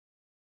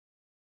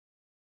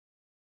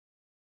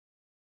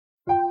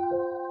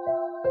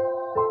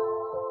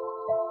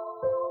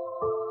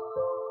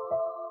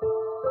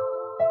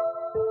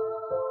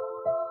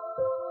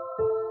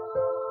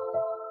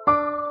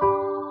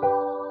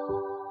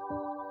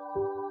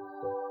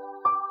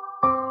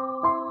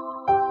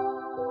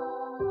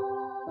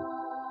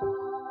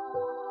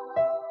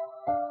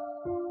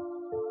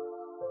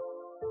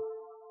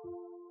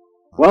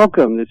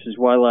Welcome. This is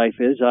Why Life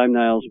Is. I'm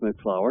Niles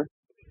MacFlouer.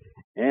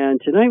 And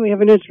tonight we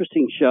have an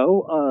interesting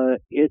show.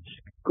 It's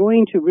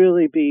going to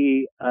really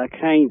be a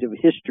kind of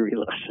history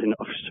lesson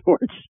of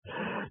sorts.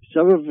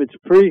 Some of it's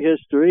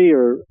prehistory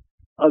or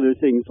other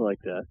things like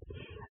that.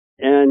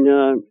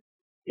 And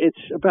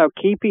it's about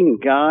keeping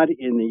God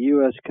in the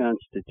U.S.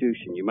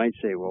 Constitution. You might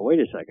say, well, wait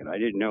a second. I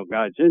didn't know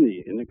God's in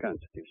the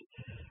Constitution.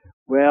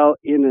 Well,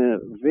 in a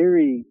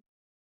very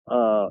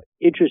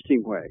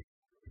interesting way.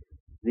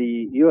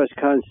 The U.S.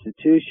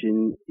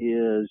 Constitution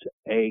is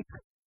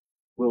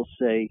we'll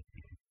say,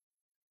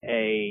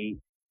 a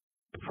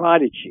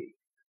prodigy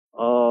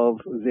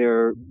of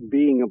there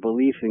being a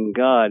belief in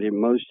God in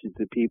most of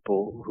the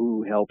people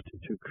who helped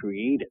to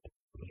create it.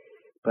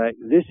 But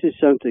this is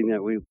something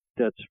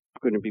that's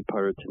going to be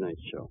part of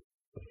tonight's show.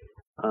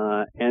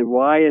 And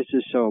why is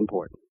this so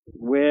important?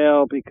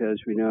 Well,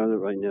 because we know that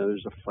right now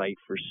there's a fight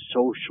for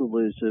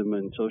socialism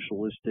and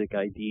socialistic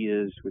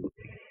ideas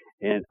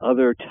and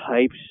other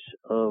types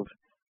of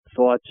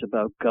thoughts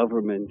about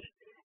government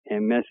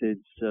and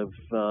methods of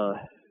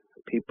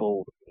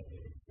people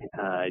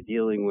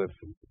dealing with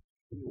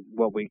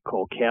what we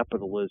call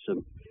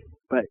capitalism.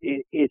 But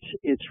it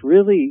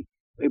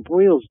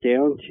boils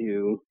down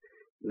to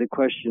the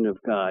question of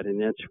God,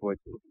 and that's what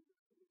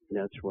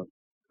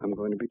I'm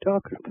going to be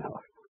talking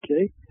about.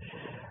 Okay.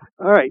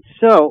 All right.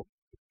 So,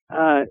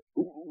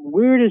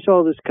 where does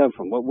all this come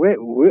from?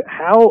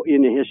 How,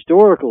 in a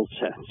historical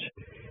sense,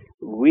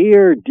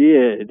 where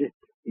did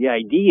the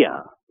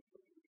idea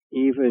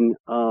even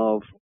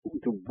of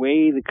the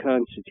way the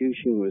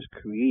Constitution was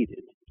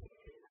created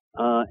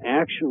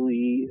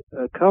actually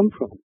come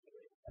from?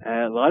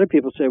 A lot of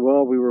people say,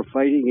 well, we were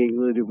fighting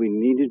England and we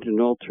needed an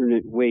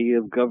alternate way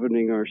of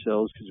governing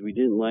ourselves because we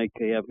didn't like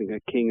having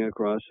a king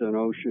across an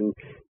ocean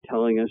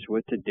telling us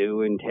what to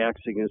do and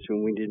taxing us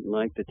when we didn't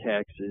like the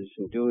taxes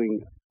and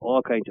doing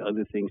all kinds of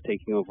other things,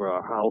 taking over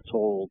our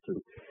households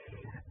and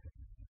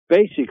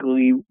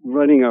basically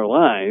running our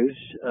lives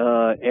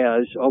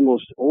as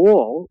almost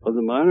all of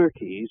the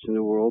monarchies in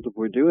the world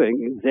were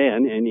doing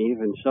then and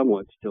even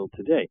somewhat still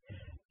today.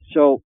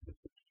 So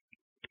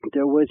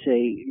there was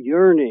a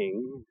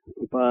yearning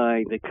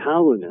by the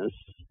colonists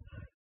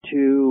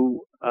to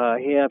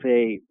have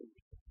a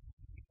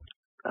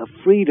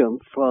freedom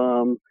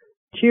from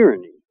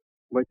tyranny,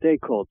 what they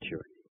called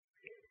tyranny.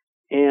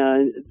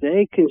 And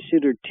they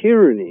considered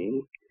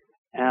tyranny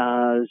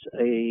as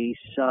a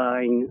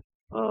sign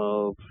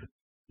of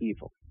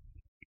evil.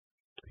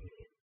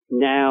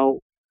 Now,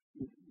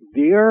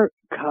 their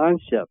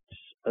concepts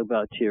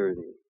about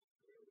tyranny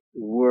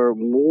were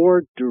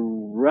more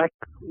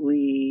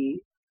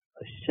directly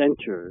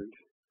centered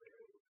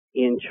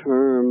in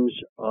terms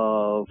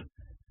of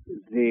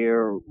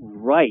their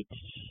rights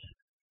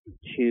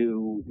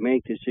to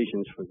make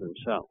decisions for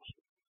themselves.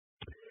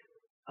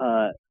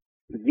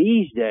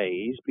 These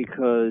days,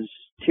 because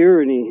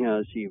tyranny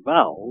has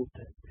evolved,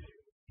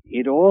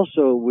 it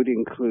also would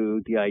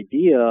include the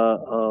idea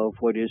of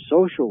what is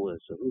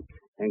socialism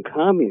and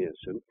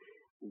communism,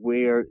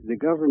 where the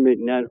government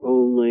not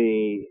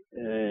only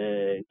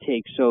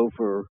takes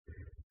over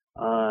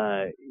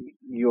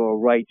your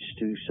rights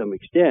to some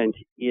extent,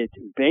 it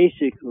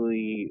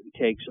basically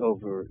takes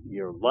over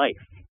your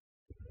life.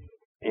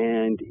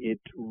 And it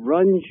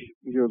runs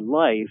your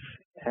life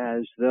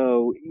as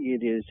though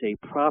it is a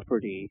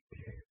property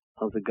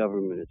of the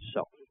government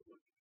itself.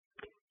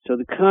 So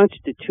the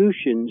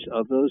constitutions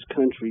of those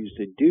countries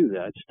that do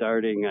that,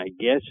 starting, I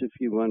guess, if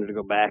you wanted to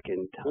go back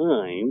in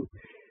time,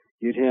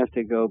 you'd have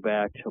to go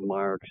back to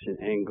Marx and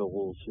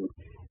Engels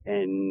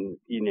and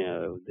you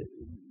know, the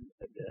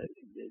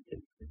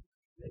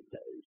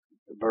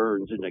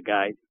Burns and the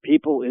guy,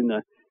 people in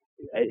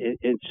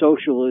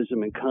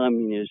socialism and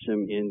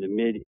communism in the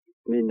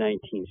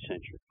mid-19th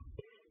century.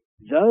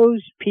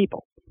 Those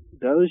people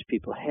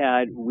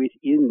had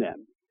within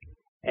them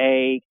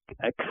a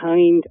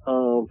kind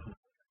of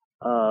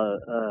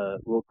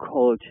we'll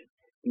call it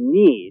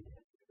need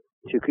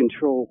to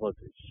control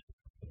others.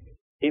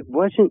 It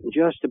wasn't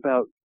just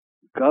about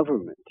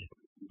government.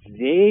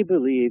 They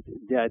believed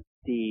that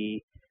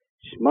the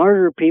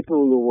smarter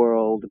people in the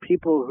world, the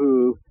people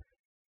who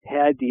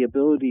had the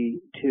ability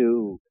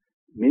to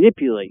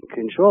manipulate and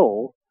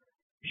control,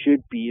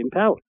 should be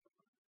empowered.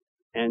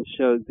 And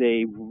so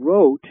they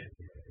wrote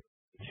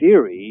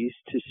theories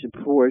to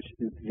support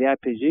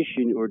that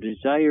position or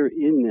desire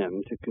in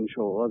them to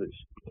control others.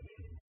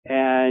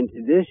 And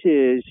this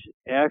is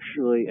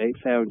actually a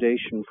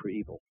foundation for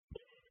evil.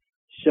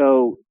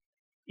 So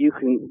you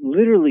can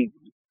literally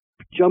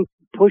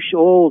push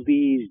all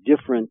these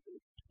different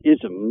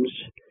isms,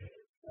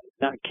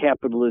 not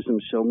capitalism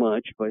so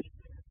much, but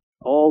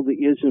all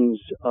the isms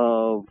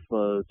of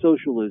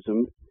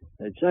socialism,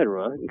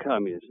 etc., and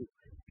communism,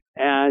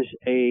 as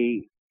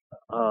a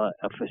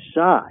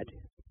facade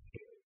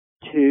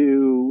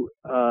to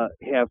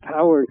have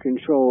power and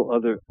control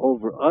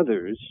over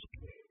others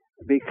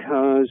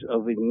because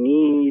of a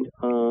need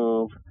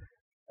of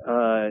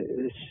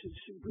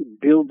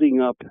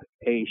building up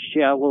a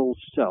shallow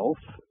self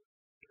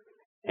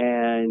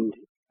and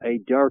a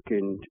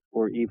darkened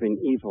or even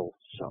evil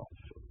self.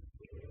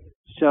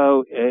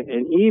 So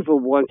an evil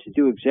wants to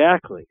do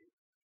exactly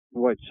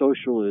what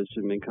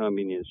socialism and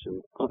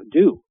communism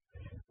do,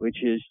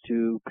 which is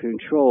to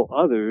control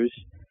others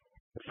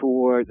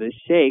for the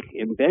sake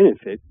and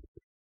benefit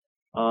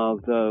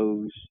of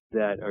those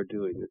that are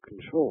doing the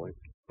controlling.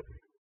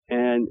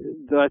 And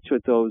that's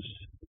what those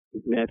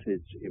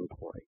methods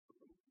employ.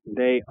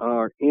 They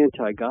are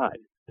anti-God,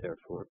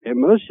 therefore. And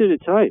most of the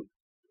time,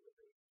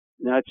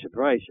 not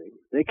surprising,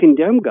 they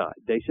condemn God.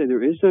 They say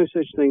there is no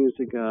such thing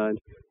as a God.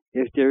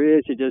 If there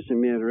is, it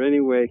doesn't matter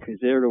anyway, because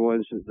they're the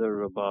ones that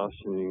are the boss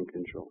and in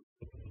control.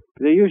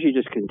 But they usually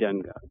just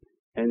condemn God,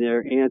 and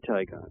they're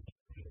anti-God.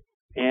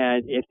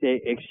 And if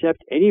they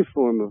accept any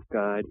form of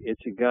God,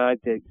 it's a God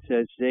that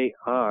says they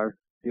are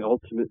the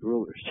ultimate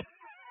rulers.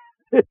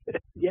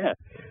 Yeah,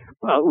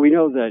 well, we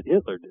know that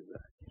Hitler did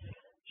that.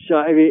 So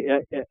I mean,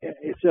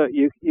 so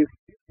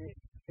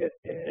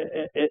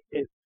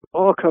it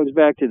all comes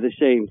back to the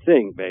same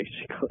thing,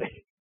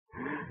 basically.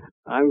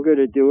 I'm going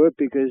to do it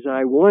because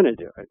I want to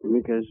do it,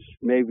 because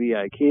maybe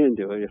I can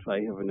do it if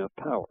I have enough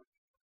power.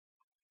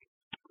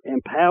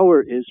 And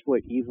power is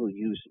what evil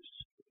uses.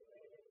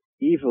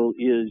 Evil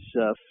is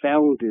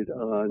founded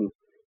on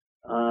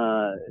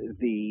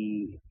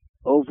the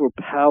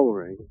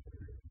overpowering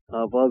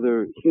of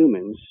other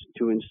humans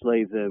to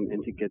enslave them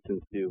and to get them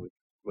to do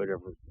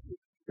whatever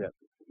that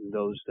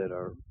those that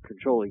are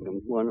controlling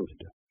them want them to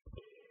do.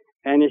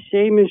 And the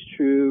same is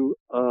true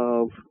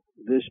of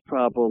this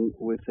problem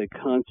with a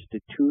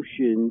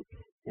constitution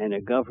and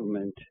a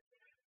government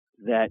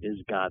that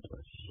is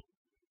godless.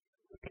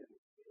 Okay.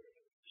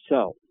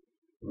 So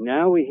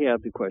now we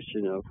have the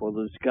question of, well,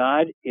 does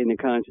God in the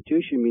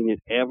Constitution mean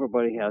that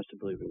everybody has to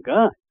believe in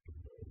God?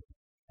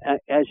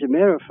 As a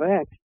matter of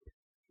fact,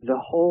 the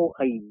whole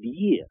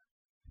idea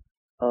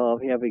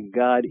of having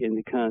God in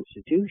the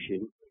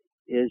Constitution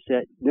is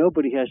that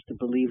nobody has to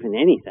believe in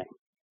anything.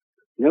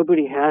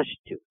 Nobody has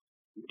to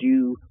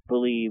do,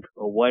 believe,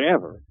 or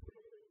whatever,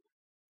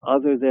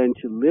 other than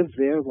to live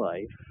their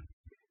life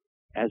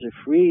as a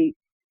free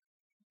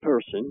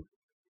person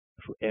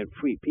and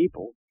free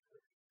people,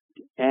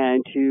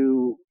 and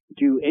to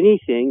do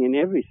anything and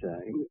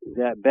everything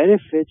that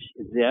benefits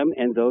them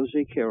and those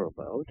they care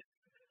about,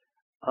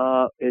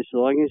 as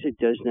long as it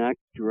does not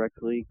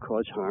directly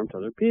cause harm to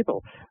other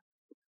people.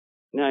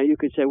 Now, you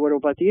could say, what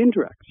about the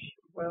indirects?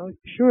 Well,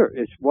 sure,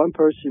 if one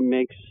person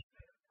makes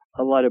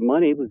a lot of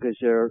money because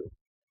they're,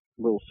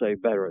 we'll say,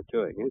 better at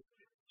doing it,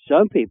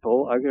 some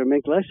people are going to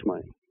make less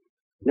money.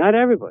 Not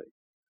everybody.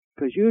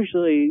 Because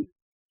usually,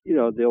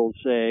 the old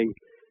saying,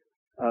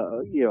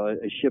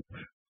 a ship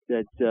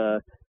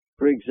that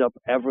brings up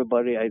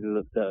everybody,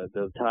 either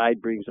the tide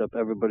brings up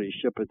everybody's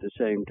ship at the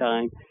same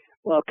time.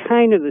 Well,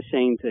 kind of the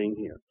same thing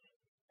here.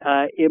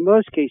 In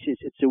most cases,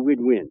 it's a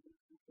win-win.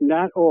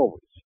 Not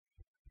always.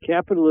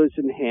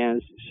 Capitalism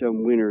has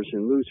some winners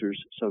and losers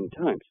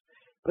sometimes.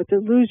 But the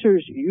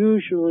losers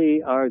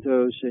usually are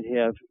those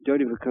that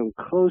don't even come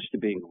close to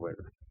being a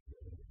winner.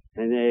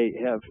 And they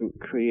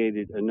haven't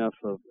created enough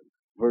of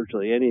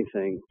virtually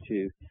anything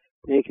to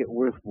make it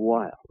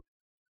worthwhile.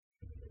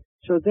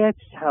 So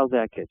that's how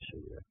that gets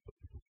in there.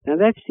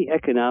 Now that's the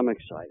economic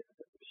side of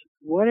things.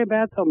 What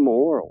about the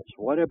morals?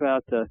 What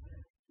about the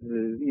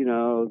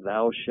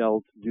thou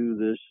shalt do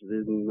this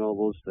and all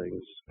those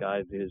things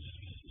God has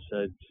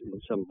said in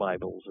some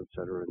Bibles,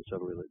 etc., in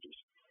some religions?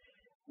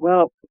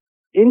 Well,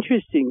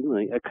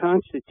 interestingly, a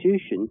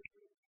constitution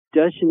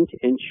doesn't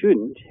and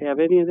shouldn't have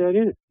any of that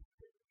in it.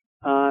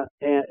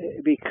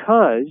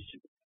 Because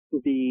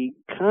the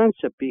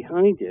concept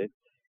behind it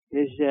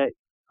is that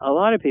a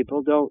lot of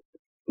people don't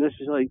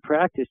necessarily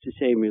practice the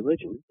same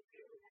religion,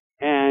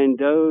 and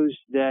those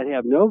that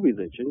have no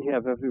religion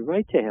have every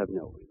right to have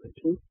no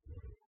religion.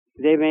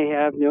 They may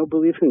have no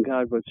belief in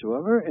God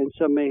whatsoever, and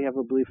some may have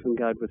a belief in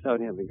God without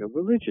having a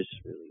religious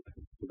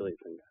belief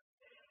in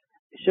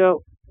God.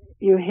 So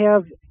you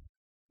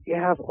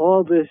have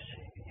all this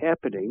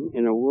happening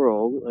in a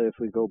world, if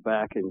we go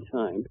back in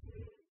time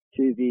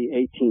to the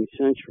 18th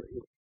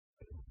century.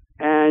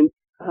 And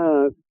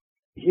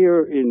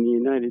here in the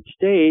United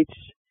States,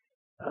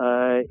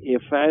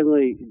 it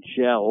finally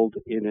gelled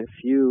in a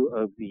few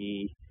of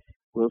the,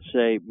 we'll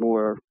say,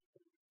 more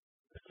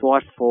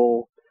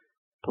thoughtful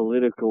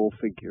political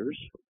figures.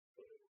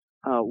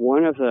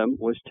 One of them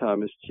was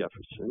Thomas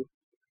Jefferson,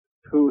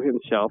 who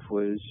himself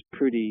was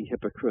pretty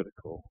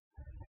hypocritical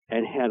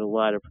and had a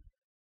lot of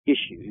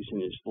issues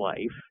in his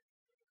life.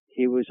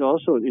 He was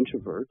also an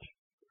introvert,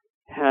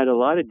 had a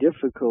lot of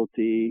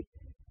difficulty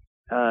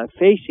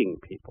facing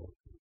people.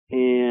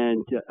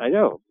 And I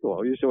know,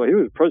 well, you say, well, he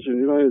was president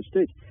of the United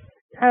States.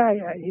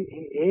 Yeah,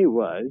 he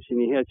was,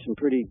 and he had some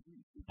pretty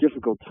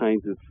difficult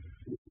times with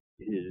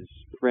his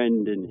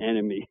friend and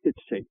enemy at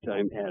the same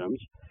time,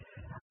 Adams.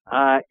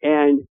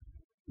 And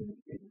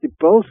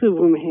both of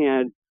them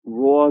had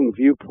wrong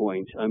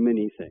viewpoints on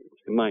many things,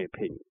 in my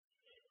opinion.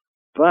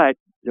 But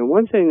the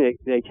one thing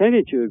they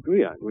tended to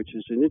agree on, which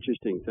is an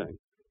interesting thing,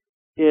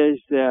 is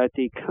that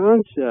the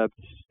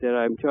concepts that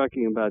I'm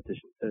talking about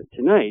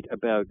tonight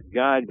about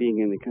God being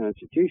in the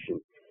Constitution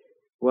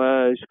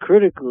was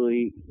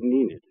critically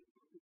needed,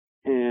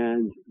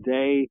 and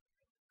they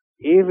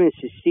even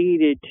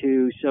seceded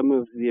to some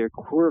of their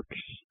quirks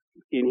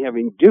in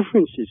having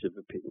differences of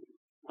opinion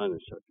on the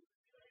subject.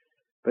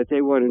 But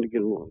they wanted to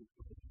get along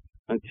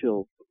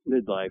until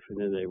midlife, and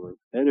then they were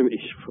enemies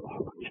for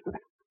a long time.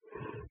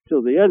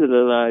 Till the end of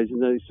their lives,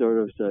 and they sort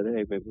of said,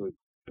 hey, maybe we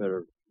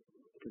better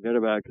forget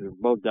about it because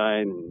we're both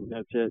dying, and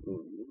that's it, and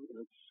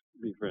let's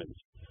be friends.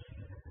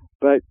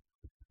 But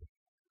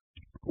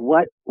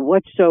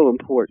what's so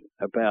important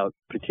about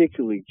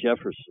particularly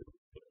Jefferson,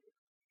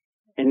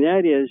 and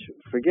that is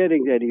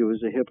forgetting that he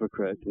was a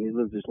hypocrite and he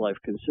lived his life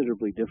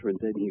considerably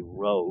different than he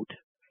wrote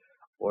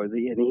and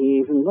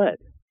he even led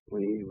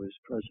when he was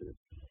president.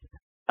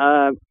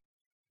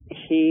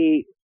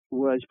 He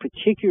was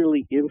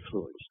particularly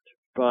influenced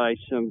by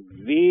some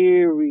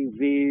very,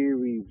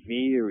 very,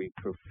 very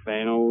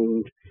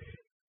profound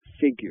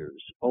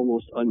figures,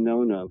 almost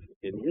unknown of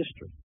in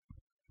history,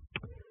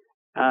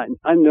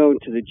 unknown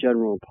to the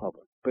general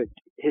public, but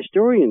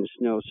historians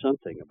know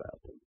something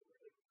about them.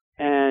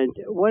 And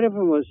one of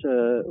them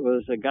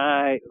was a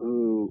guy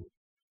who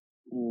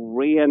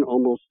ran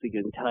almost the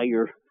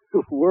entire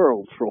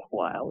world for a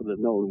while, the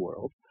known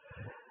world,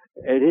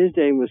 and his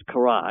name was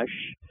Karash,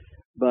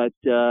 but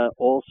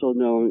also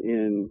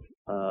known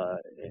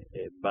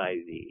by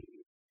the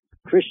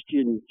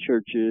Christian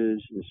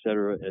churches,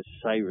 etc., as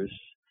Cyrus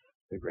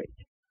the Great.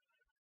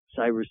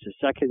 Cyrus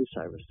II,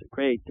 Cyrus the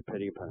Great,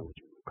 depending upon what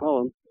you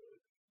call him.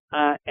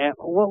 And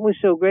what was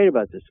so great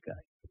about this guy?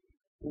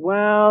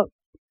 Well,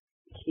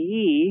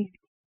 he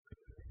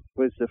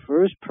was the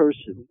first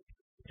person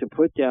to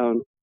put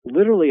down,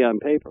 literally on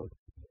paper,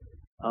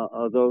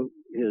 although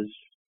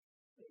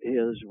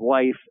his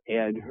wife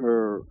and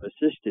her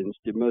assistants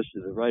did most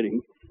of the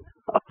writing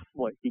of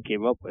what he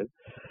came up with,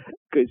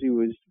 because he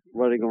was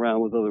running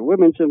around with other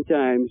women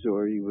sometimes,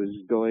 or he was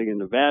going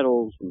into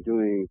battles and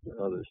doing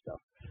other stuff.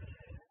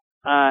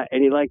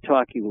 And he liked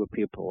talking with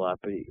people a lot,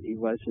 but he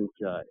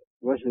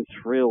wasn't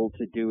thrilled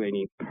to do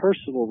any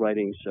personal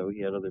writing, so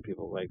he had other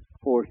people write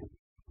for him.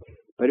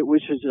 But it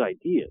was his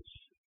ideas,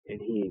 and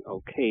he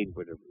okayed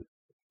whatever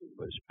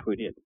was put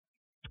in.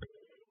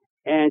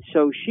 And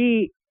so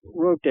she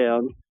wrote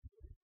down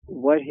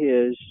what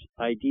his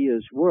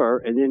ideas were,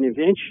 and then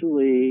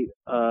eventually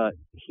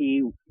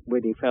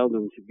when he found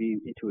them to be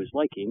to his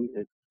liking,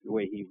 the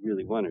way he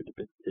really wanted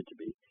it to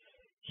be,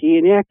 he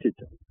enacted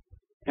them.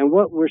 And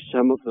what were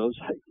some of those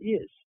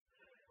ideas?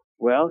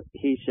 Well,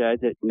 he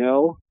said that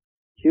no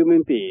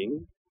human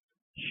being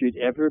should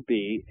ever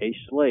be a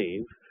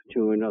slave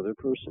to another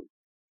person,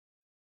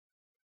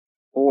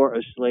 or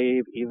a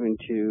slave even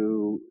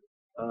to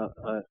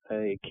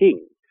a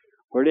king,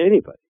 or to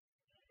anybody.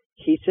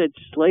 He said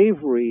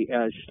slavery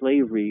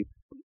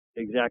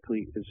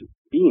exactly as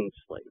being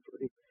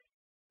slavery,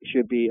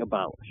 should be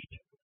abolished.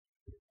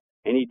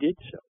 And he did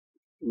so.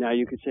 Now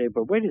you could say,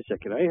 but wait a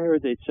second, I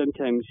heard that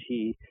sometimes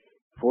he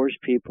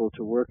forced people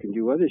to work and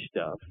do other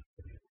stuff.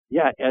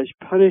 Yeah, as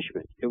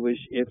punishment. It was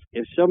if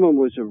someone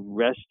was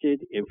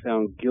arrested and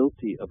found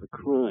guilty of a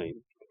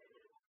crime,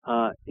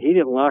 he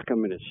didn't lock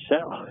them in a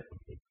cell.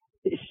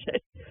 He said,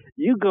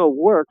 you go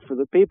work for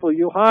the people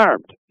you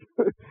harmed.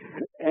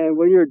 And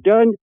when you're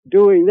done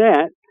doing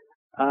that,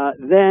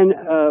 then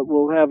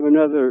we'll have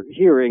another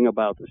hearing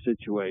about the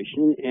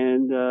situation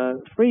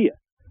and free you.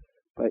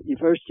 But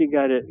first you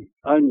got to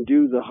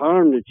undo the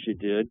harm that you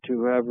did to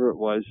whoever it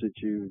was that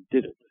you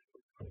did it.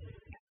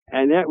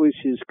 And that was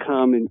his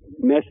common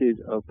method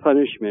of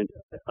punishment,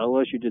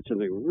 unless you did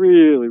something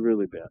really,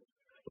 really bad.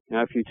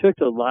 Now, if you took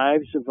the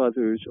lives of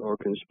others or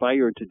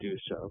conspired to do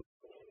so,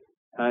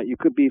 you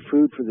could be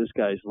food for this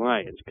guy's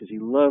lions, because he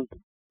loved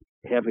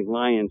having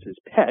lions as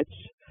pets.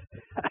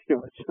 I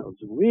know it sounds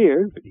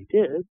weird, but he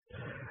did.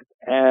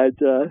 And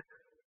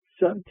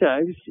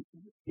sometimes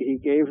he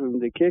gave him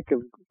the kick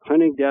of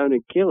hunting down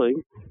and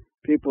killing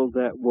people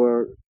that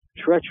were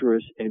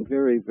treacherous and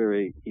very,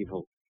 very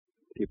evil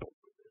people.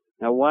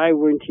 Now, why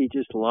wouldn't he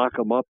just lock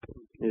them up,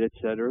 and et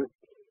cetera?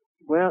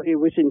 Well, it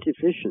was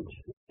inefficient,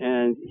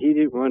 and he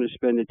didn't want to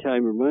spend the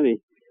time or money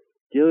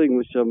dealing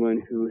with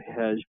someone who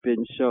has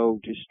been so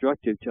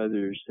destructive to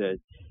others that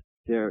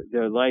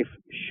their life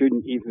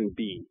shouldn't even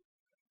be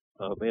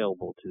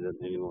available to them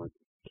anymore.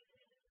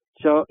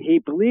 So he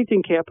believed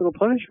in capital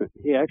punishment.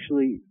 He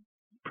actually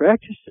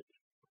practiced it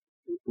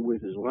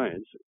with his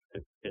lions,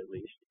 at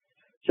least.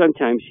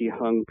 Sometimes he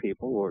hung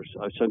people or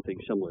something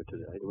similar to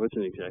that. It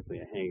wasn't exactly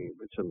a hanging,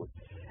 but similar.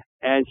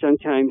 And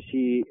sometimes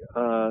he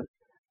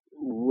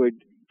would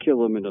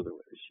kill them in other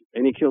ways.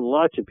 And he killed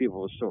lots of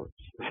people with swords.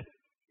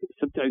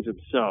 Sometimes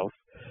himself,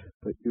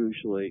 but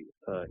usually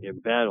in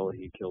battle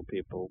he killed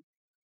people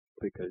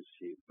because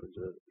he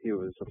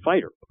was a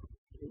fighter.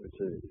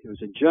 He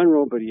was a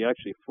general, but he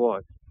actually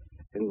fought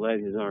and led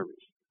his armies.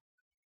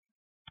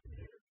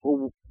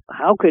 Well,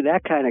 how could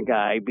that kind of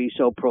guy be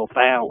so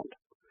profound?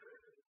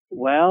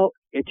 Well,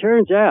 it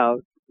turns out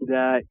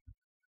that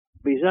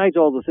besides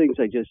all the things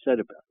I just said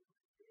about,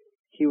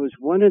 he was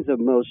one of the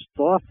most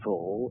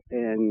thoughtful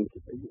and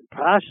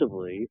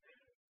possibly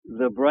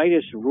the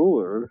brightest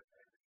ruler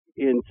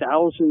in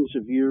thousands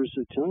of years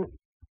of time,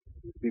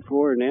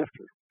 before and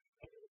after.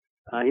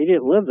 He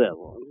didn't live that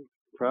long.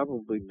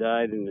 Probably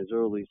died in his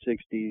early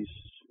 60s.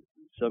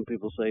 Some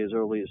people say as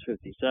early as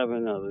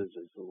 57, others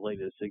as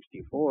late as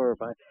 64.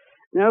 But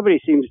nobody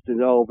seems to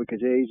know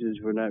because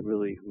ages were not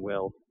really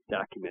well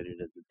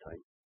documented at the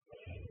time.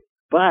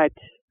 But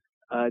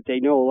they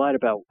know a lot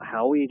about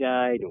how he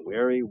died and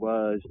where he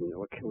was and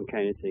what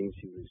kind of things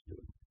he was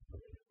doing.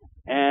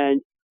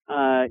 And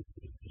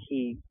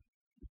he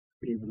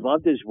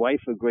loved his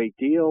wife a great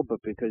deal,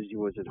 but because he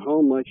wasn't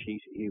home much,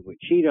 he would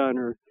cheat on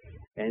her.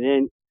 And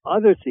then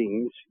other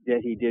things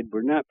that he did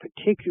were not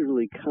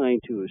particularly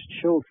kind to his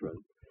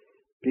children,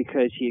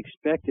 because he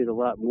expected a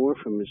lot more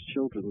from his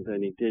children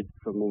than he did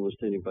from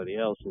almost anybody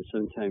else, and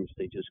sometimes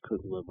they just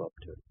couldn't live up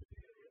to it.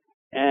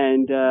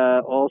 And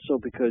also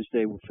because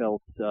they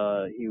felt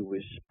he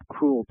was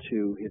cruel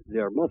to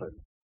their mother,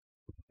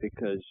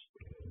 because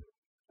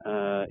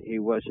he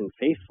wasn't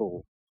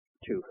faithful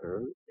to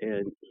her,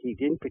 and he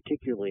didn't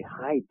particularly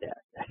hide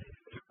that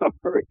from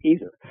her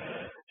either.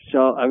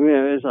 So I mean,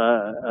 it was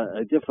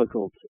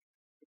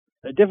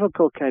a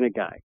difficult kind of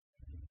guy,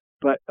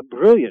 but a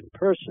brilliant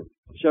person.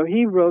 So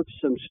he wrote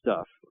some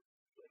stuff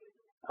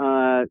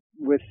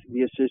with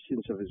the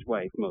assistance of his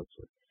wife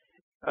mostly.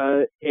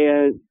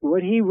 And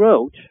what he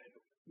wrote,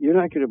 you're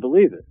not going to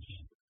believe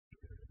this,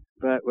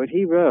 but what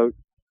he wrote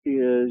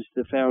is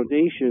the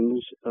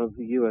foundations of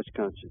the U.S.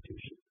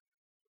 Constitution.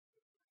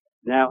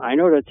 Now, I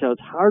know that sounds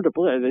hard to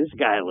believe. This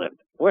guy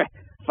lived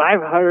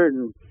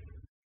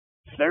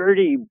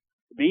 530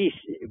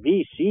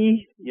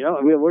 BC, you know,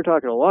 I mean, we're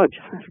talking a long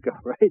time ago,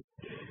 right?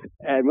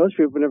 And most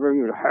people never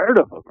even heard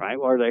of him, right?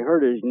 Or they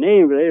heard his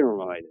name, but they don't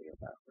know anything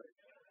about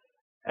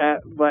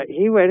it. But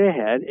he went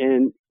ahead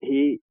and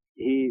he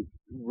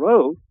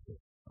wrote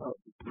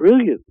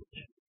brilliant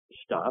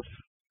stuff.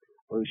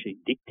 Well, she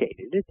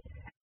dictated it,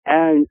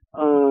 and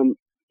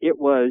it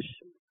was.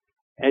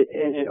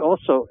 And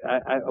also,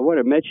 I want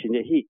to mention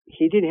that he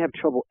didn't have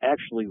trouble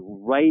actually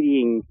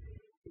writing,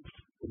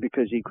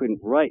 because he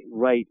couldn't write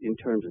in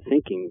terms of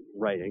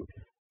writing,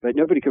 but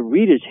nobody could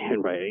read his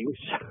handwriting,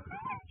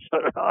 so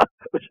it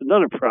was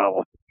another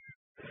problem.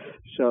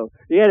 So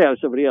he had to have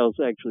somebody else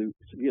actually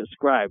be a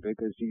scribe,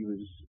 because he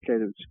was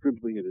kind of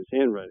scribbling in his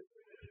handwriting.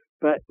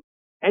 But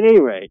at any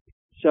rate,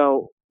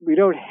 so we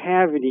don't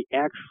have any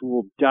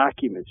actual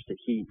documents that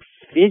he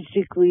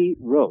physically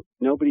wrote.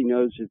 Nobody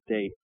knows if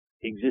they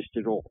exist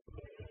at all.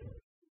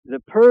 The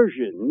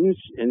Persians,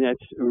 and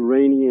that's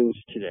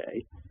Iranians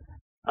today,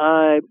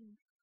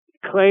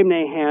 claim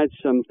they had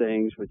some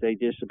things, but they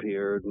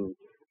disappeared, and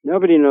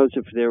nobody knows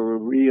if they were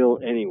real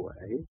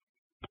anyway.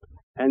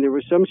 And there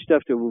was some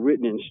stuff that were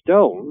written in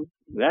stone.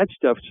 That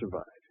stuff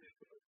survived,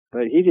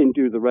 but he didn't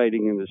do the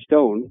writing in the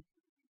stone,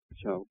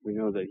 so we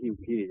know that he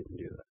didn't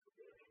do that.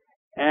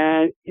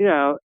 And you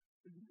know,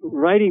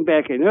 writing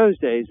back in those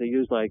days, they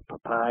used like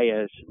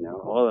papyrus and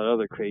all that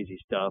other crazy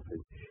stuff,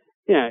 and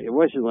yeah, it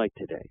wasn't like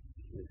today.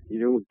 You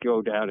don't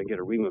go down and get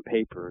a ream of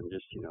paper and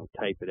just,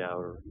 type it out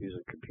or use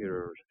a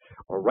computer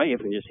or write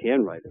it and just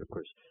handwrite it, of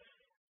course.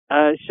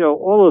 So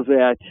all of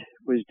that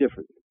was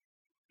different.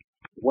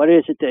 What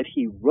is it that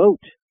he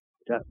wrote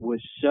that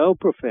was so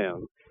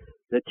profound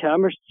that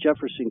Thomas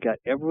Jefferson got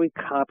every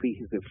copy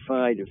he could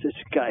find of this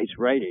guy's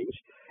writings?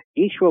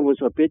 Each one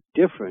was a bit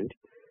different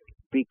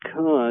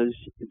because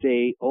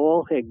they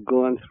all had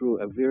gone through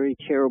a very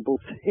terrible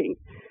thing.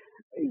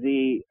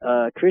 The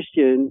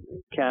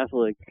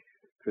Catholic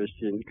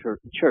Christian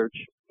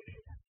Church,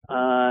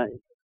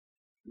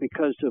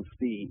 because of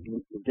the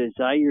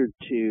desire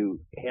to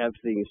have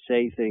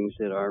say things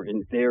that are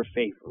in their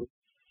favor,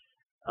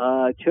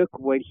 took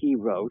what he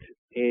wrote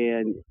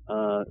and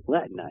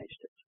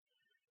Latinized it.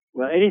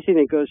 Well, anything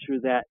that goes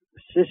through that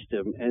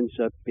system ends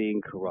up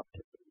being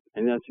corrupted,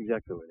 and that's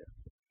exactly what it is.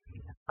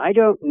 I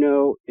don't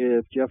know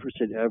if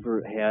Jefferson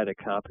ever had a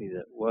copy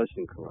that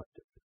wasn't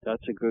corrupted.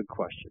 That's a good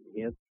question.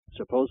 He had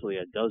supposedly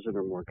a dozen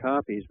or more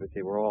copies, but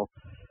they were all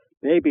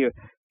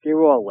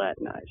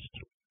Latinized.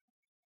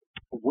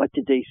 What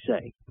did they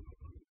say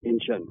in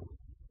general?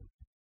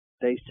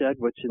 They said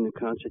what's in the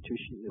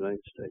Constitution of the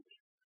United States.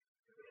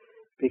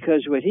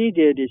 Because what he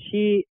did is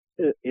he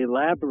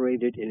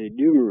elaborated and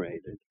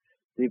enumerated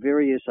the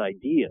various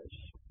ideas,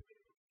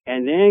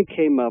 and then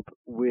came up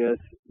with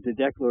the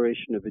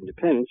Declaration of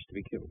Independence to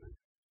begin with.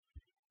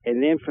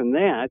 And then from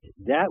that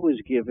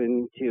was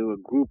given to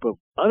a group of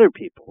other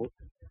people,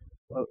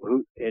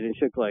 and it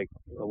took like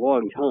a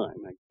long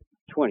time, like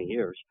 20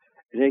 years,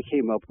 and they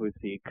came up with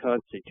the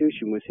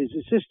Constitution with his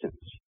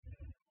assistance,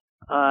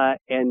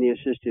 and the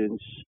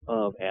assistance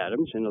of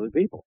Adams and other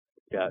people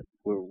that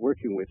were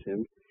working with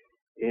him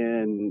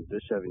in the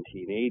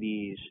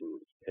 1780s,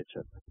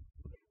 etc.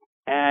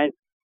 And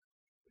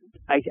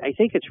I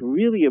think it's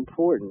really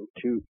important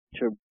to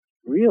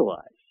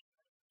realize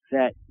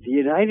that the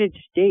United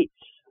States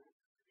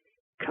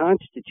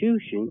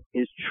Constitution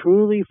is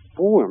truly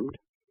formed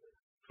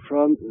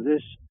from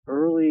this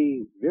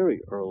very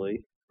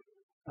early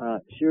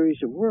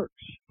series of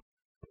works.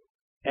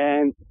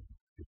 And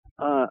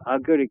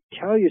I'm going to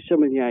tell you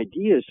some of the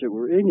ideas that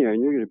were in there,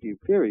 and you're going to be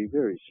very,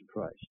 very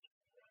surprised.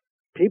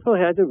 People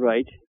had the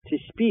right to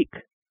speak.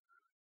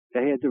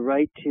 They had the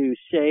right to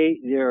say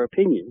their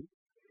opinion,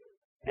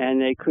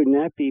 and they could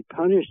not be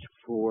punished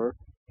for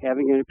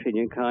having an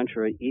opinion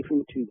contrary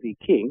even to the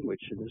king,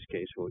 which in this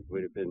case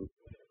would have been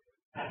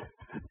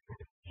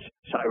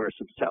Cyrus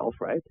himself,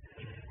 right?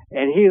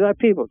 And he let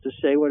people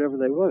just say whatever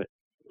they wanted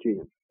to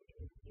him.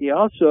 He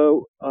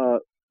also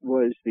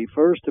was the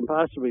first and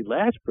possibly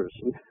last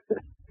person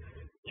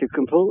to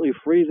completely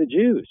free the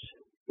Jews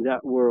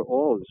that were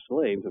all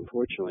enslaved,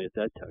 unfortunately, at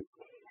that time.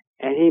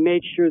 And he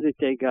made sure that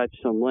they got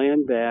some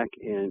land back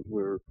and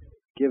were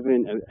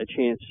given a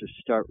chance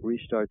to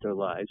restart their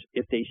lives.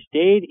 If they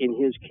stayed in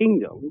his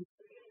kingdom,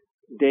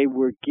 they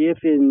were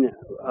given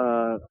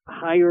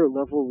higher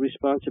level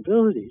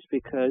responsibilities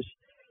because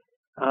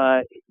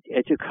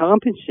to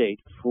compensate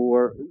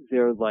for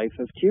their life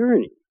of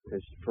tyranny.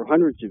 Because for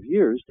hundreds of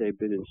years they've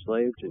been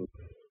enslaved and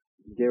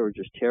they were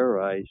just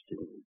terrorized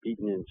and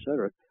beaten,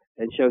 etc.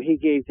 And so he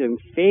gave them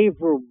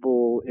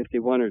favorable, if they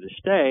wanted to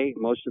stay,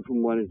 most of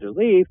them wanted to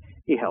leave,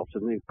 he helped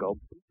them to go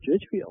to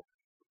Israel,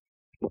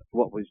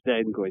 what was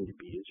then going to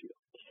be Israel.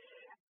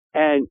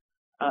 And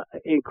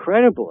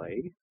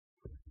incredibly,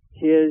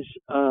 his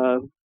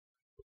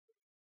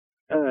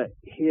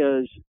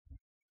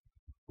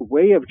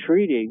way of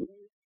treating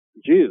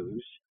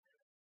Jews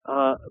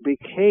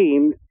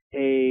became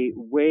a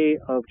way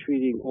of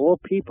treating all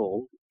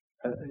people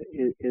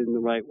in the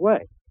right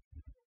way.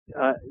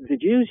 The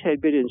Jews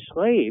had been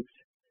enslaved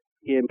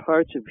in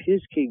parts of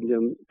his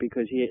kingdom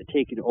because he had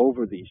taken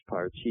over these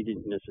parts. He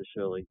didn't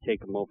necessarily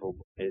take them over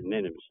and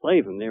then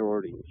enslave them. They were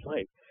already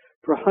enslaved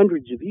for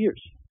hundreds of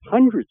years,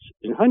 hundreds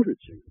and hundreds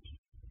of years.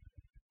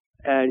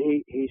 And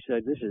he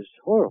said, this is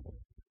horrible.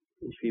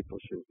 These people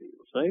shouldn't be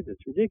enslaved.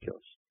 It's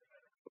ridiculous.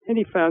 And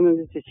he found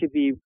them to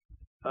be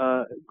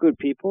good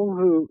people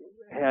who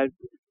had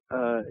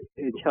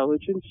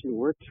intelligence and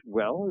worked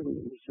well, and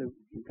he said,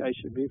 you guys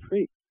should be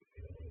free.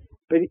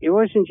 But it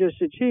wasn't just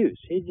the Jews.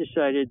 He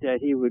decided that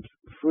he would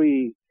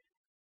free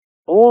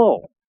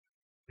all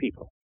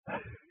people.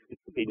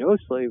 There'd be no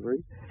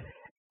slavery.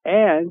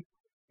 And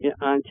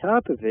on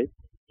top of it,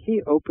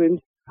 he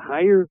opened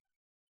higher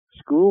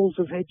schools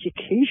of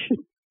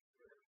education.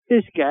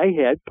 This guy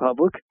had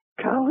public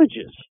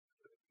colleges,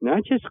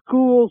 not just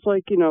schools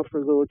like, for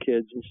little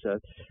kids and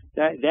stuff.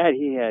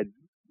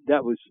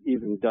 That was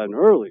even done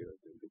earlier.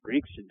 The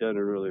Greeks had done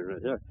it earlier.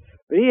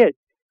 But he had,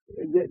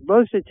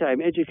 most of the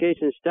time,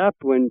 education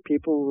stopped when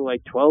people were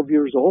like 12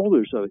 years old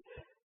or so.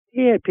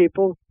 He had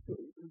people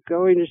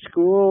going to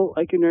school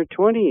like in their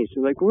 20s,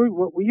 like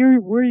what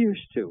we're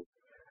used to.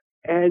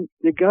 And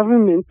the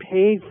government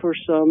paid for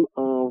some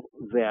of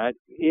that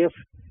if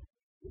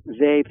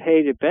they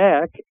paid it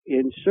back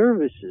in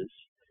services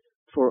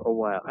for a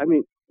while. I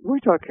mean, we're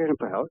talking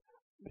about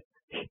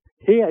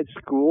he had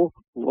school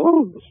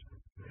loans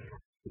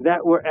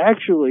that were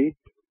actually,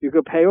 you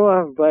could pay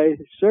off by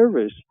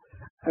service.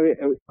 I mean,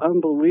 it was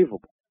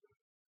unbelievable.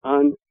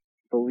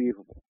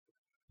 Unbelievable.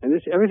 And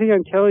everything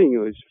I'm telling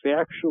you is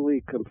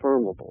factually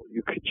confirmable.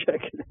 You could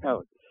check it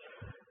out.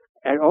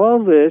 And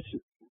all this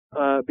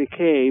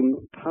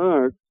became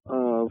part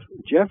of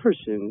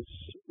Jefferson's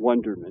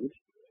wonderment,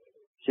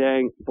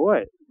 saying,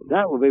 boy,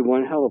 that would be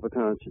one hell of a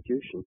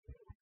constitution.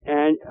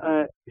 And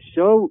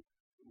so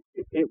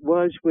it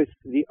was with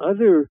the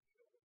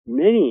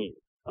many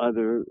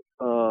other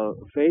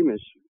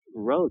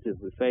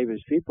relatively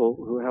famous people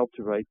who helped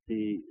to write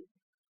the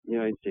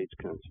United States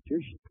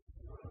Constitution.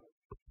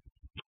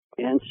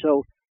 And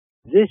so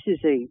this is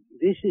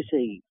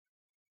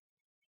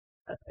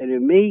an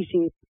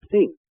amazing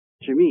thing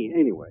to me,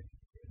 anyway.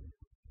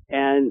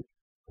 And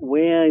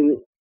when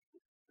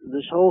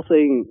this whole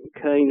thing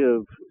kind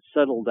of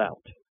settled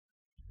out,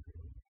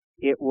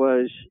 it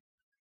was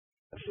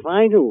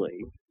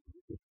finally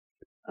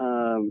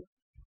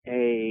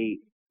a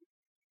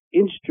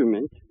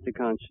instrument, the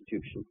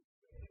Constitution,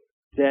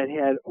 that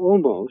had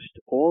almost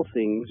all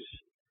things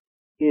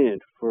in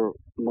it for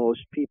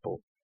most people,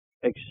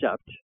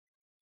 except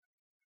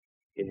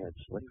it had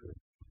slavery.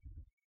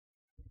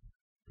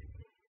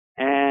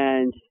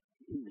 And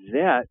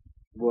that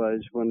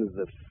was one of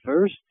the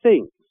first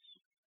things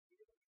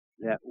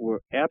that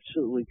were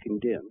absolutely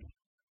condemned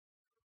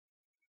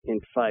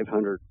in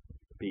 500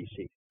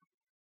 BC.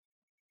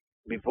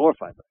 Before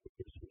 500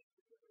 BC.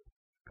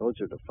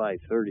 Closer to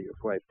 530 or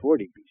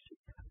 540 BC.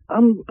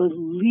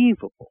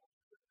 Unbelievable.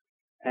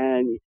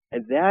 And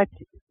that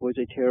was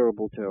a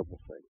terrible, terrible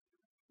thing.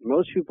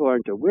 Most people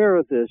aren't aware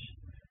of this,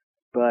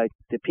 but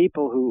the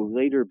people who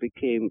later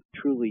became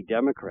truly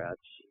Democrats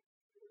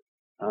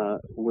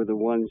were the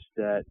ones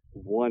that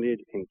wanted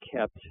and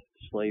kept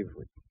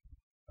slavery,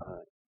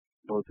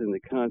 both in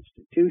the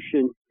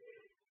Constitution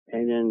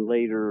and then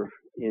later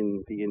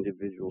in the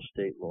individual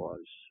state laws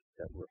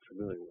that we're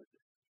familiar with.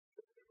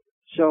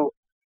 So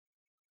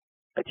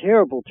a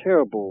terrible,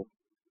 terrible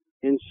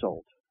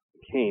insult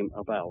came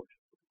about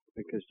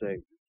because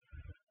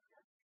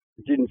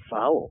didn't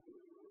follow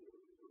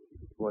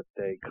what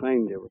they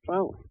claimed they were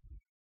following.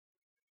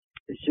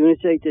 As soon as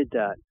they did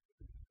that,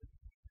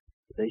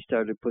 they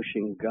started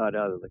pushing God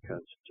out of the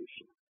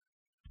Constitution.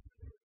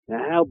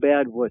 Now, how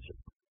bad was it?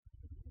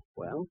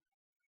 Well,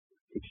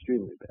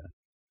 extremely bad.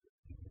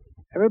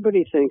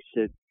 Everybody thinks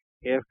that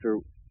after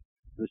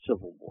the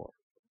Civil War,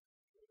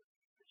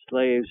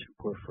 slaves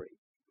were free.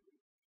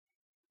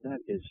 That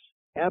is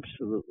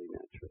absolutely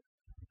not true.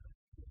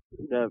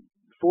 The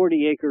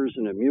 40 acres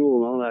and a mule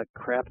and all that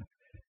crap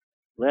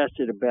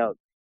lasted about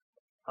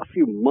a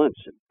few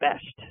months at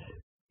best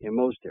in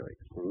most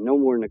areas, and no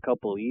more than a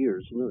couple of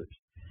years in others.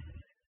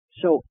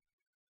 So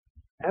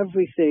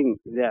everything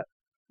that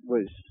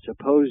was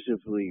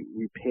supposedly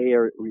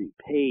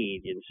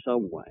repaid in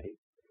some way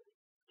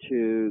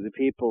to the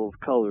people of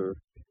color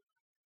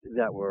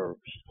that were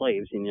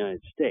slaves in the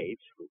United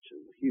States, which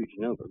is a huge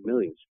number,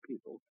 millions of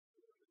people,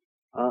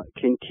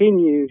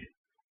 continued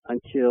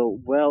until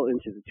well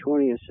into the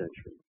 20th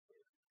century.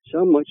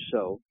 So much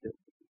so that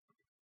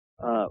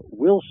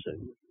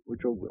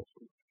Woodrow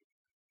Wilson,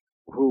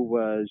 who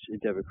was a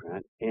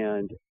Democrat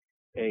and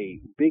a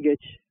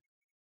bigot,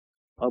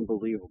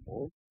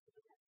 unbelievable,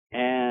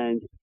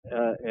 and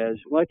as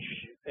much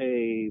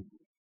a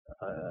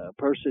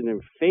person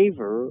in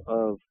favor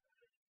of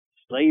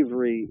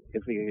slavery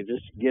if he could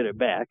just get it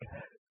back,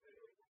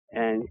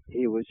 and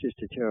he was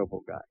just a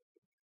terrible guy.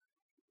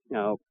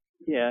 Now,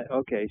 yeah,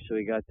 okay, so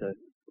he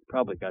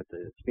probably got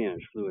the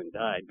Spanish flu and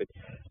died, but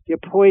the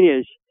point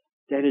is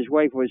that his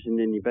wife wasn't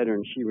any better,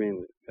 and she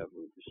ran the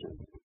government for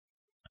something.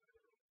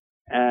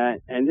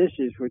 And this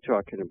is, we're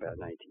talking about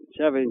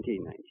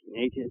 1917,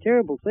 1918,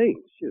 terrible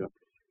things,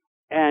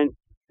 And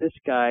this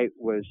guy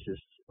was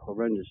just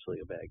horrendously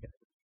a bad guy.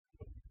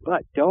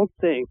 But don't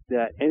think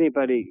that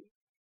anybody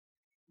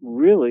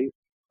really,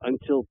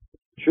 until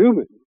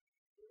Truman,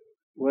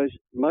 was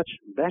much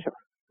better.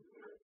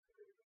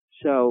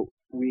 So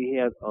we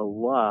had a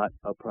lot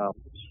of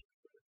problems.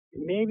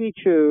 It may be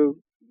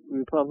true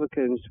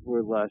Republicans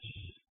were less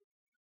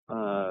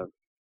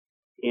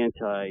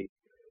anti-slavery,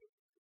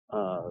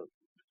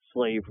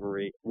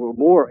 were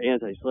more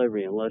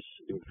anti-slavery and less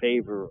in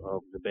favor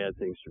of the bad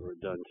things that were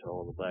done to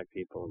all the black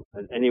people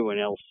and anyone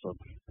else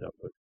that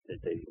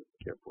they didn't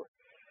care for.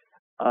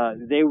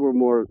 They were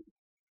more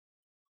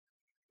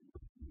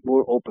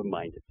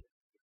open-minded.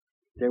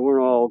 They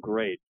weren't all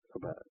great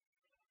about it.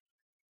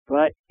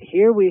 But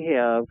here we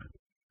have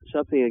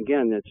something,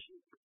 again, that's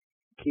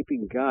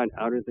keeping God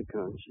out of the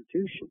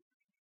Constitution.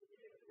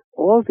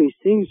 All these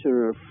things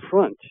are an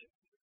affront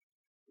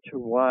to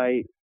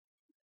why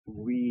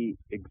we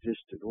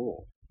exist at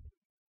all.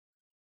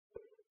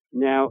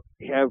 Now,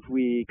 have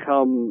we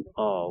come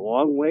a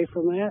long way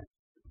from that?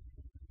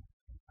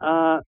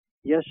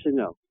 Yes and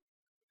no.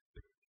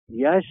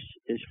 Yes,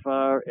 as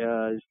far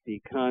as the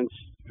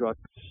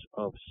constructs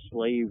of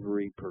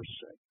slavery per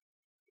se.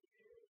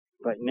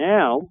 But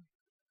now,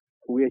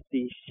 with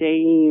the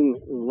same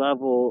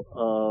level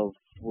of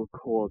what's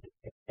called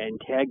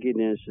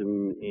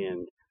antagonism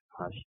and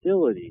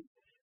hostility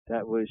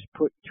that was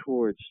put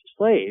towards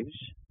slaves,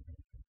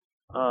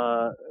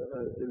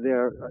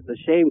 they're the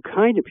same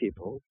kind of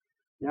people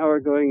now are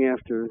going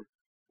after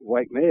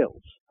white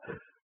males.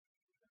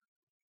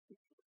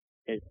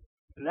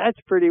 That's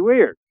pretty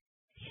weird.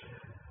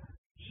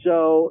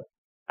 So,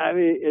 I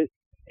mean,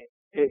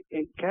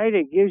 it kind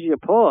of gives you a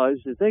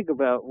pause to think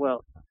about,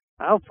 well,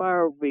 how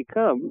far have we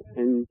come?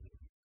 And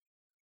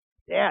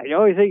yeah, the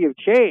only thing you've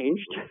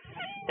changed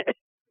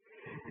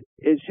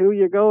is who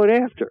you're going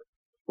after,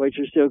 what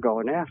you're still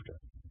going after.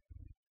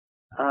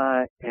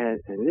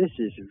 And this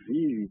is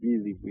really,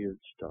 really weird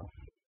stuff.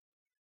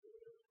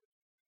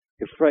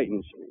 It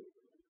frightens me.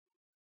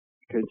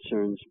 It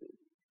concerns me.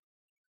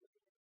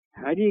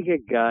 How do you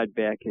get God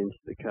back into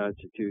the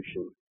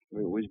Constitution?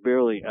 It was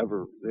barely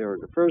ever there in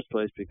the first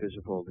place because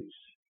of all these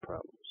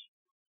problems.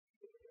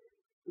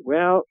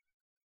 Well,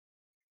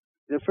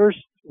 the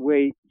first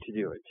way to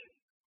do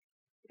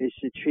it is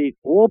to treat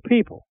all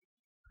people,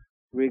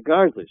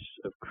 regardless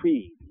of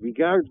creed,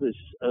 regardless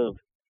of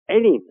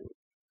anything,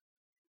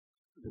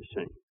 the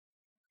same.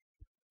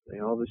 They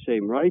all have the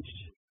same rights.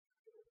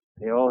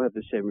 They all have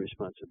the same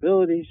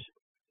responsibilities.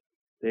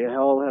 They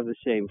all have the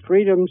same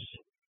freedoms.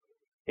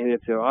 And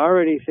if there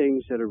are any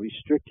things that are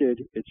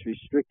restricted, it's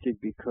restricted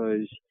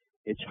because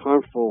it's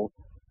harmful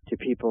to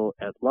people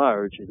at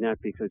large and not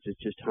because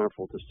it's just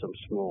harmful to some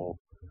small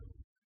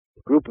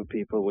group of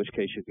people, in which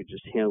case you could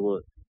just handle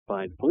it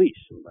by the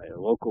police and by a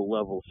local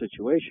level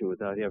situation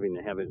without having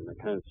to have it in the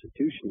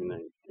Constitution of the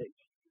United States.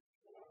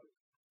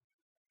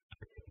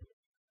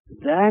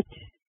 That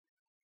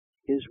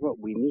is what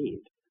we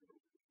need,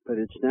 but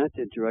it's not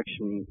the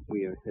direction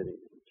we are heading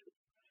into.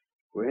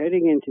 We're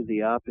heading into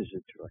the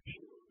opposite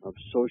direction of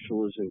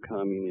socialism,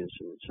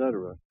 communism,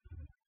 etc.,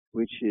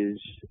 which is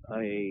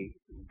a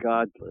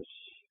godless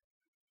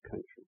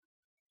country.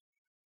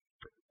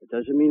 It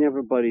doesn't mean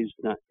everybody's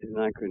not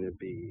going to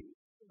be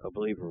a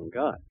believer in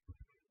God.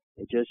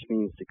 It just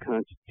means the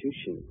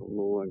Constitution will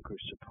no longer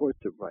support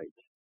the right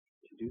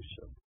to do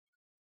so.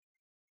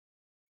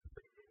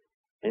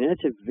 And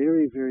that's a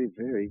very, very,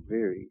 very,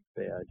 very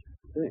bad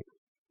thing.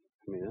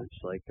 I mean,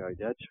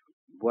 that's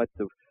what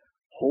the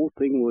whole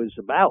thing was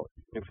about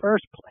in the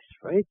first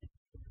place, right?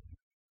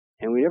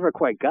 And we never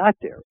quite got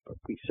there, but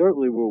we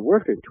certainly were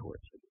working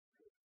towards it.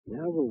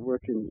 Now we're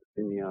working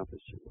in the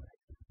opposite way.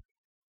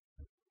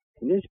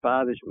 And this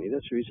bothers me.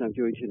 That's the reason I'm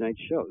doing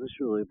tonight's show. This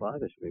really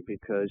bothers me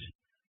because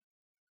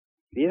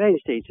the United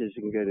States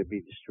isn't going to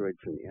be destroyed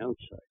from the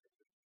outside.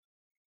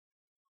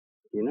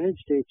 The United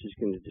States is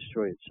going to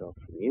destroy itself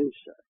from the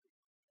inside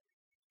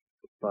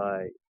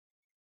by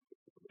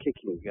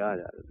kicking God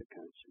out of the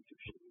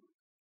Constitution.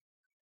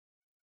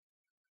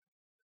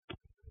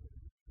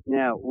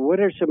 Now,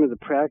 what are some of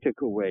the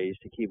practical ways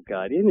to keep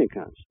God in the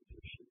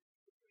Constitution?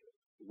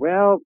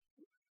 Well,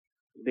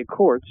 the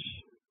courts,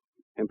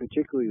 and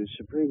particularly the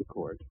Supreme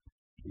Court,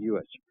 the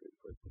U.S. Supreme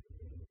Court,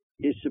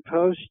 is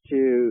supposed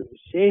to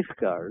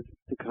safeguard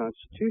the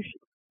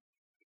Constitution.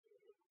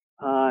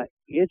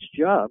 Its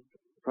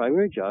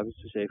primary job, is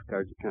to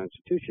safeguard the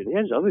Constitution. It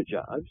has other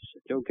jobs,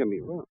 don't get me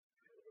wrong,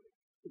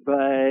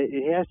 but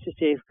it has to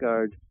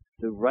safeguard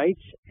the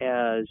rights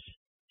as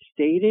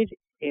stated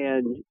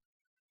and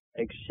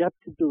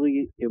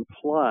acceptably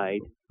implied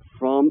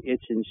from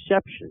its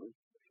inception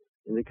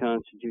in the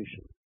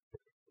Constitution.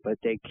 But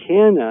they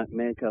cannot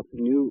make up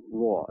new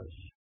laws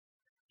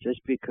just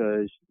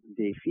because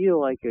they feel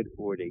like it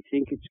or they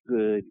think it's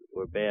good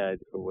or bad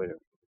or whatever.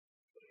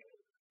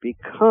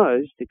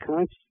 Because the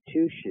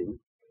Constitution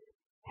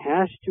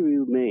has to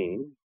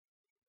remain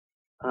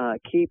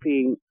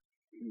keeping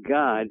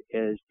God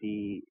as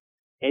the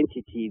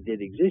entity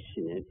that exists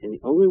in it, and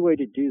the only way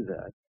to do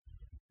that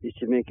is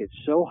to make it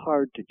so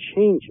hard to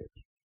change it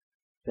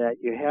that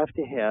you have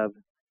to have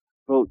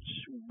votes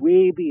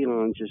way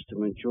beyond just a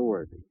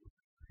majority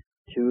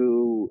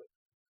to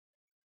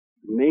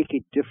make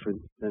it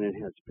different than it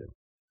has been.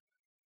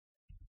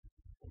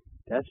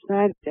 That's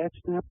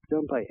not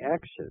done by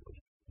accident.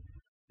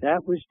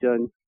 That was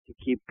done to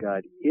keep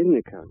God in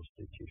the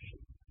Constitution.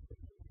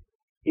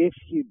 If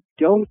you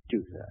don't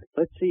do that,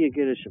 let's say you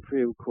get a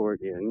Supreme Court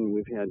in,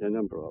 we've had a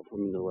number of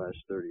them in the last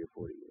 30 or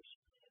 40 years,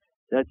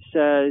 that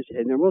says,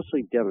 and they're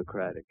mostly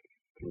Democratic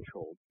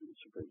controlled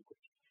Supreme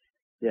Courts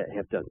that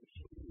have done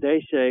this.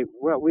 They say,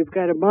 well, we've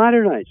got to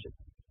modernize it.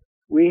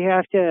 We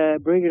have to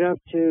bring it up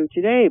to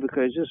today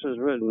because this was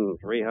written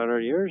 300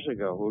 years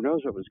ago. Who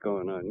knows what was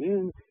going on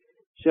then?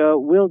 So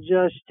we'll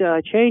just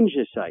change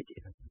this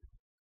idea.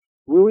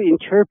 We'll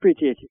interpret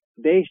it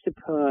based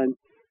upon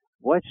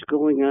what's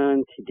going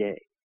on today.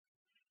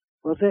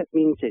 Well, that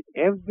means that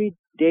every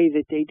day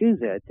that they do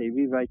that, they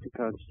rewrite the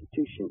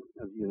Constitution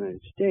of the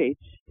United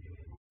States,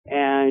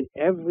 and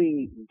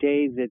every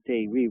day that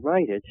they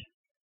rewrite it,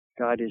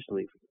 God is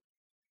leaving.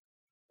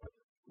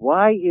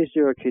 Why is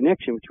there a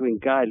connection between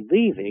God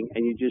leaving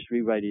and you just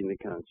rewriting the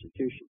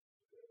Constitution?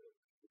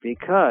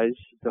 Because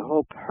the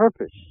whole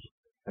purpose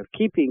of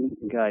keeping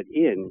God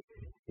in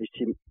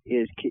can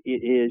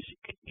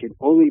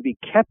only be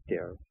kept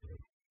there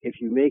if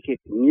you make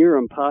it near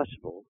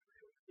impossible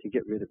to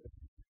get rid of it.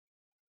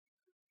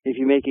 If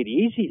you make it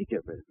easy to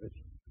get rid of it,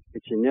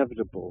 it's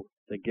inevitable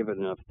that given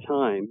enough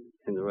time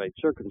and the right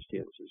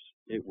circumstances,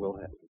 it will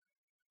happen.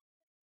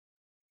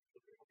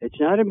 It's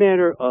not a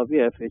matter of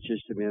if, it's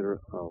just a matter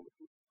of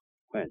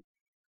when.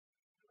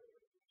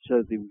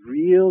 So the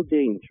real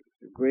danger,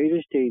 the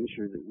greatest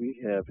danger that we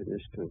have in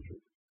this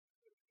country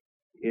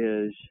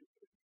is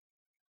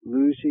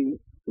losing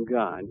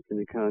God in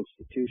the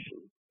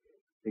Constitution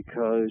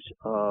because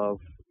of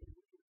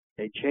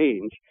a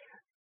change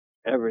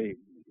every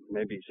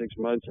maybe 6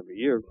 months, every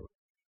year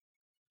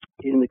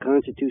in the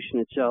Constitution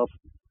itself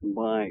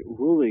by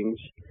rulings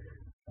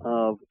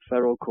of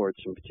federal courts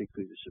and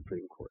particularly the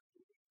Supreme Court.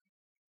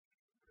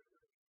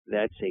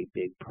 That's a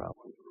big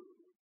problem.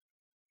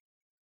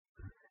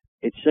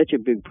 It's such a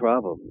big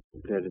problem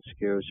that it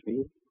scares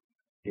me.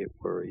 It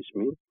worries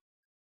me.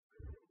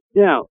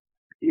 Now,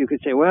 you could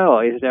say, well,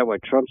 is that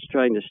what Trump's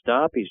trying to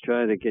stop? He's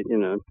trying to get,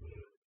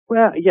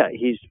 well, yeah,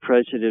 he's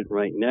president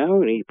right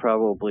now, and he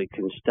probably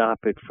can stop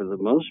it for the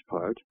most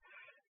part.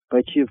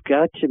 But you've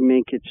got to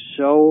make it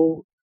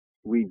so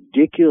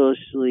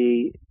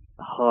ridiculously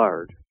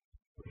hard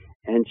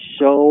and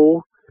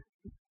so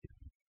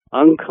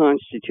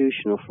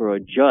unconstitutional for a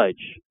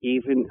judge,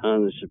 even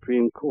on the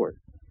Supreme Court,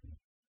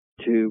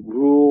 to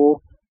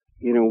rule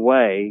in a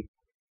way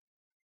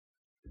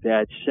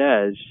that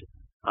says,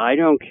 I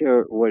don't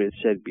care what it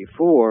said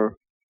before,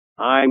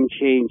 I'm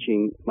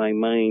changing my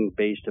mind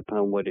based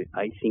upon what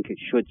I think it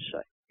should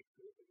say.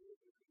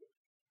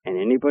 And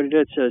anybody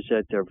that says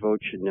that, their vote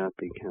should not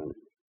be counted.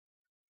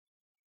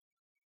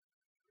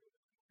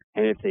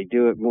 And if they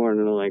do it more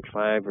than like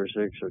 5 or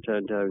 6 or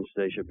 10 times,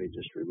 they should be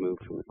just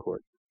removed from the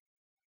court.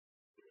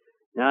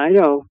 Now, I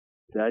know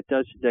that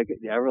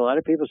a lot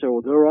of people say,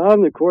 well, they're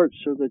on the court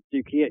so that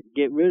you can't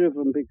get rid of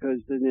them because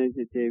then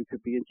they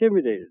could be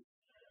intimidated.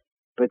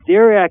 But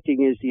they're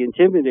acting as the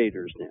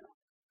intimidators now.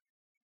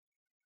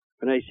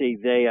 When I say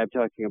they, I'm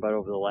talking about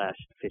over the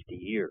last 50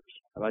 years.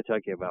 I'm not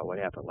talking about what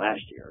happened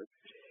last year.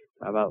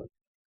 I'm about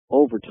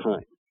over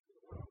time.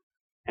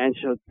 And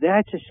so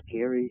that's a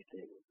scary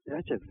thing.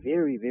 That's a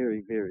very,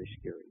 very, very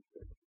scary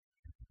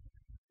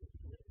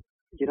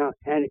thing.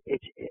 And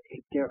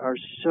there are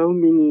so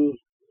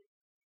many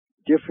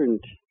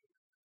different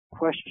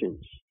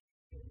questions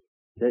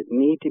that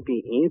need to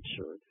be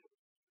answered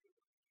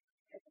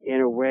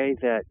in a way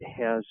that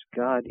has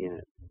God in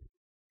it,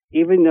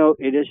 even though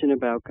it isn't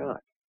about God.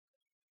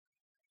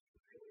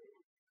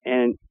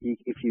 And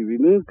if you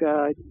remove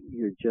God,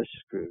 you're just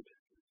screwed.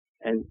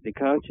 And the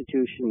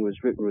Constitution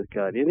was written with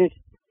God in it,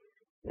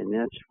 and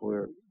that's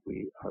where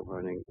we are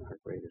running our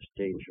greatest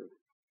danger.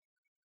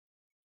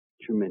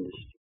 Tremendous.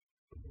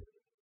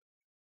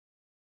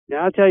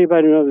 Now, I'll tell you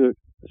about another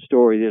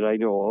story that I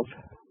know of.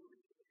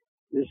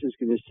 This is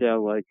going to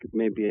sound like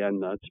maybe I'm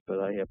nuts, but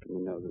I happen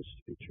to know this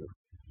to be true.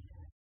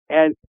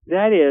 And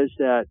that is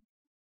that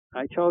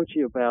I told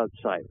you about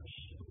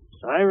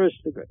Cyrus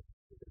the Great.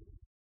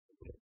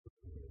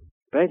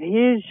 But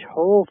his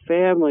whole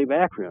family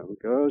background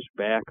goes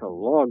back a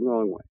long,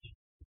 long ways.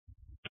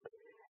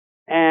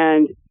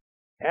 And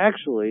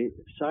actually,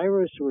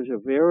 Cyrus was a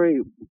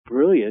very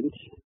brilliant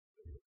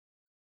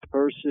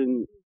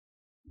person,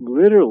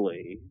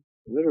 literally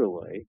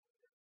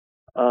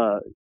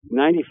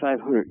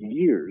 9,500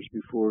 years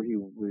before he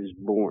was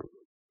born.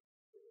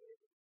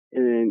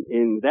 And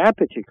in that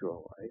particular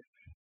life,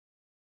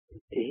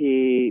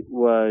 he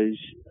was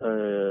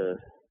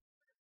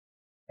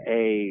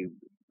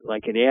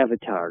like an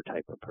avatar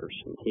type of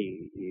person.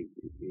 He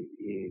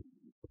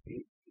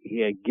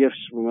had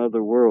gifts from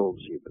other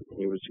worlds. Even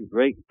he was a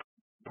great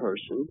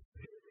person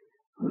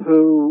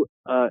who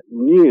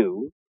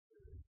knew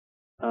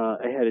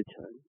ahead of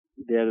time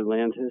that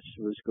Atlantis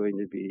was going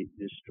to be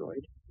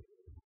destroyed.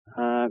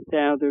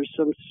 Now, there's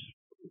some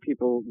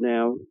people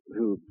now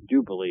who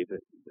do believe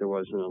that there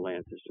was an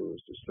Atlantis and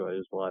was destroyed.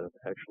 There's a lot of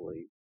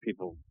actually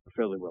people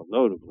fairly well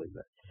known to believe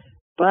that.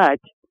 But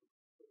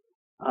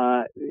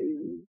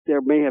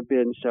there may have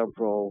been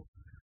several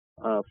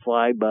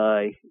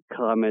flyby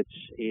comets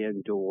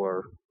and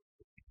or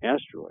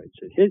asteroids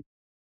that hit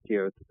the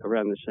Earth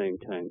around the same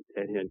time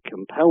that had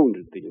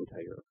compounded the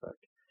entire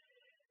effect.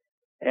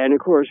 And of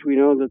course, we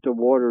know that the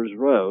waters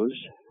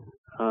rose,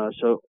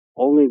 so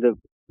only the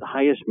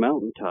highest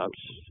mountaintops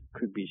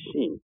could be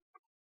seen,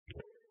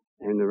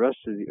 and the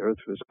rest of the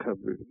Earth was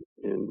covered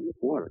in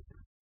water.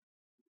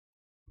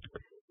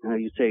 Now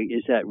you say,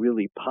 is that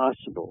really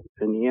possible?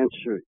 And the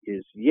answer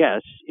is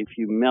yes, if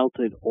you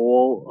melted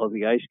all of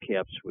the ice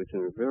caps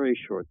within a very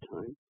short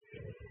time.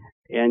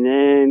 And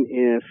then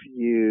if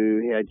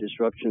you had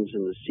disruptions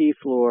in the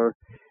seafloor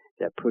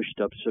that pushed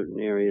up certain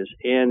areas,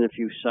 and if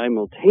you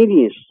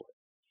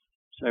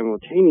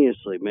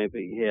simultaneously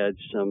maybe had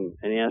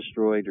an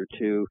asteroid or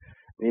two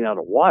made out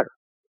of water,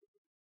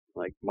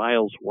 like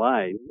miles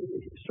wide,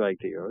 strike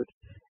the Earth.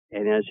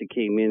 And as it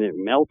came in, it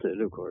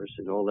melted, of course,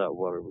 and all that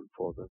water would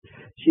fall down.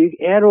 So you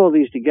add all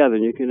these together,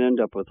 and you can end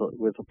up with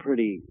a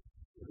pretty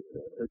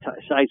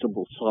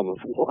sizable sum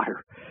of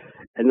water.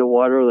 And the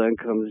water then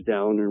comes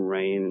down in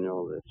rain and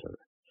all that sort of.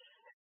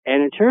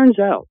 And it turns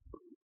out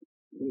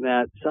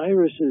that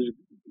Cyrus's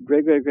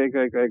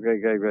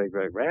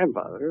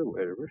great-great-great-great-great-great-great-great-grandfather, or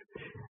whatever,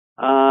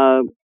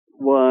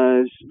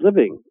 was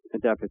living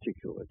at that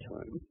particular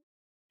time.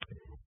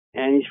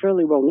 And he's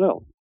fairly well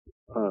known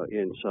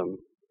in some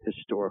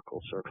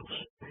historical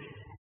circles.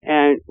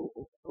 And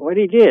what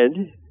he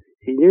did,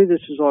 he knew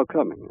this was all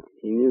coming.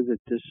 He knew that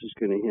this was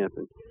going to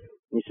happen.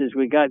 He says,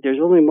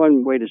 there's only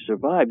one way to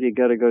survive. You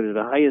got to go to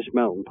the highest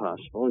mountain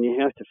possible, and you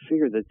have to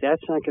figure that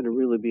that's not going to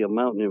really be a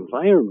mountain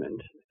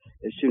environment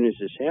as soon as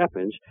this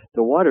happens.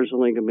 The water's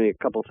only going to be a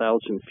couple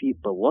thousand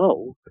feet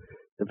below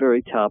the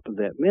very top of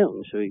that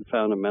mountain. So he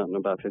found a mountain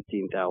about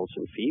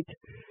 15,000 feet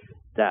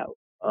that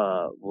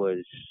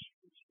was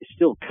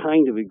still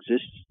kind of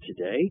exists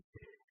today,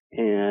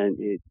 and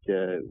it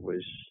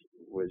was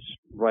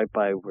right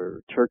by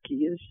where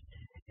Turkey is,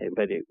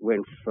 but it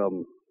went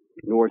from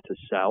north to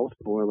south,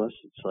 more or less,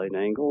 at a slight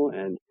angle,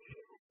 and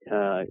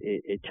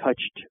it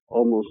touched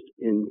almost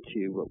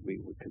into what we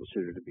would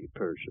consider to be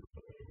Persia.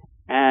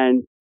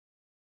 And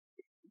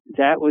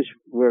that was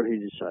where he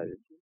decided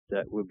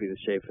that would be the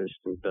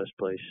safest and best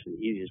place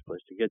and easiest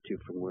place to get to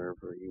from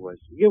wherever he was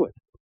to begin with.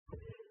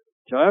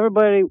 So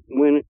everybody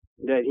went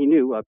that he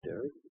knew up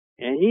there,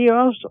 and he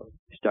also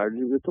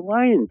started with the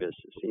lion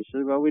business. He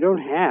said, well, we don't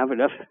have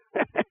enough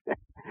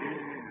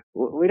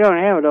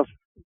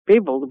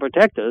people to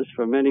protect us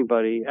from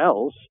anybody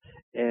else,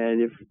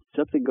 and if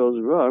something goes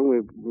wrong,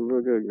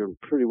 we're going to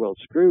get pretty well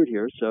screwed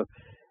here. So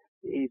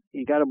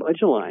he got a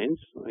bunch of lions,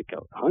 like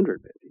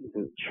 100 maybe,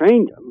 and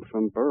trained them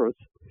from birth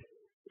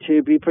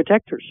to be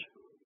protectors,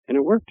 and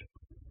it worked.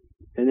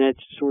 And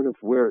that's sort of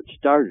where it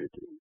started,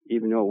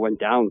 even though it went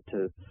down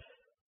to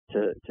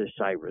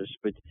Cyrus,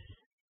 but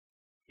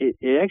it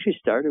actually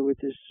started with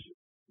this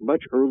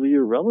much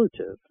earlier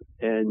relative,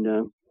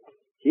 and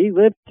he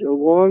lived a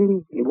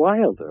long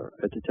while there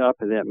at the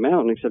top of that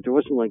mountain, except it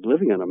wasn't like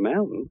living on a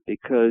mountain,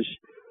 because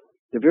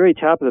the very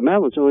top of the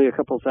mountain was only a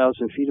couple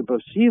thousand feet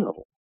above sea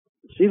level.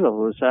 Sea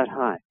level was that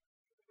high.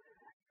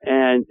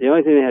 And the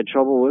only thing they had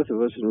trouble with, it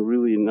wasn't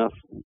really enough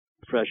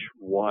fresh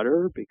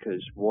water,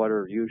 because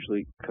water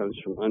usually comes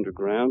from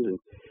underground, and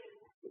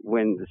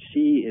when the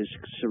sea is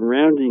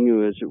surrounding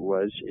you as it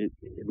was, it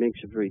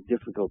makes it very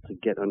difficult to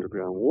get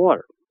underground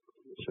water.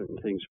 Certain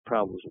things,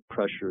 problems with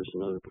pressures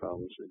and other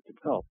problems that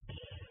develop.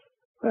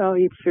 Well,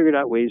 he figured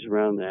out ways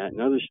around that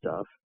and other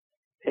stuff,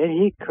 and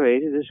he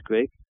created this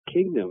great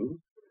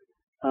kingdom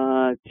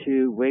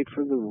to wait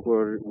for the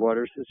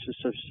waters to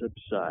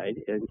subside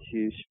and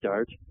to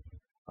start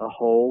a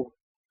whole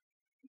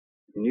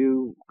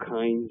new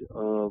kind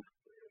of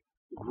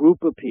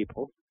group of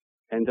people.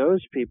 And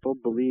those people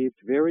believed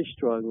very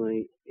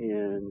strongly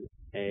in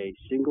a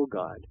single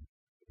God.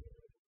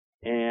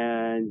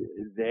 And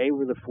they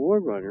were the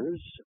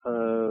forerunners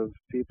of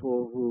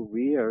people who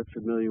we are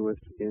familiar with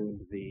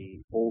in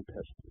the Old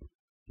Testament,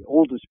 the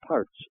oldest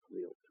parts of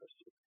the Old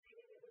Testament.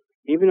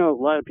 Even though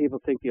a lot of people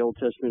think the Old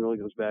Testament only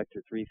goes back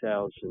to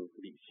 3000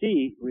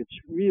 BC, which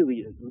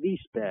really at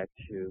least back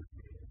to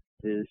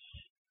this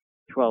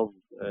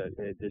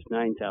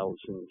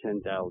 9,000,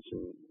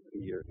 10,000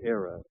 year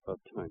era of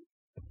time,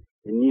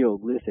 the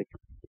Neolithic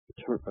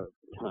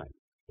time.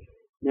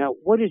 Now,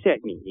 what does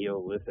that mean,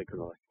 Neolithic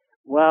and all?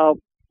 Well,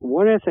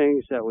 one of the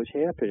things that was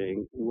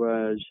happening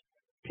was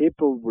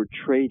people were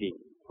trading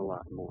a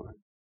lot more,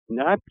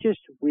 not just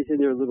within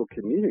their little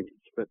communities,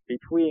 but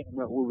between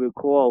what we would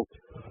call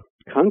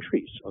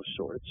countries of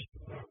sorts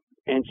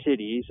and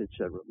cities,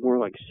 etc., more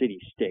like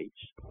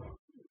city-states.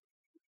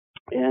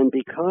 And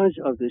because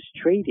of this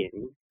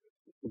trading,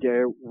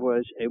 there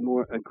was a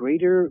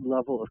greater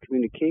level of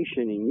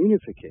communication and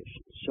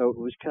unification. So it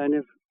was kind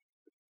of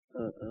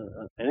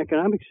an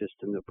economic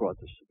system that brought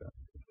this about.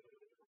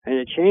 And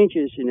the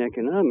changes in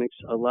economics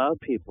allowed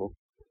people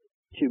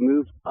to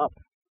move up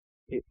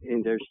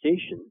in their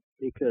station,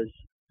 because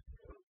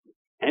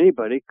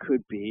anybody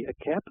could be a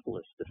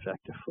capitalist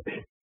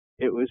effectively.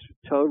 It was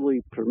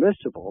totally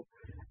permissible,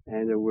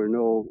 and there were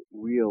no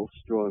real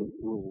strong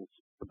rules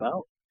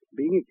about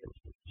being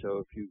against it. So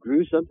if you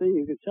grew something,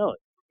 you could sell it.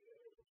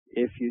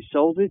 If you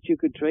sold it, you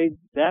could trade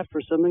that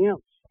for something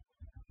else.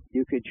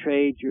 You could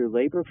trade your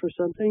labor for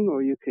something,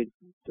 or you could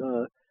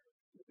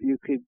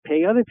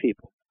pay other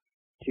people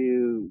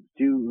to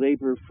do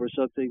labor for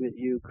something that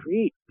you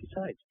create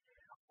besides.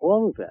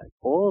 All of that,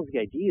 all of the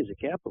ideas of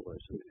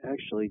capitalism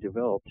actually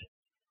developed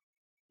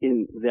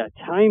in that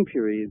time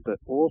period, but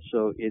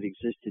also it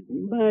existed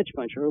much,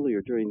 much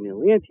earlier during the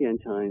Atlantean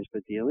times,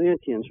 but the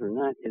Atlanteans were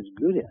not as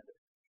good at it.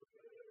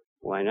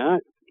 Why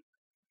not?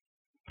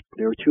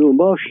 They were too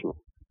emotional.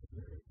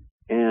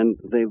 And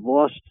they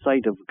lost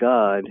sight of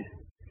God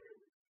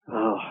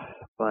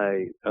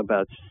by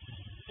about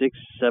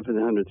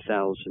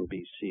 700,000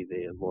 BC.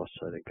 They had lost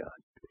sight of God.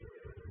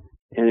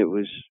 And it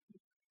was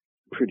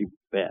pretty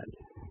bad.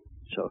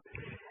 So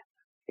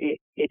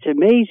it's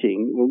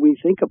amazing when we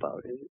think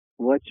about it,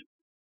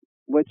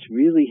 what's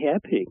really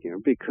happening here,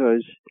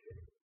 because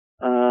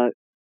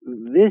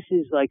this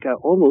is like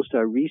almost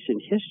our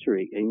recent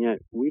history, and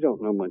yet we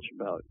don't know much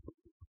about it.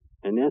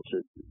 And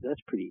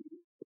that's pretty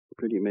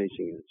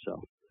amazing in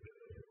itself.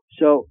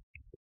 So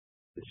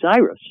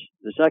Cyrus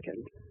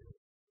II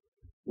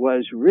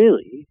was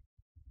really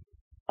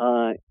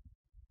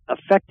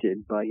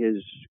affected by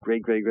his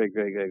great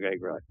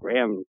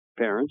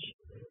grandparents,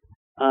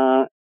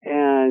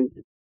 and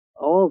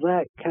all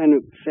that kind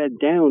of fed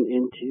down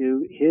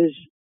into his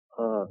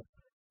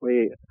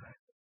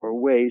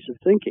ways of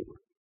thinking,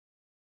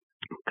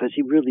 because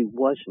he really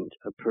wasn't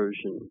a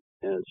Persian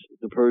as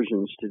the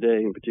Persians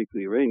today, and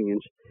particularly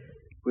Iranians,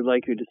 would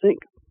like you to think.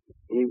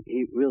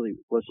 He really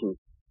wasn't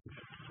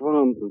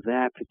from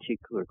that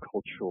particular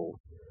cultural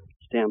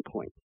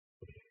standpoint.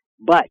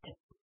 But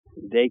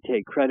they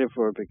take credit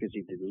for it because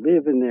he did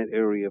live in that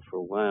area for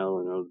a while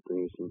and other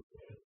things, and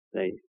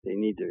they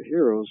need their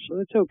heroes, so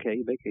it's okay.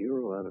 You make a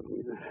hero out of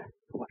them,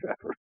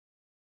 whatever.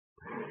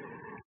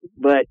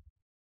 But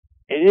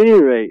at any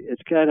rate,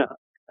 it's kind of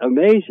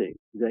amazing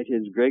that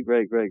his great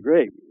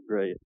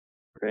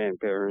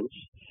grandparents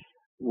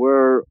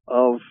were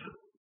of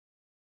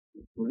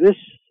this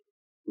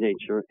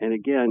nature, and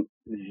again,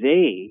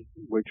 they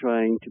were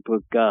trying to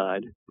put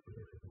God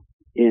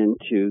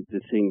into the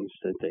things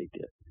that they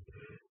did.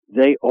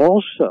 They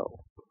also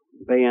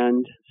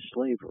banned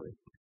slavery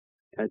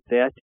at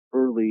that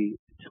early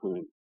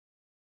time.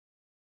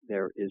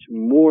 There is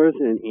more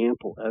than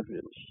ample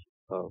evidence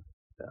of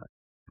that.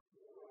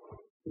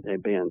 They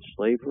banned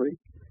slavery.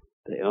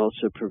 They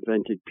also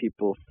prevented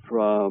people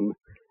from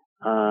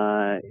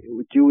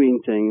doing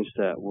things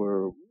that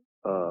were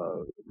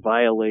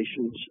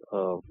violations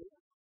of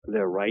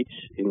their rights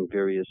in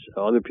various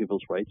other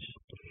people's rights.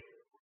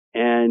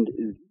 And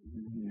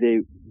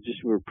they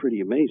just were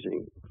pretty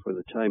amazing for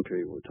the time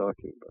period we're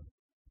talking about,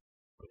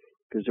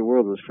 because the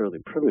world was fairly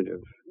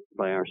primitive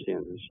by our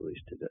standards, at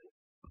least today.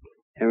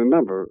 And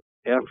remember,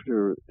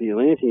 after the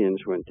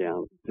Atlanteans went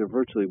down, there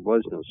virtually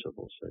was no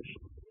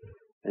civilization.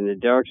 And the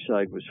dark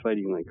side was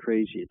fighting like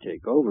crazy to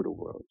take over the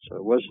world. So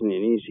it wasn't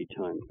an easy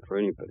time for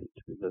anybody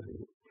to be living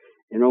in.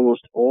 And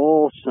almost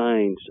all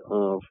signs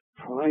of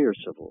prior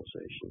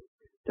civilization civilization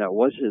that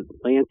was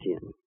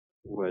Atlantean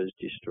was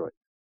destroyed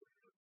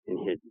and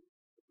hidden.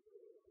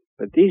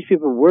 But these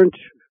people weren't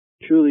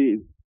truly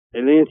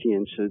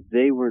Atlanteans, so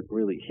they weren't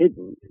really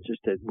hidden. It's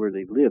just that where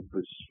they lived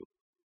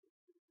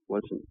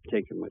wasn't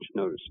taken much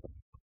notice of.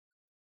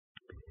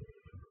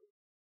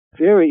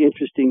 Very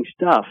interesting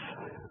stuff.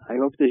 I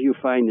hope that you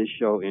find this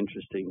show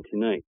interesting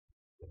tonight.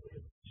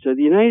 So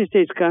the United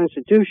States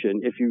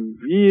Constitution, if you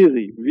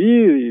really,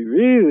 really,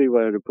 really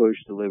wanted to push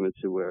the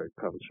limits of where it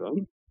comes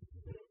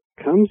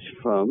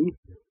from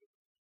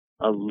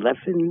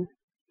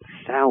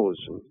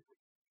 11,000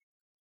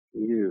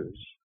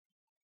 years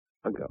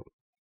ago.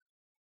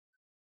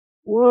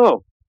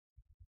 Whoa!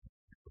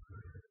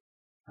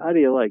 How do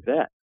you like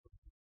that?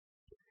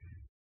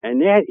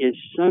 And that is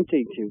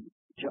something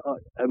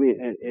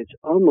it's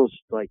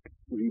almost like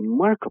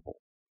remarkable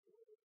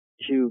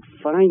to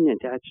find that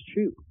that's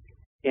true.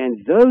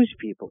 And those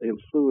people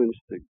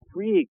influenced the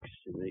Greeks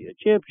and the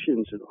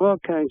Egyptians and all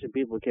kinds of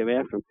people came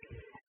after them.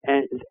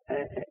 And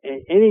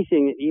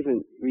anything that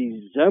even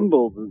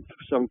resembled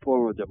some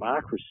form of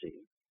democracy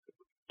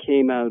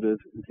came out of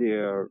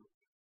their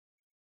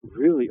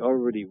really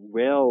already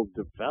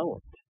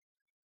well-developed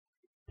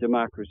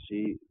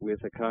democracy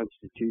with a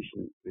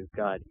constitution with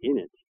God in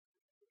it,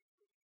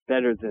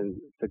 better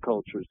than the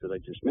cultures that I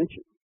just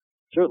mentioned.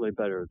 Certainly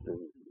better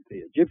than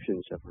the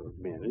Egyptians ever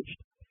managed,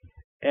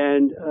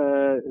 and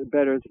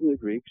better than the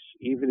Greeks,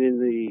 even in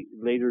the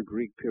later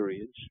Greek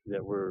periods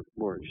that were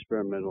more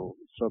experimental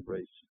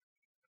subrace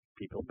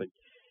people. But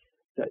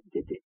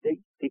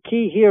the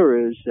key here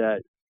is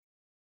that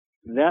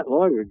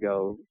long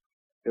ago,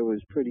 it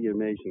was a pretty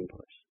amazing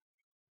place.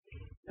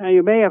 Now,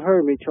 you may have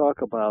heard me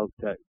talk about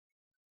that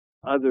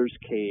others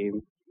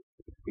came,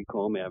 we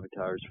call them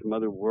avatars, from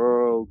other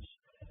worlds.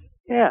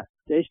 Yeah,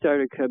 they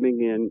started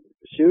coming in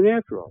soon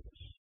after all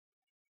this.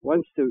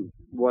 Once the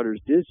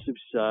waters did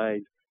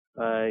subside,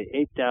 by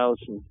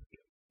 8,000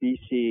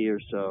 BC or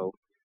so,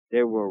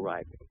 they were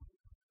arriving.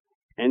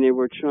 And they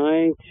were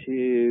trying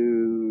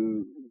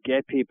to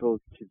get people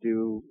to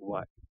do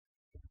what?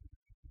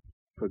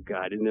 Put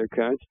God in their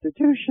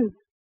constitution.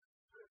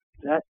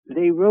 That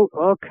they wrote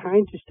all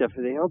kinds of stuff,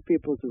 and they helped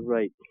people to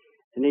write.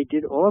 And they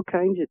did all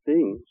kinds of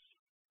things.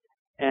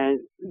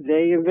 And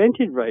they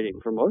invented writing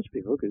for most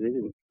people, because they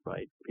didn't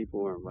write.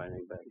 People weren't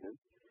writing back then.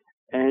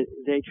 And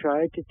they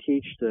tried to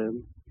teach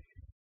them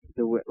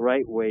the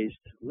right ways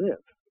to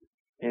live,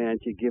 and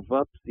to give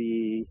up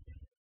the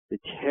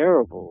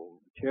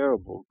terrible,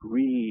 terrible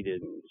greed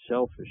and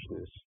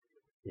selfishness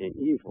and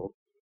evil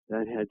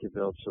that had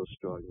developed so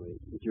strongly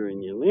during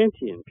the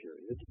Atlantean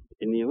period.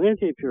 In the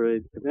Atlantean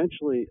period,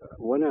 eventually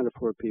 1 out of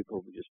 4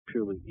 people were just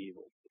purely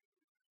evil.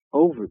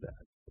 Over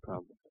that,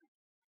 probably.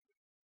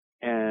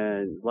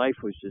 And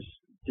life was just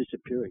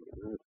disappearing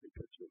on Earth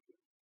because of it.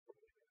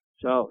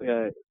 So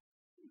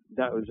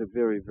that was a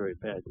very, very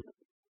bad time.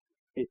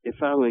 It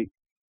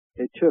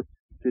took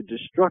the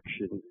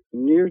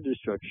near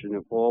destruction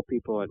of all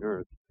people on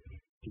Earth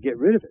to get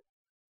rid of it.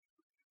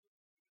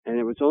 And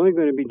it was only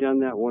going to be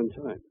done that one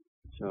time.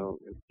 So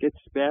it gets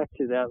back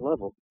to that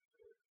level.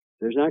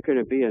 There's not going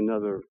to be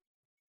another,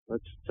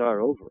 let's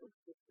start over.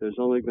 There's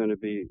only going to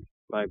be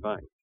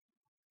bye-bye.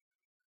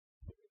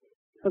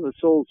 Now, the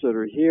souls that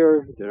are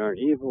here, that aren't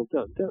evil,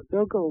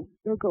 they'll go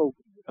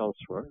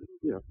elsewhere.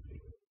 You know,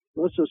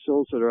 most of the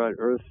souls that are on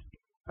Earth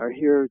are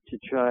here to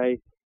try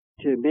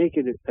to make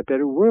it a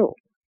better world.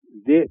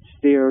 It's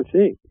their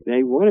thing.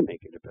 They want to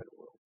make it a better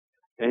world.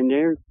 And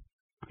they're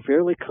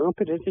fairly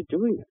competent at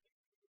doing it,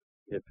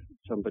 if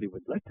somebody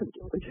would let them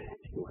do it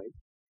anyway.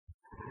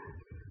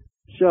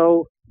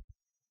 So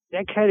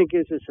that kind of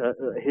gives us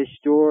a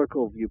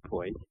historical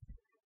viewpoint.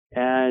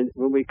 And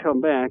when we come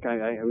back, I'm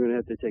going to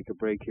have to take a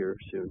break here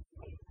soon.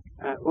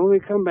 When we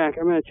come back,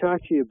 I'm going to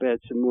talk to you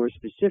about some more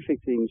specific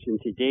things in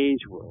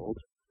today's world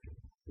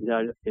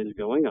that is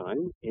going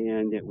on,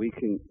 and that we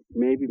can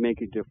maybe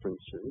make a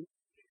difference in.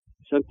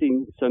 Some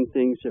things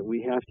that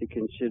we have to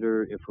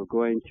consider if we're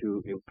going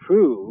to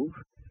improve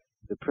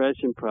the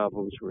present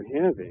problems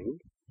we're having,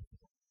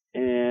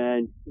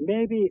 and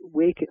maybe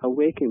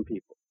awaken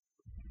people.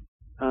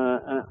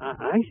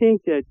 I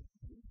think that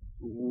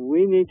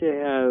we need to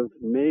have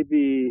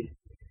maybe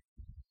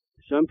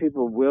some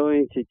people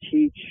willing to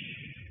teach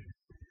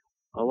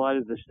a lot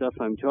of the stuff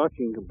I'm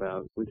talking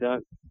about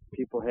without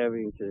people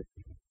having to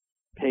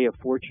pay a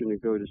fortune to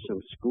go to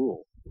some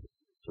school,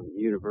 some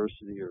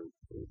university, or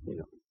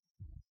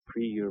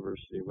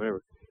pre-university,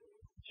 whatever.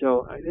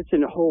 So it's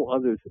a whole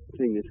other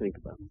thing to think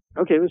about.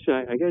 Okay, listen,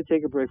 I got to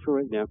take a break for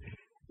right now.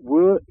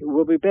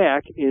 We'll be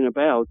back in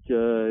about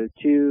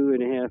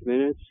 2.5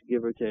 minutes,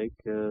 give or take,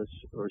 or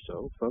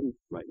so, from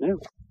right now.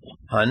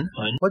 Hun,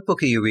 what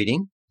book are you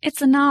reading?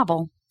 It's a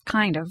novel,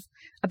 kind of,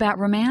 about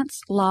romance,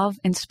 love,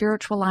 and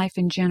spiritual life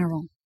in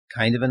general.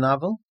 Kind of a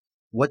novel?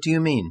 What do you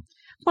mean?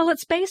 Well,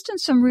 it's based on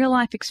some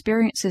real-life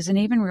experiences and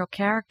even real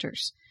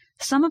characters.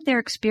 Some of their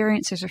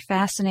experiences are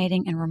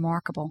fascinating and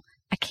remarkable.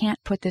 I can't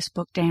put this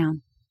book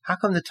down. How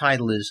come the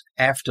title is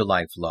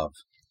Afterlife Love?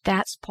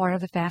 That's part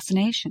of the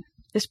fascination.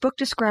 This book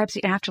describes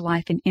the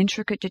afterlife in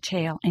intricate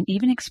detail and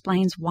even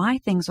explains why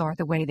things are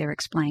the way they're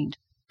explained.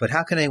 But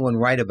how can anyone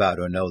write about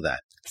or know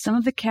that? Some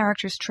of the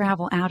characters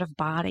travel out of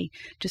body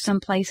to some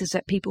places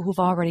that people who've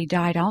already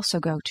died also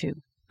go to.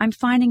 I'm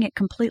finding it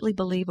completely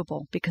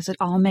believable because it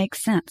all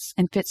makes sense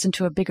and fits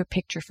into a bigger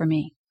picture for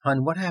me.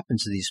 Hun, what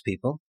happens to these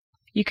people?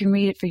 You can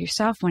read it for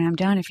yourself when I'm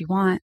done if you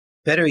want.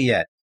 Better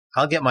yet,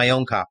 I'll get my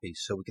own copy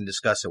so we can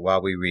discuss it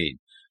while we read.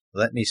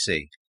 Let me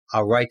see.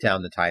 I'll write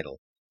down the title.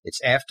 It's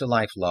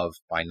Afterlife Love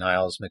by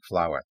Niles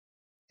MacFlouer.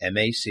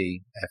 MacFlouer.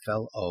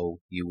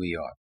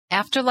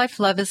 Afterlife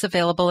Love is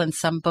available in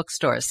some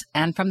bookstores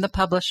and from the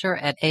publisher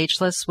at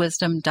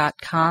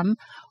agelesswisdom.com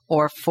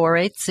or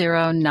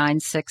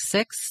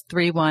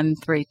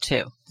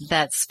 480-966-3132.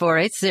 That's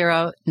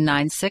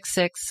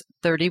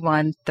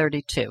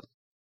 480-966-3132.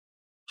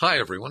 Hi,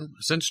 everyone.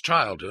 Since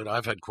childhood,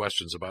 I've had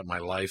questions about my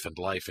life and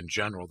life in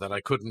general that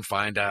I couldn't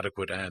find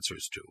adequate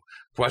answers to.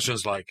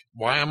 Questions like,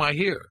 why am I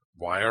here?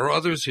 Why are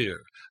others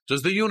here?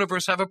 Does the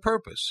universe have a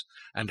purpose?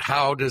 And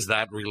how does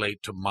that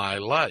relate to my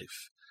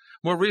life?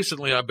 More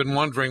recently, I've been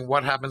wondering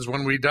what happens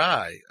when we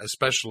die,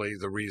 especially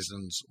the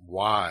reasons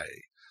why.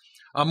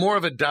 I'm more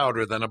of a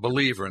doubter than a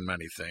believer in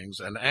many things,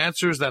 and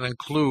answers that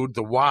include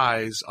the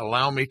whys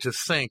allow me to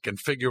think and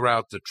figure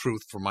out the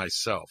truth for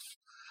myself.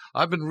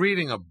 I've been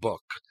reading a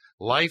book,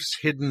 Life's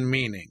Hidden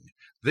Meaning.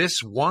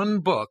 This one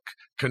book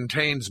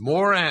contains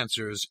more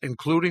answers,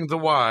 including the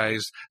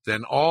whys,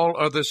 than all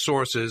other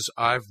sources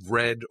I've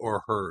read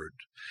or heard.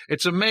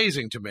 It's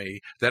amazing to me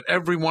that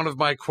every one of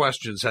my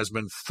questions has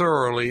been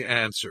thoroughly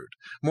answered.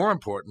 More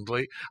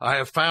importantly, I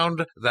have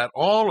found that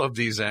all of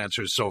these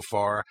answers so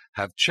far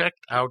have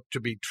checked out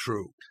to be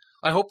true.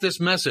 I hope this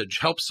message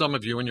helps some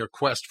of you in your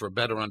quest for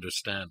better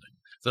understanding.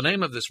 The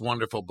name of this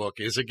wonderful book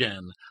is,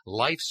 again,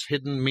 Life's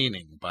Hidden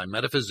Meaning by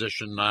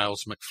metaphysician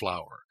Niles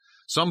MacFlouer.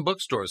 Some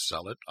bookstores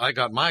sell it. I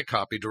got my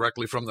copy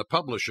directly from the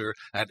publisher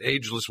at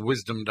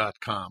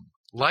agelesswisdom.com.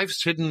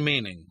 Life's hidden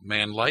meaning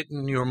may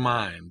enlighten your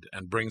mind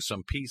and bring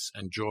some peace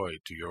and joy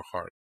to your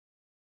heart.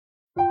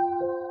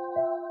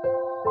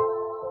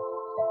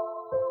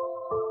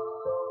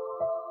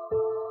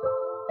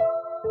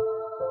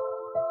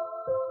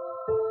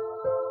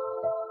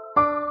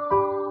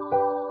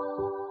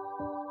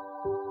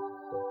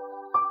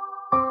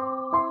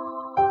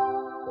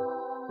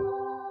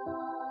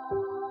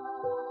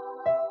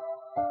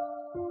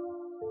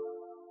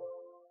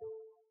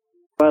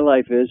 My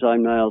life is,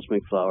 I'm Niles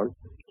MacFlouer.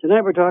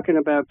 Tonight we're talking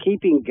about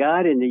keeping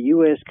God in the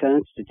U.S.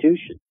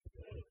 Constitution.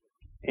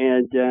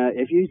 And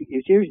if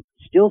you're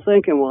still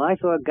thinking, well, I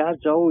thought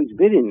God's always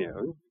been in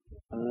there,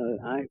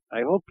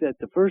 I hope that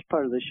the first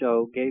part of the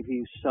show gave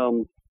you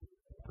some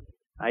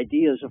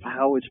ideas of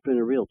how it's been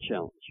a real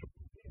challenge.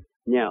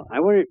 Now, I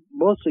want to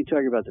mostly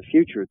talk about the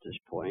future at this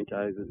point.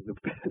 I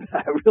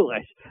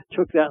realized it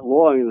took that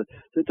long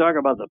to talk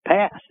about the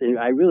past, and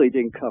I really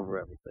didn't cover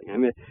everything. I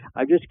mean,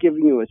 I've just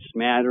given you a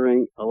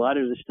smattering. A lot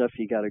of the stuff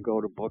you got to go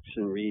to books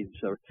and read.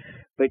 So,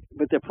 but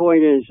the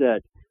point is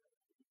that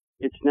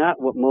it's not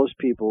what most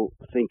people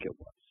think it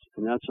was,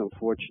 and that's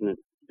unfortunate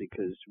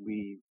because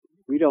we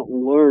don't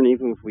learn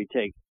even if we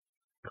take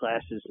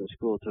classes in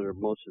school to where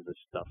most of the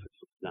stuff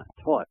is not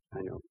taught.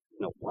 I don't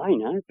know why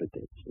not, but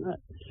it's not.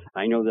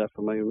 I know that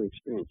from my own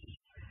experiences.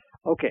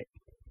 Okay,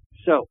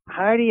 so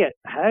how do you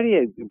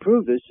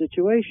improve this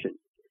situation?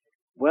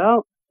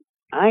 Well,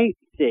 I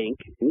think,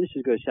 and this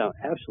is going to sound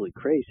absolutely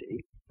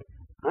crazy,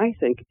 I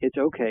think it's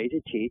okay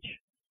to teach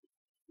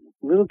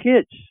little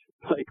kids,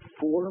 like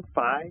 4,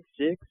 5,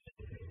 6,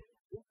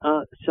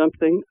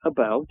 something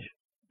about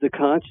the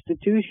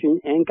Constitution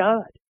and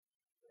God.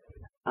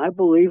 I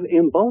believe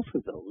in both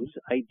of those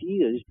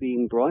ideas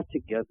being brought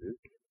together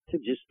to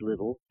just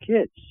little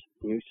kids.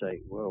 You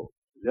say, well,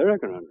 they're not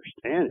going to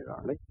understand it,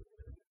 are they?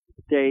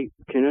 They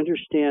can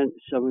understand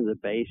some of the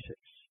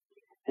basics.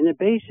 And the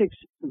basics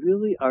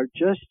really are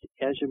just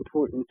as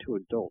important to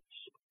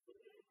adults.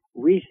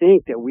 We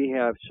think that we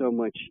have so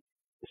much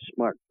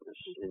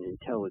smartness and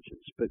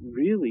intelligence, but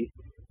really,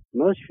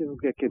 most people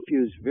get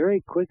confused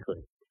very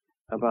quickly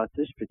about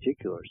this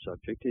particular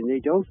subject, and they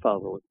don't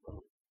follow it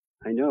well.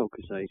 I know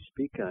because I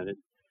speak on it,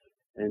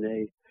 and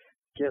they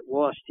get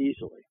lost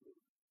easily.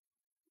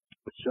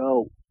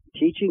 So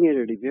teaching it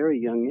at a very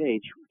young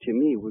age, to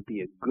me, would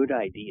be a good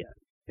idea,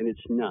 and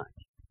it's not.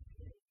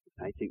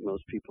 I think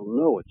most people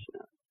know it's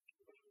not.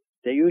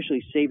 They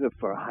usually save it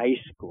for high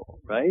school,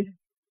 right?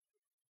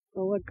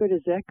 Well, what good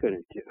is that going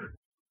to do?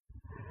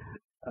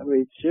 I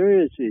mean,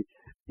 seriously,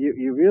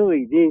 you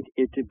really need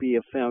it to be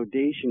a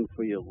foundation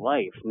for your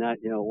life, not,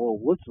 well,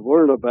 let's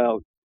learn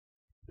about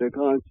the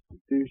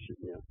Constitution.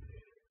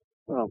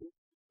 Well,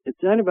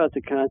 it's not about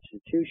the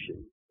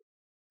Constitution.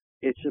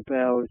 It's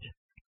about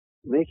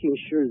making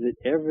sure that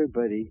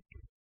everybody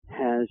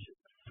has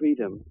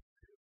freedom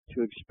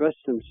to express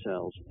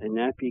themselves and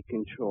not be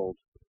controlled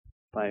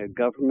by a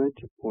government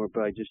or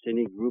by just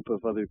any group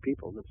of other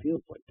people that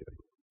feels like doing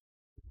it.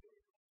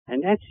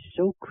 And that's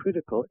so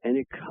critical, and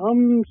it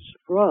comes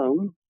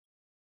from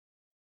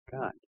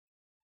God.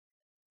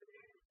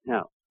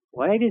 Now,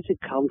 Why does it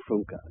come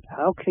from God?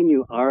 How can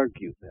you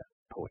argue that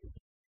point?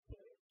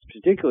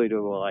 Particularly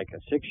to like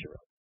a 6-year-old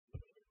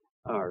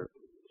or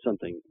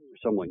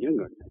someone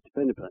younger than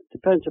that.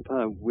 Depends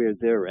upon where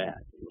they're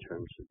at in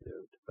terms of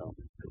their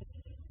development.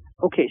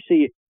 Okay,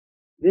 see,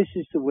 this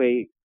is the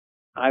way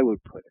I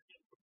would put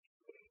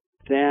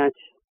it. That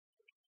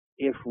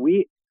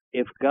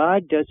if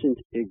God doesn't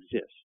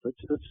exist,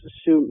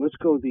 let's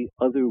go the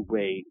other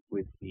way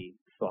with the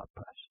thought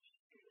process.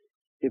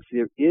 If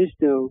there is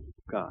no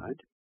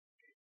God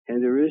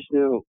and there is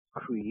no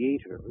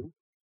creator,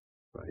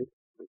 right?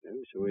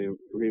 Okay, so we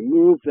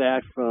remove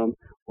that from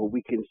what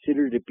we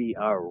consider to be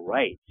our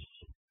rights,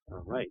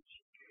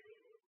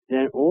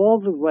 then all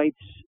the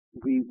rights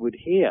we would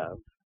have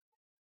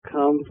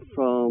come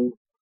from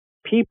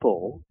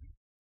people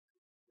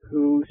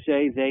who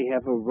say they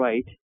have a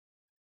right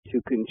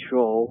to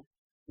control,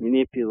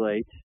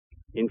 manipulate,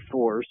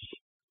 enforce,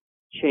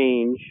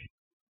 change,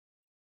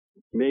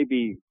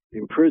 maybe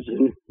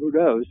imprison, who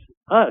knows,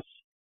 us.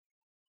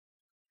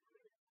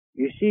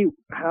 You see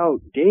how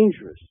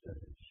dangerous that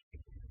is.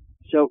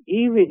 So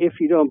even if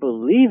you don't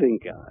believe in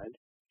God,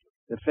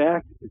 the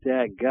fact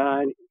that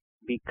God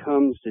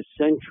becomes the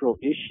central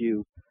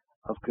issue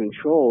of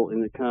control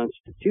in the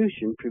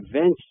Constitution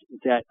prevents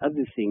that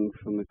other thing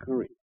from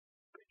occurring.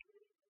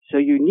 So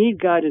you need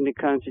God in the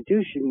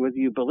Constitution, whether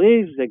you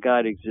believe that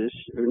God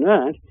exists or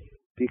not,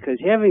 because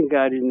having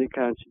God in the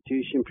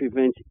Constitution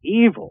prevents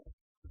evil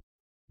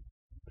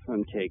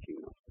from taking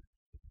over.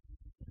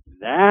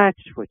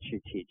 That's what you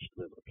teach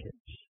little kids.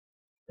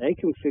 They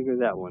can figure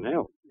that one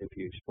out if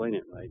you explain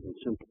it right and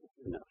simple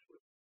enough.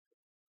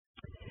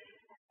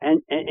 And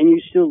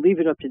you still leave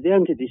it up to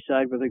them to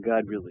decide whether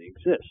God really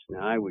exists.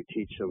 Now, I would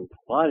teach them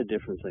a lot of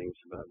different things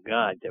about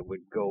God that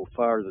would go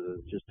farther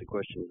than just the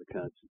question of the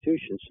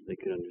Constitution, so they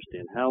could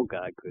understand how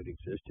God could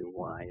exist and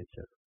why,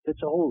 etc.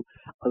 That's a whole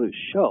other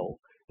show,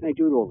 and I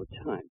do it all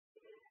the time.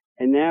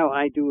 And now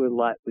I do a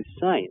lot with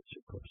science,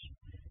 of course.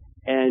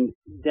 And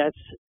that's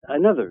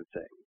another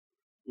thing.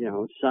 You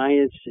know,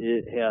 science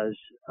has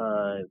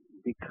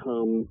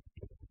become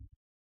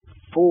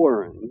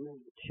foreign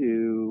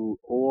to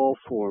all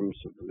forms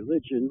of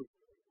religion,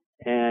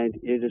 and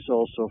it is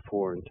also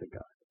foreign to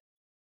God.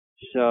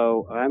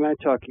 So I'm not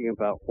talking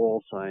about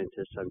all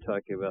scientists. I'm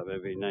talking about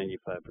maybe 95%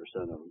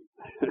 of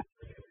them.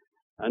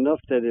 Enough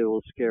that it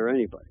will scare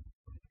anybody.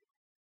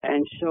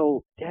 And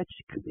so that's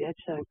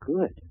not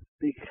good,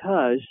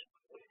 because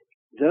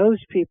those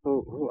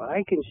people who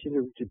I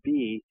consider to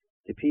be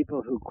the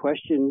people who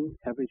question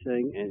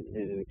everything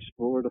and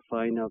explore to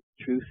find out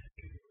the truth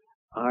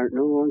are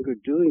no longer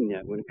doing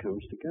that when it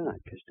comes to God,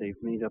 because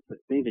they've made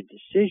a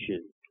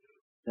decision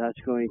that's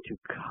going to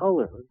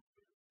color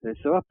their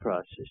thought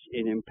process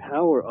and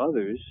empower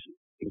others,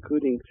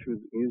 including through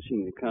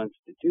using the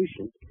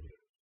Constitution,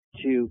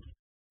 to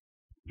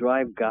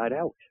drive God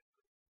out.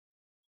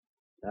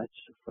 That's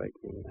a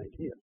frightening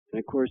idea. And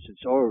of course,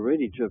 it's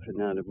already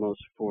driven out of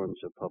most forms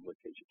of public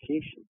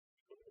education.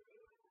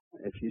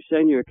 If you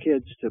send your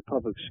kids to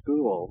public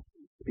school,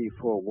 be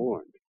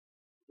forewarned.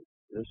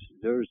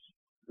 There's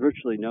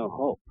virtually no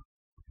hope.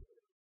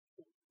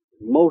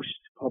 Most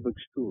public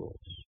schools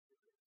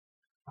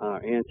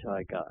are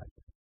anti-God.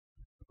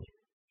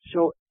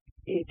 So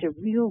it's a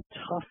real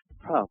tough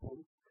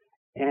problem,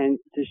 and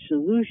the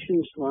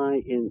solutions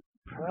lie in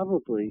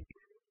probably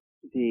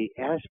the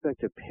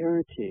aspect of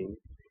parenting,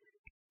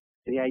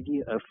 the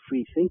idea of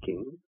free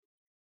thinking,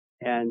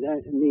 and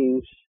that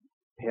means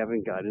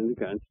having God in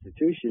the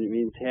Constitution. It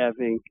means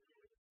having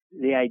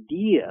the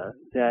idea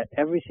that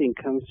everything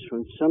comes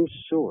from some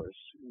source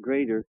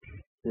greater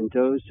than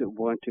those that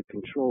want to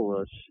control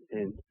us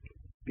and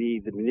be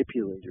the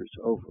manipulators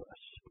over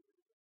us.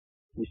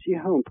 You see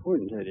how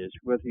important that is,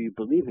 whether you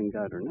believe in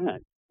God or not,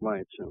 why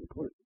it's so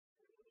important.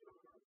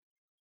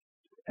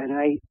 And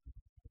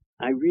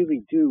I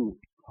really do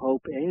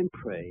hope and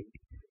pray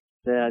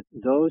that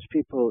those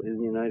people in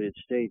the United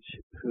States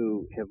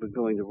who have been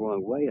going the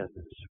wrong way on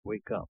this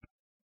wake up.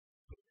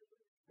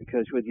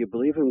 Because whether you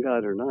believe in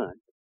God or not,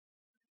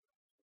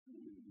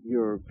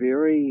 your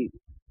very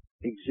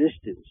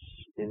existence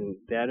and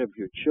that of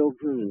your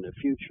children and the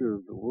future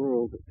of the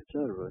world,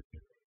 etc.,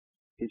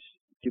 is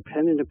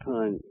dependent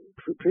upon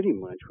pretty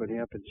much what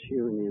happens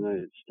here in the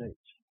United States.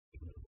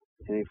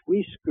 And if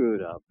we screw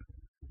it up,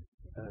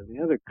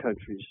 the other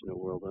countries in the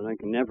world are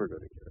never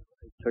going to get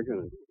it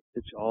right.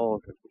 It's all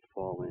going to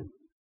fall in.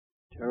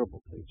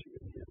 Terrible things are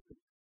going to happen.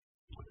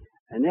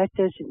 And that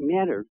doesn't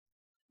matter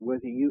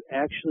whether you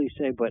actually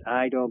say, but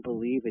I don't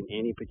believe in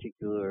any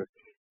particular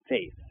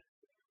faith.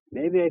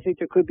 Maybe I think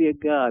there could be a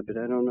God, but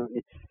I don't know.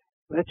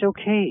 That's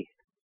okay.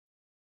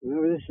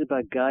 Remember, this is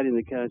about God in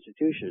the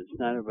Constitution. It's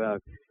not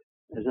about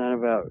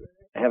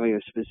having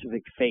a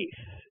specific faith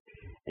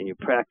and you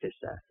practice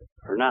that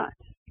or not,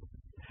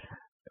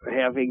 or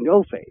having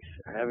no faith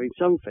or having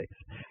some faith.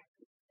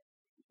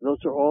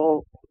 Those are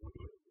all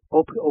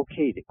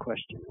okay to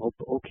question,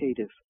 okay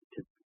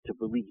to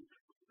believe,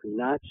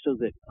 not so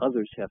that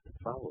others have to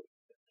follow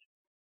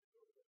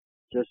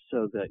it, just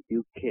so that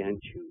you can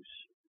choose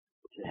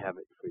to have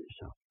it for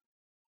yourself.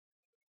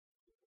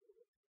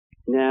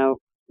 Now,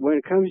 when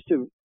it comes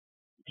to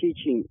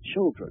teaching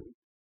children,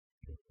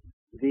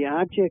 the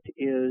object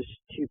is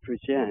to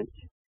present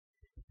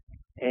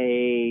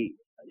a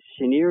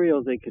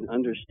scenario they can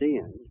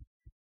understand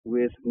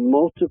with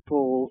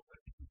multiple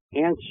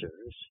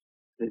answers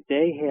that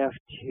they have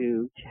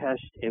to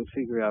test and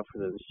figure out for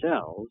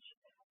themselves,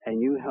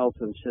 and you help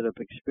them set up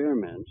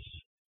experiments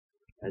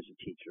as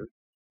a teacher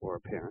or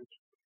a parent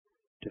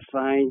to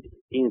find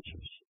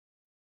answers.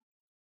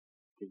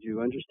 Did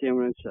you understand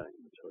what I'm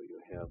saying? So you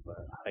have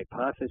a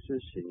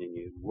hypothesis, and then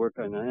you work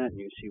on that, and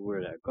you see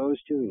where that goes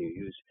to, and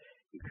you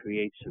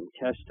create some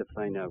tests to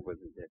find out whether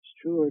that's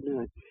true or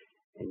not,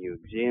 and you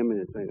examine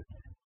it.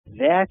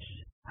 That's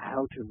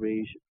how to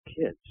raise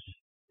kids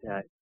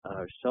that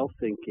are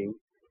self-thinking,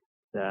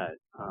 that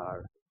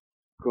are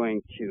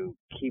going to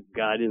keep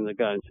God in the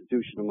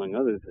Constitution, among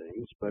other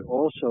things, but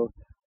also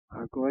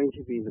are going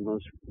to be the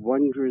most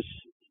wondrous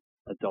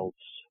adults.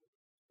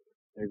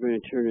 They're going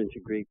to turn into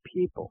great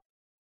people.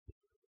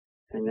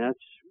 And that's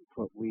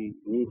what we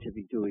need to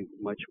be doing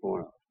much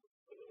more of.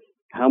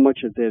 How much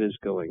of that is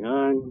going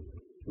on?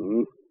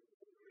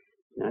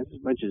 Not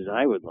as much as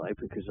I would like,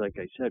 because like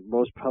I said,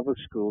 most public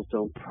schools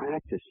don't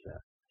practice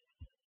that.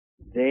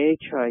 They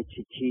try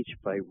to teach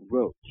by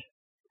rote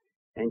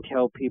and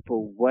tell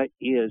people what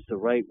is the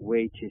right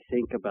way to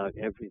think about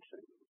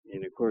everything.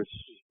 And of course,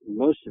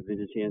 most of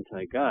it is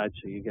anti-God,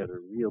 so you got a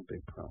real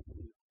big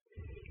problem.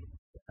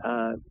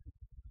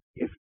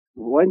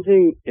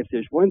 If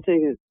there's one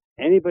thing that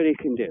anybody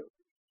can do,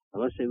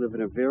 unless they live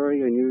in a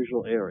very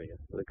unusual area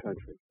of the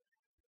country,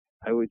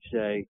 I would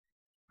say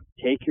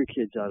take your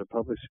kids out of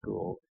public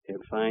school and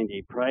find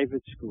a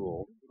private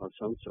school of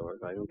some sort,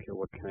 I don't care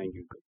what kind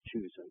you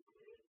choose,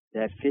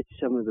 that fits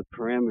some of the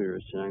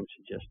parameters that I'm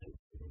suggesting.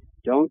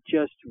 Don't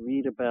just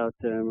read about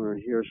them or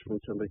hear from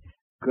somebody.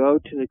 Go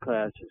to the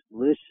classes.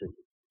 Listen.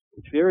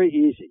 It's very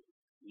easy.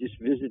 Just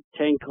visit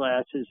 10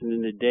 classes, and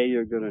in a day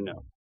you're going to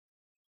know.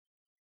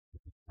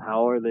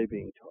 How are they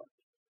being taught?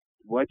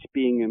 What's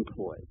being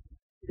employed?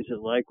 Is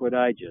it like what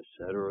I just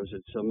said, or is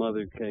it some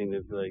other kind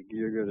of like,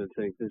 you're going to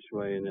think this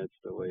way and that's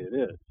the way it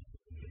is?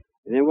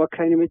 And then what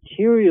kind of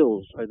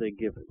materials are they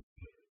given?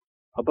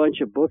 A bunch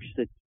of books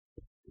that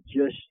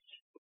just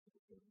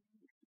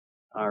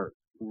are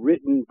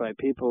written by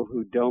people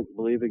who don't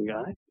believe in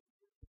God?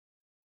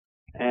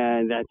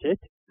 And that's it?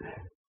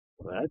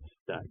 Well, that's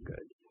not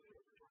good.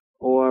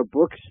 Or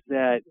books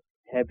that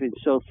have been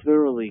so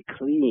thoroughly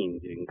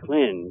cleaned and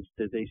cleansed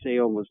that they say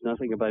almost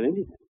nothing about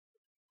anything.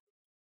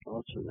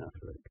 Also not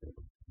very good.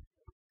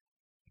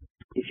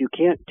 If you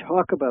can't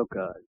talk about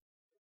God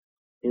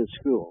in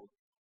school,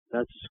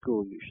 that's a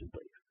school you should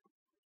leave.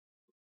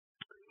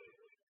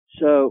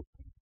 So,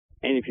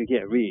 and if you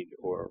can't read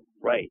or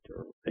write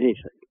or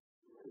anything,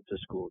 it's a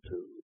school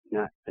to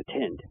not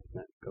attend,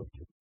 not go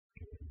to.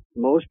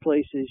 Most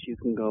places you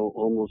can go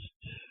almost,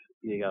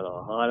 you got a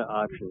lot of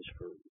options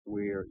for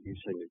where you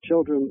send your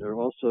children. There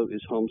also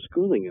is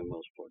homeschooling in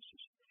most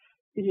places.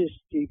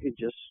 You could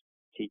just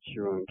teach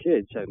your own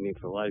kids. I mean,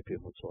 for a lot of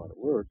people, it's a lot of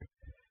work.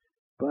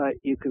 But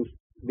you can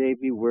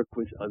maybe work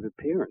with other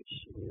parents.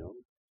 You know,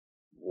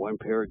 one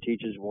parent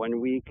teaches 1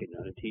 week,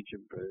 another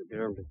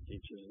parent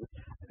teaches.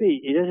 I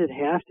mean, it doesn't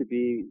have to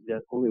be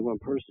that only one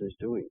person is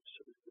doing it.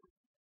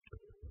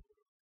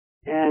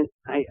 And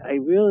I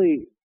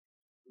really,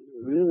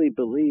 really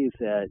believe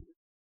that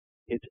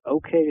it's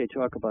okay to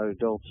talk about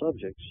adult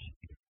subjects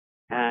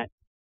at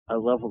a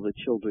level that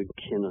children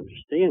can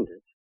understand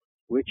it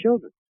with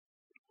children.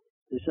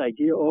 This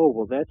idea, oh,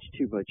 well, that's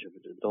too much of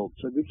an adult,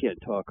 so we can't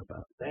talk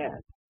about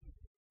that.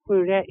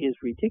 Well, that is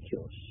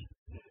ridiculous.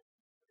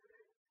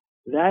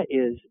 That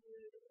is,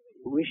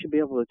 we should be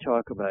able to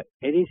talk about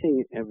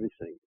anything and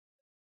everything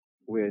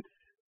with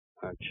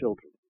our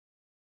children.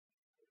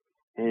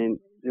 And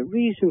the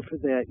reason for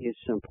that is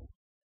simple.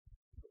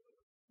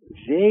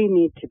 They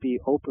need to be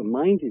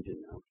open-minded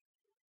enough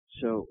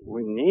so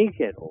when they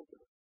get older,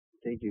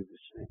 they do the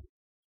same.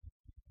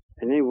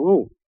 And they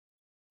won't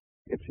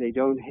if they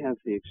don't have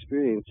the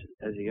experience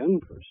as a young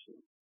person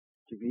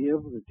to be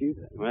able to do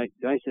that. Right?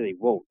 I say they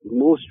won't.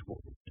 Most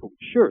won't.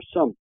 Sure,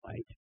 some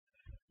might,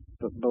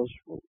 but most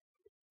won't.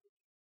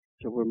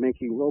 So we're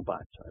making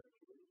robots out of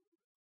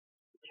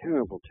it.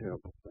 Terrible,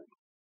 terrible thing.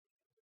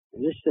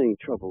 And this thing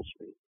troubles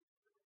me.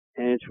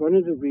 And it's one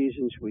of the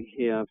reasons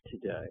we have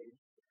today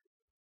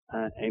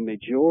a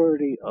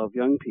majority of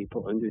young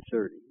people under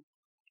 30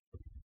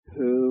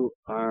 who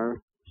are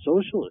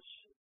socialists.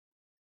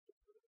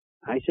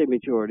 I say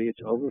majority,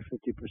 it's over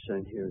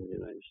 50% here in the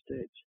United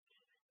States.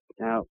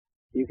 Now,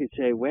 you could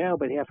say, well,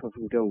 but half of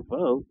them don't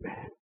vote.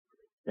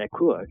 That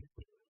could.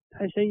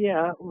 I say,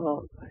 yeah,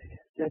 well,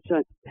 that's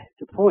not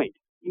the point.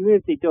 Even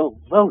if they don't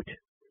vote,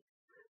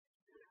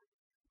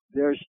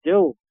 they're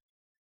still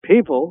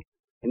people,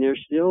 and they're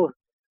still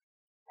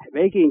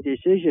making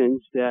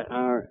decisions that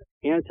are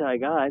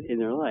anti-God in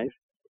their life,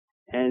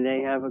 and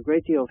they have a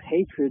great deal of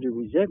hatred and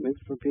resentment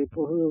for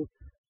people who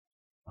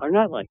are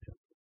not like them.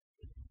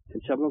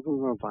 And some of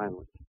them are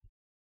violent.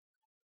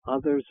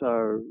 Others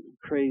are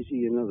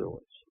crazy in other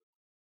ways.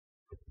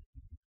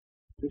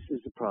 This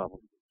is the problem.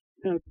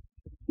 Now,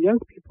 young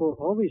people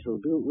are always a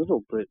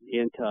little bit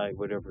anti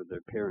whatever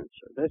their parents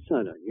are. That's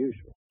not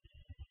unusual.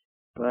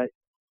 But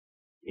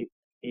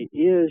it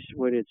is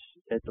when it's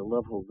at the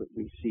level that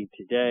we see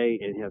today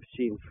and have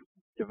seen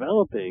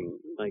developing,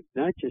 like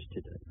not just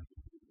today,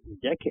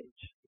 decades.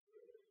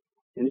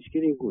 And it's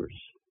getting worse.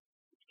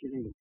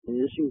 It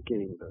isn't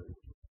getting better.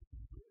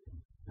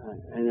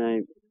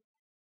 And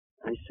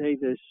I say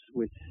this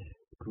with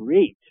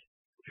great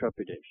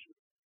trepidation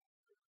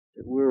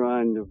that we're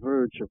on the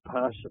verge of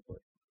possibly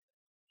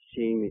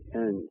seeing the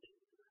end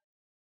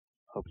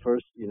of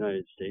first the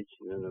United States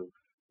and then of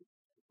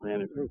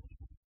planet Earth.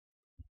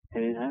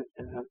 And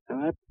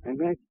I'm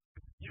not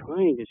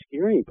trying to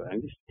scare anybody.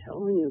 I'm just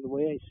telling you the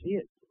way I see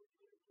it.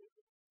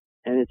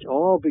 And it's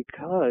all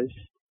because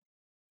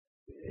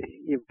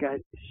you've got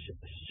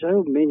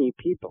so many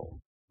people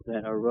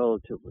that are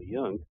relatively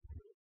young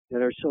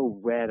that are so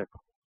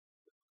radical.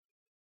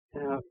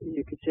 Now,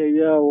 you could say,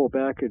 yeah, well,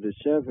 back in the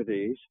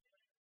 70s,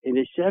 in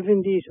the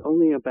 70s,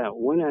 only about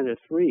 1 out of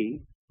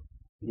 3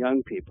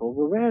 young people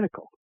were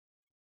radical.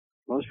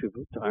 Most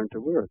people aren't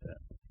aware of that.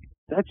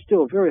 That's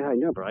still a very high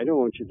number. I don't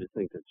want you to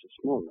think that's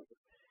a small number.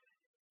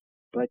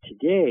 But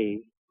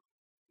today,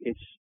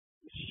 it's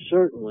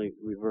certainly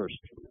reversed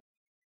from that.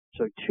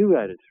 So 2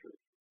 out of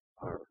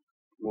 3 are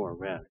more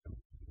radical.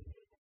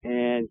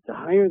 And the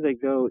higher they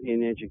go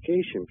in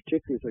education,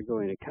 particularly if they're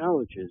going to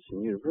colleges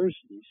and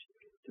universities,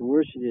 the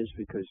worse it is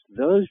because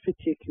those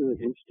particular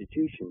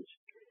institutions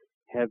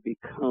have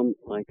become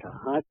like a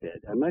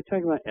hotbed. I'm not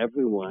talking about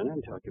everyone.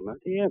 I'm talking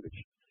about the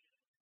average.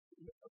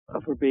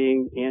 For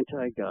being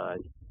anti-God,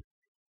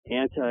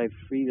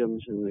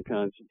 anti-freedoms in the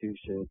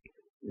Constitution.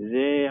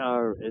 They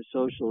are as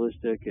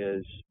socialistic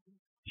as,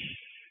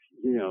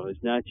 as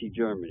Nazi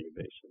Germany,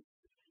 basically.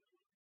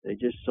 They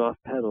just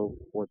soft pedal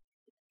what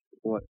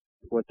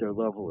their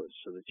level is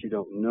so that you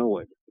don't know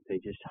it. They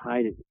just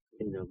hide it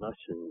in their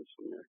lessons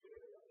and their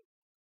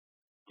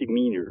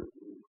demeanor,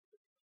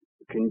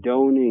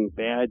 condoning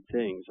bad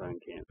things on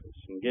campus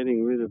and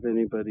getting rid of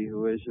anybody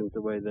who isn't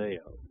the way they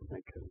are,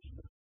 that kind of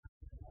stuff.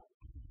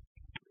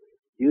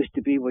 Used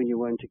to be when you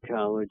went to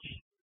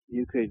college,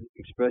 you could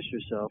express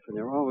yourself, and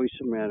there were always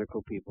some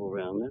radical people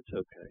around. That's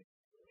okay,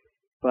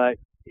 but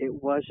it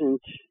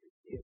wasn't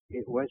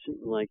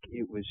like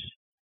it was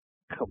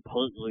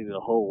completely the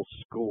whole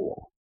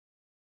school,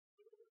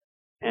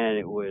 and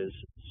it was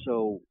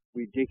so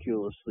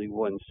ridiculously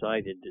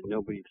one-sided that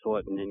nobody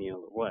thought in any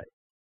other way.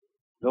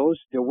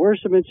 There were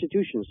some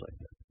institutions like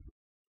that.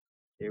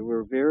 They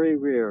were very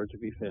rare to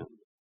be found.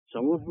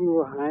 Some of them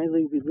were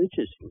highly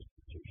religious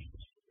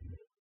institutions,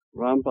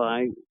 run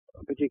by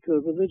a particular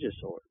religious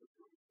order.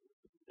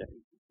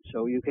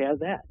 So you have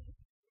that.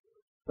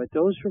 But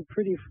those were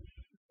pretty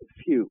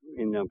few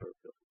in number.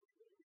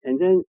 And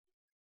then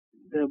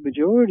the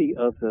majority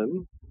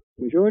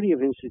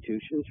of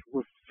institutions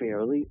were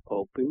fairly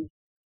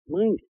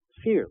open-minded,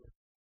 fairly.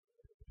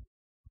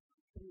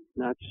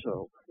 Not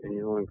so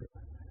any longer.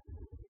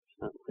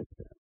 It's not like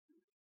that.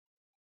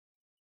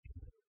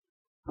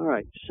 All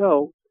right,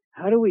 so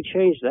how do we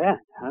change that?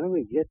 How do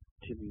we get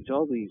to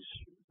all these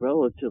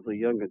relatively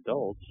young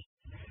adults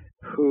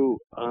who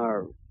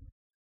are,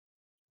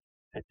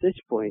 at this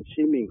point,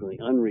 seemingly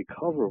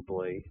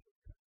unrecoverably,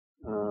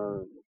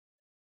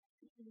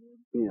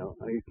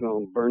 you call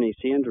them Bernie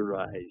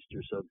Sanderized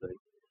or something.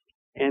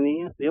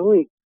 And the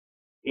only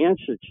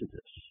answer to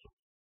this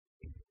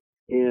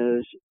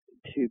is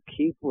to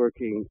keep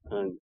working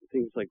on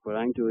things like what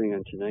I'm doing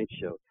on tonight's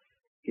show,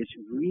 is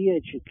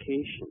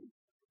re-education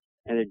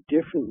at a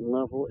different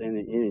level and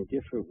in a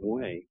different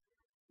way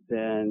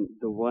than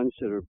the ones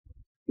that are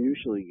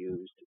usually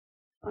used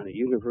on a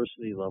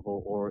university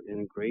level or in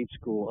a grade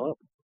school up.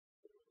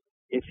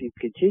 If you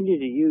continue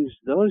to use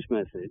those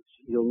methods,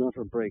 you'll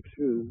never break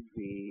through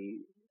the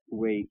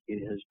way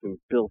it has been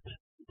built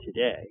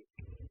today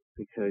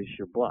because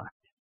you're blocked.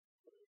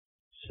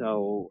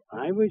 So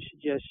I would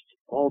suggest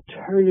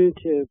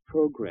alternative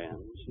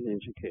programs in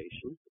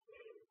education.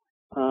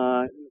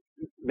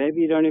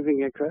 Maybe you don't even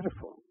get credit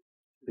for them,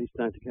 at least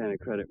not the kind of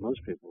credit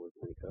most people would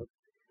think of.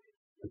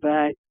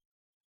 But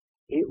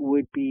it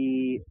would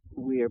be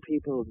where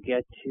people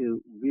get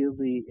to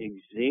really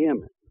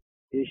examine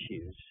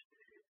issues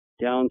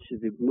down to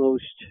the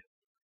most,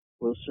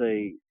 we'll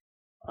say,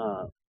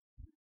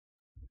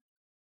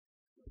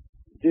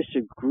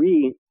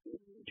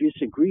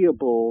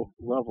 disagreeable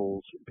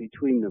levels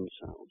between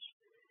themselves,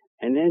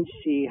 and then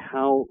see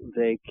how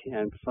they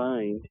can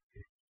find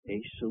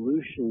a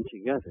solution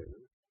together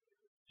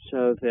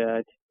so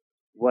that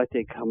what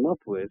they come up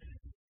with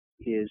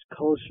is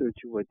closer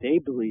to what they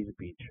believe to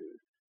be true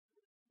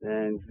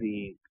than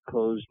the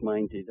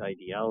closed-minded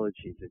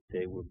ideology that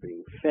they were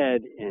being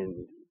fed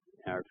and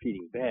are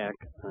feeding back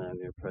on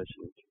their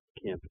present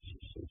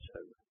campuses,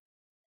 etc.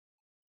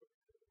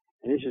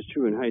 And this is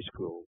true in high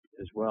school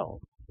as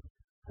well.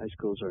 High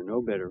schools are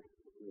no better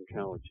than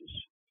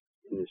colleges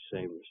in the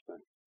same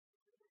respect.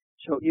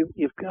 So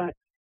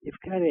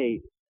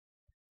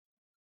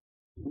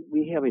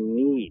we have a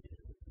need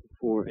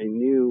for a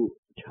new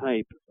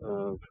type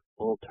of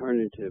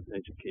alternative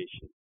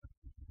education.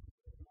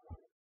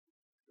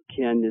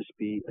 Can this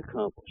be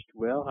accomplished?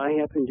 Well, I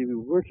happen to be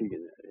working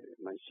in that area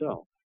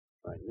myself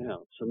right now.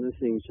 Some of the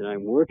things that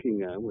I'm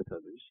working on with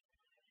others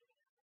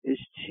is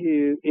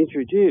to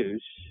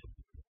introduce,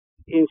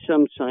 in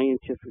some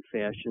scientific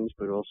fashions,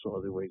 but also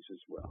other ways as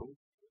well,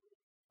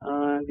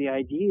 the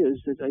ideas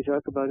that I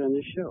talk about on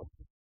the show.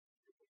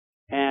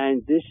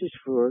 And this is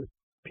for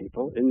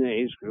people in the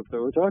age group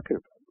that we're talking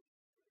about.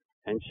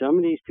 And some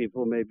of these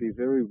people may be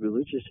very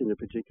religious in a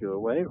particular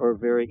way or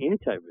very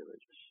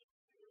anti-religious.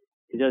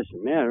 It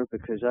doesn't matter,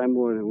 because I'm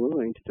more than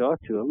willing to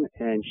talk to them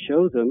and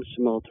show them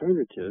some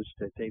alternatives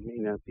that they may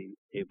not be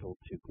able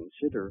to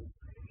consider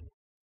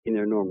in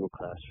their normal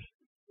class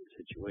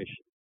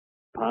situation.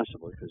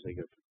 Possibly because they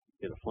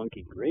get a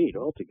flunky grade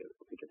altogether.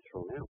 They get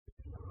thrown out.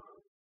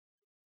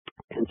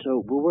 And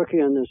so we're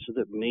working on this so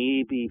that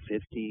maybe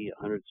 50,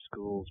 100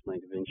 schools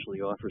might eventually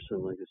offer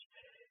something like this.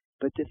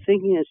 But the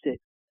thing is that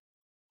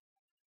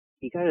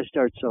you got to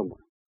start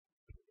somewhere.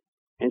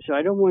 And so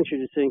I don't want you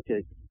to think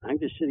that I'm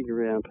just sitting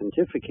around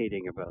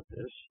pontificating about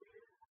this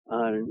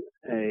on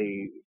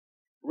a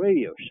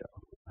radio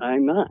show.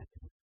 I'm not.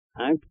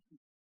 I'm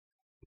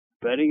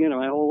betting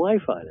my whole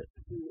life on it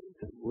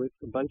with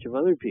a bunch of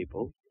other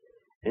people.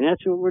 And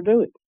that's what we're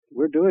doing.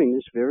 We're doing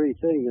this very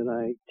thing that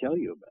I tell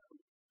you about.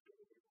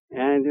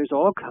 And there's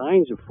all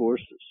kinds of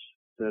forces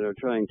that are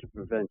trying to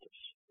prevent us.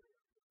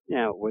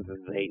 Now, whether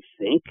they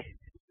think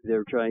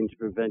they're trying to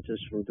prevent us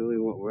from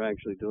doing what we're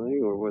actually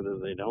doing, or whether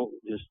they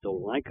just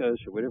don't like us,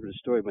 or whatever the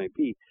story might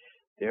be,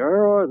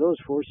 there are those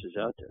forces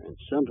out there, and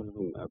some of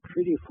them are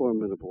pretty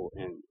formidable,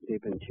 and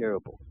they've been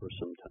terrible for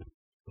some time.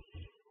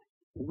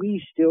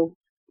 We still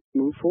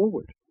move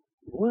forward.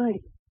 Why?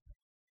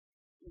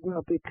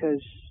 Well,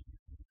 because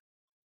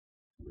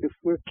if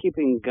we're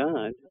keeping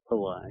God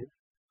alive,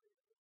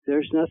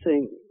 there's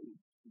nothing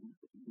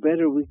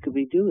better we could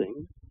be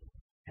doing,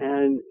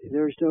 and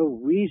there's no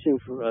reason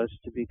for us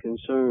to be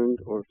concerned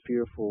or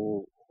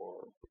fearful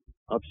or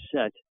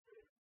upset.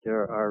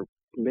 There are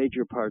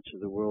major parts of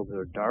the world that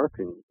are dark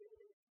and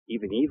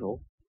even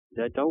evil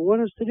that don't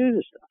want us to do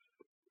this stuff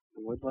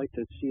and would like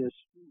to see us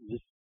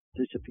just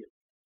disappear.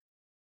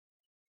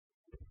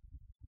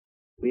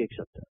 We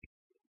accept that.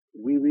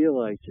 We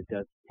realize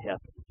that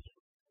happens.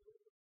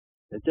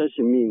 That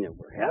doesn't mean that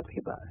we're happy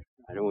about it.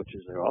 I don't want you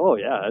to say, oh,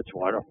 yeah, that's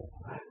wonderful.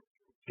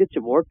 Get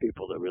some more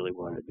people that really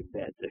want to do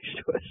bad things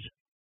to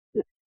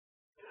us.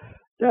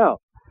 No,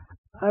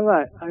 I'm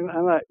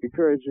not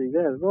encouraging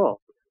that at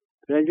all.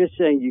 But I'm just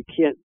saying you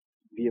can't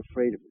be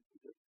afraid of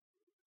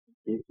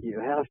it. You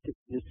have to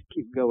just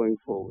keep going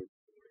forward,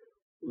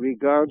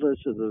 regardless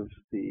of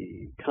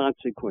the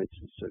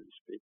consequences, so to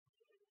speak.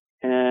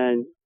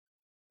 And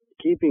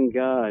keeping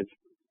God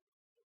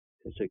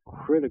is a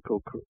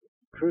critical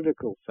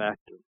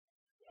factor.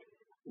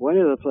 One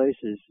of the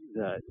places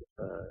that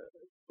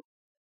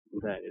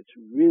it's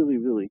really,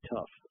 really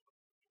tough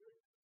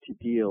to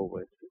deal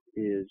with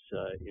is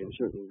in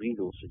certain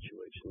legal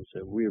situations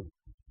that we're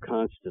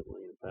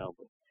constantly involved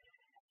with.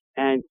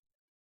 And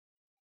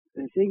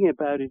the thing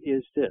about it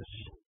is this,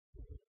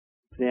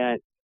 that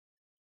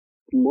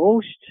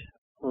most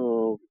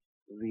of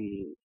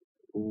the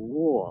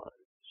laws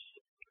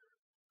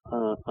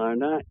are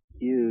not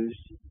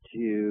used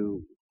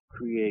to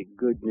create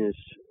goodness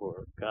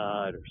or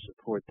God or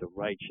support the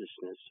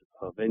righteousness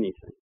of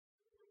anything.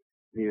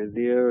 They're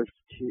there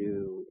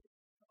to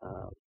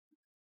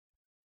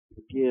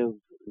give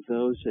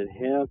those that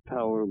have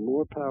power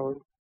more power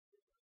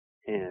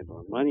and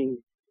more money,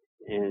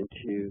 and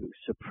to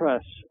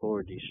suppress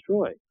or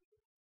destroy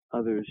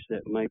others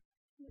that might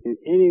in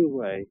any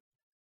way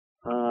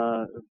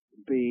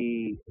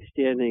be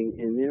standing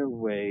in their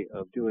way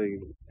of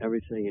doing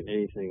everything and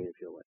anything they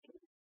feel like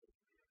doing.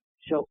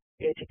 So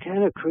it's a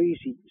kind of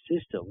crazy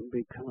system,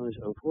 because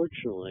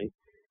unfortunately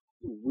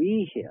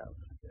we have,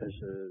 as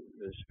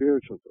a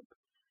spiritual group,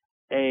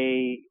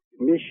 a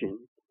mission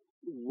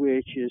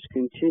which is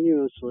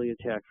continuously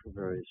attacked from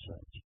various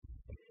sides.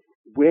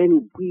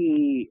 When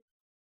we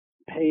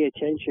pay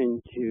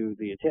attention to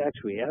the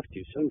attacks, we have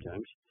to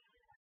sometimes,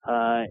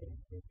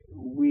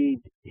 we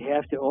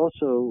have to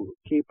also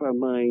keep our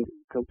mind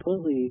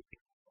completely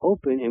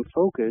open and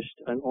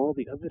focused on all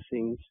the other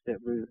things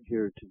that we're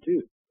here to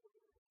do.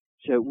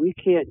 So we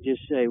can't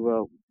just say,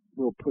 well,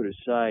 we'll put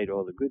aside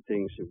all the good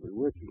things that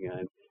we're working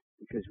on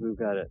because we've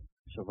got to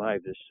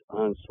survive this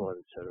onslaught,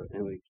 etc.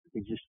 And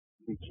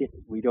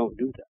we don't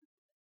do that.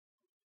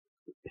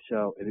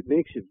 So it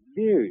makes it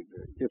very,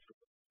 very difficult,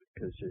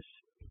 because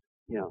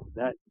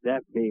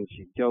that means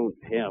you don't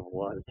have a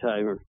lot of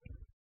time or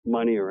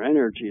money or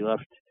energy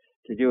left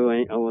to do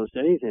almost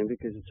anything,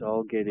 because it's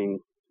all getting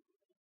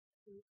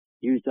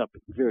used up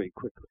very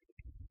quickly.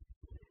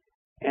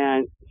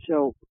 And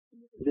so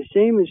the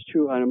same is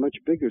true on a much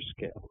bigger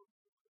scale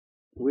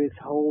with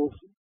whole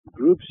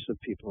groups of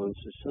people in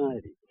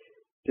society.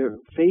 They're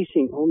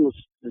facing almost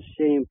the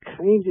same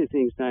kinds of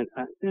things, not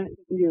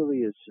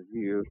nearly as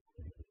severe,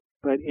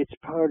 but it's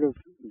part of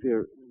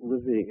their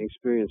living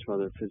experience while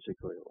they're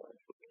physically alive.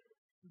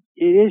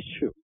 it is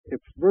true. It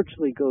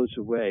virtually goes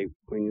away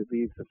when you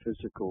leave the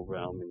physical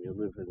realm and you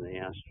live in the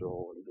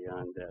astral and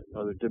beyond that,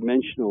 other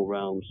dimensional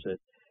realms that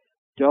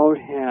don't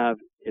have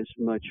as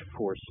much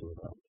force in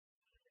them.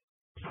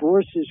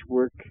 Forces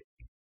work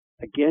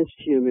against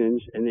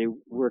humans and they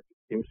work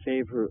in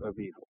favor of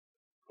evil.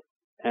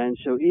 And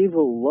so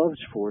evil loves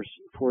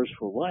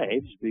forceful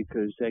lives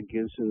because that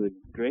gives them the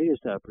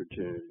greatest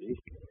opportunity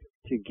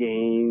to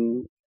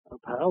gain a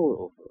power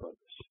over others.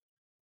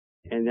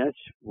 And that's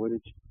what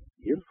it's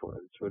here for.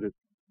 That's what it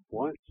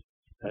wants.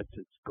 That's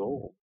its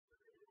goal.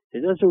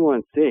 It doesn't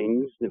want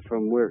things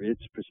from where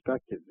its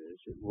perspective is.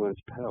 It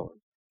wants power.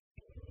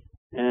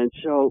 And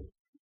so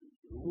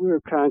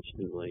we're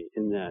constantly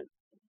in that,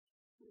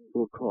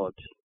 we'll call it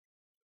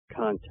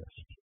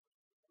contest.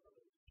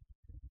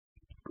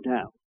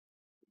 Now,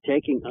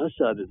 taking us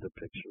out of the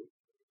picture,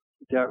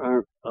 there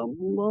are a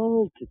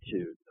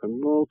multitude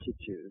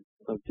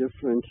of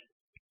different,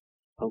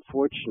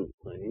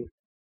 unfortunately,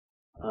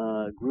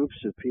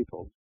 groups of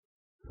people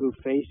who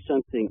face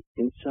something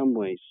in some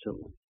way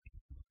similar.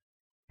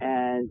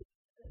 And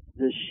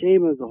the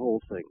shame of the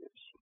whole thing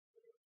is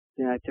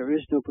that there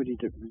is nobody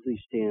that really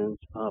stands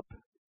up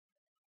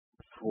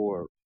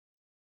for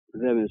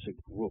them as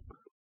a group.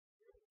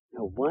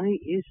 Now, why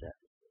is that?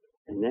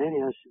 And that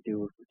has to do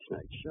with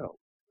tonight's show.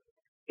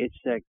 It's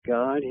that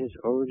God has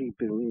already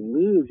been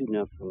removed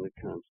enough from the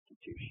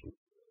Constitution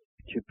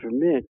to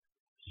permit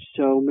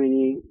so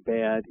many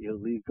bad,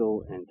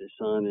 illegal, and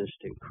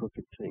dishonest and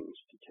crooked things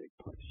to take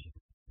place.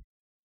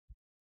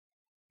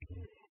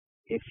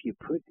 If you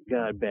put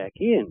God back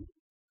in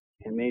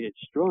and made it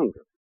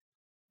stronger,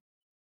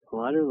 a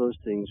lot of those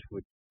things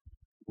would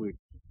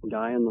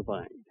die on the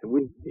vine.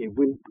 It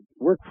wouldn't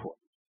work for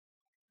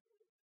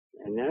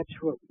them. And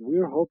that's what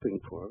we're hoping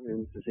for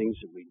in the things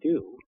that we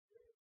do.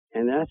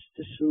 And that's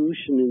the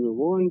solution in the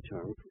long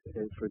term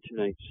for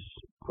tonight's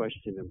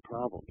question and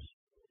problems.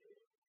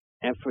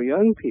 And for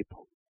young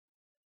people,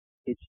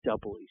 it's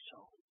doubly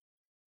so.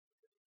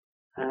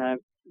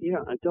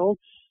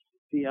 Adults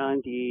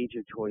beyond the age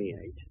of 28,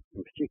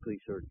 and particularly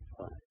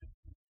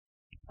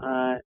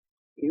 35,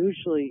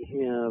 usually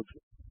have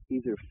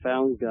either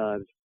found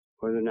God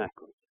or they're not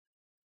good.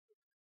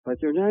 But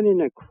they're not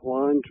in a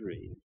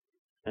quandary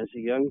as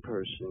a young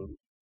person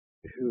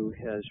who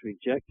has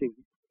rejected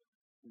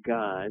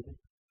God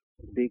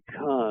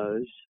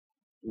because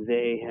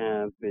they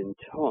have been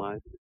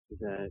taught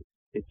that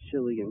it's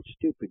silly and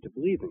stupid to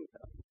believe in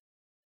God.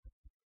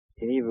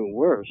 And even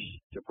worse,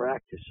 to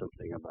practice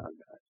something about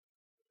God.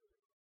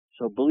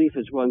 So belief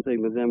is one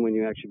thing, but then when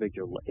you actually make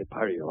it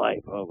part of your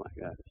life, oh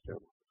my God, it's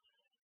terrible.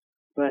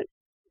 But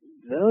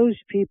those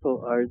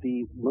people are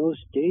the most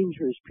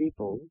dangerous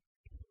people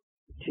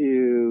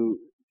to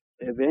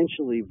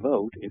eventually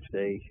vote if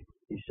they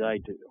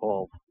decide to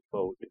all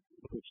vote,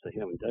 which they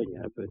haven't done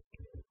yet, but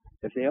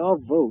if they all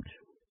vote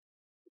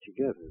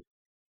together,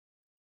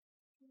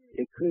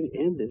 it could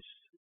end this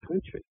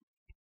country.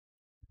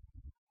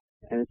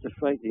 And it's a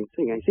frightening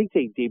thing. I think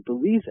they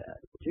believe that,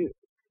 too.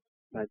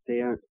 But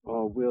they aren't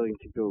all willing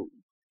to go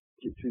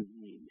to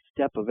the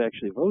step of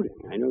actually voting.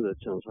 I know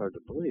that sounds hard to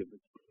believe,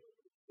 but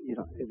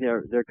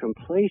they're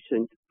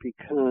complacent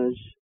because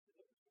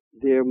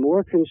they're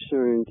more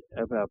concerned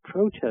about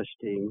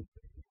protesting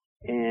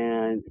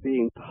and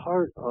being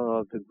part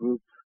of the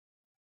group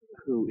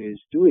who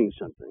is doing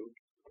something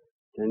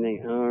than they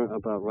are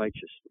about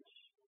righteousness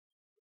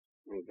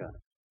and God.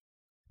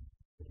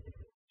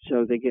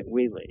 So they get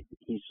waylaid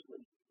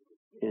easily.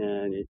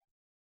 And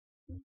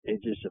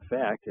it's just a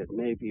fact that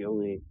maybe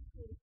only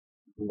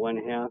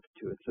 1/2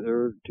 to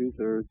 1/3,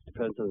 2/3,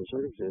 depends on the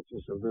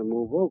circumstances, of them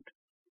will vote.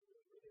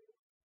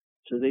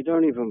 So they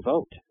don't even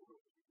vote.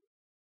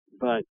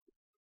 But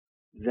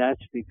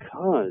that's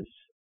because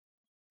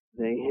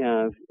they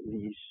have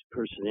these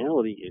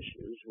personality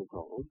issues, we'll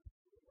call them,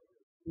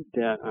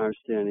 that are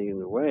standing in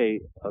the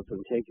way of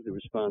them taking the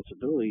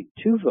responsibility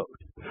to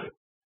vote.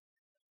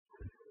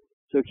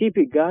 So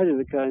keeping God in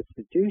the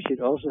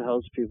Constitution also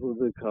helps people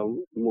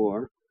become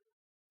more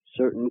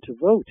certain to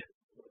vote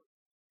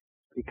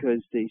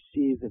because they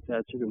see that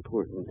that's an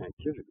important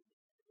activity.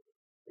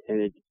 And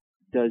it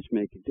does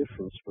make a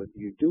difference whether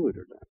you do it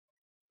or not.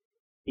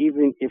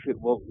 Even if it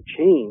won't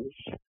change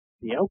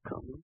the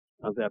outcome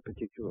of that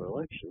particular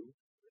election,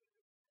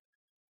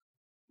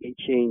 it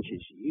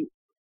changes you.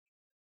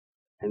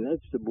 And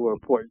that's the more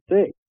important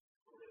thing.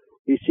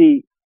 You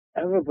see,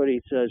 everybody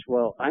says,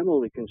 well, I'm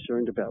only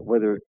concerned about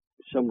whether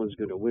someone's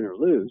going to win or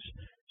lose.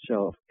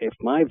 So if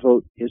my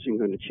vote isn't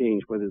going to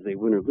change whether they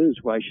win or lose,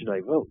 why should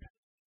I vote?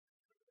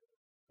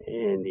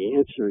 And the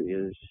answer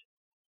is,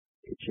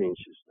 it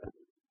changes that.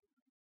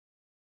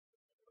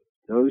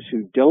 Those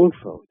who don't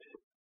vote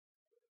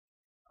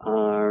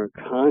are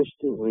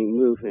constantly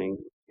moving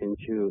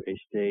into a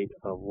state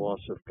of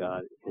loss of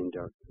God and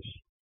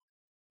darkness.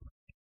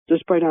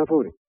 Just by not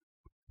voting.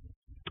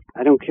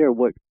 I don't care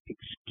what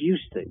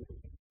excuse they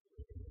make.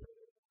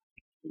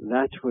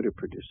 That's what it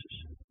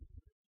produces.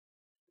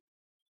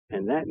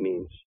 And that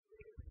means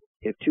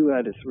if 2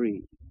 out of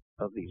 3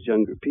 of these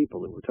younger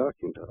people that we're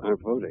talking about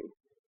aren't voting,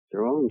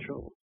 They're all in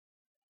trouble.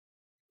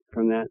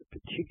 From that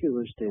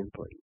particular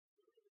standpoint,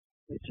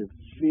 it's a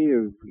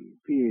very,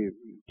 very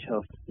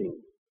tough thing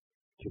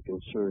to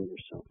concern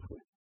yourself with.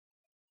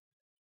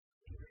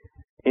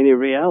 And in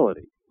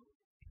reality,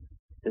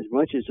 as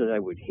much as I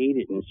would hate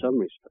it in some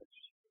respects,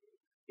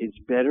 it's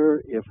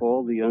better if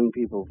all the young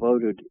people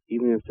voted,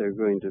 even if they're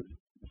going to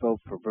vote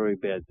for very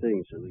bad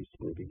things, at least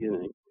in the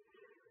beginning,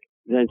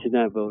 than to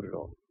not vote at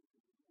all.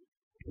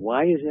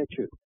 Why is that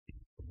true?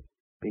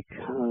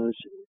 Because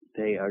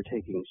they are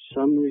taking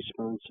some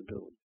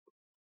responsibility,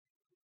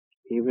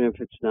 even if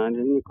it's not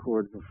in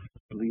accord with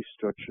the belief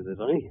structure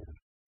that I have,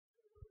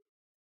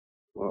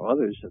 or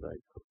others that I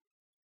know.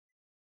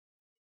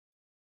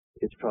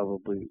 It's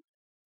probably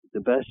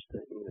the best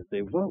thing that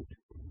they vote.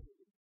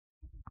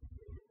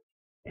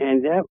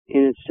 And that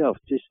in itself,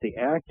 just the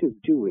act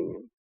of doing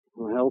it,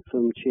 will help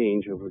them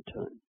change over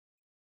time.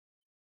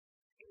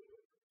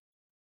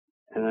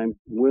 And I'm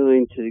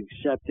willing to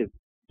accept if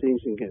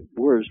things can get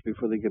worse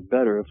before they get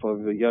better. If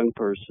a young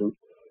person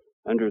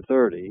under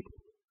 30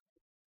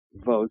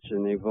 votes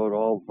and they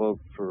all vote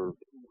for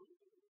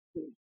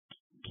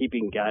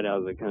keeping God out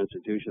of the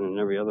Constitution and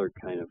every other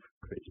kind of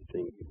crazy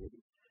thing,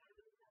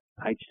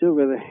 I'd still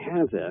rather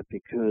have that,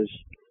 because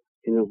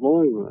in the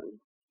long run,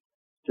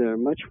 they're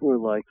much more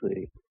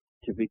likely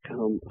to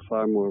become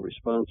far more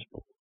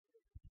responsible.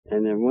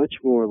 And they're much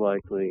more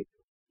likely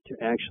to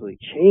actually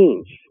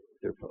change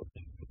their vote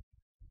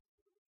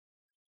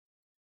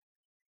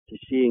to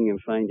seeing and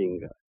finding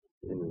God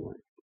in their life.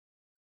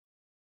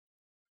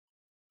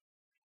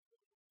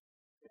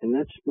 And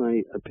that's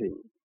my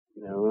opinion.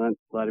 Now, a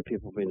lot of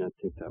people may not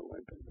think that way,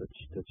 but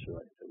that's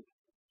what I think.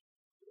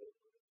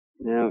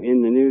 Now,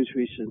 in the news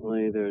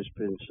recently, there's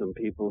been some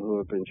people who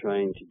have been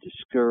trying to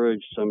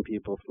discourage some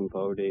people from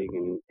voting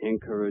and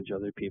encourage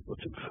other people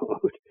to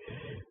vote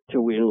to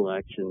win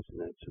elections and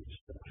that sort of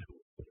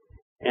stuff.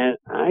 And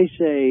I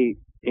say,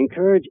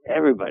 encourage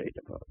everybody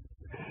to vote.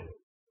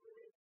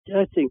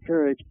 Just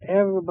encourage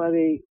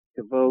everybody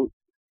to vote,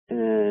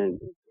 and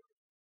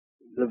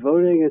the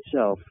voting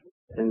itself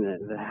and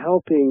the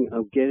helping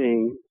of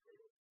getting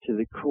to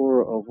the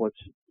core of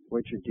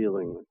what you're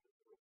dealing with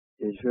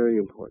is very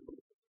important.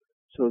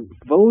 So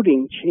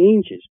voting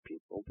changes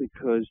people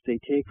because they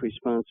take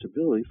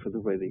responsibility for the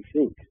way they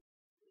think.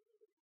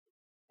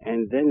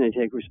 And then they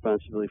take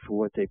responsibility for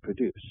what they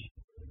produce.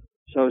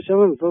 So if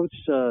someone votes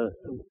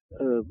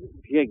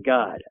get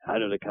God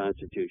out of the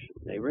Constitution,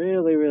 they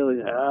really,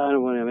 I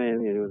don't want to have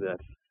anything to do with that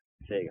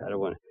thing. I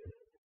don't want to.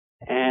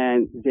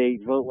 And they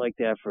vote like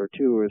that for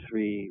 2 or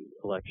 3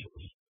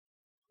 elections.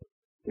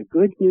 The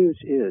good news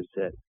is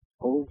that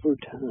over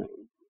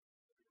time,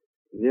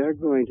 they're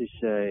going to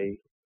say,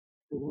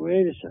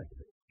 wait a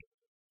second,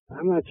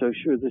 I'm not so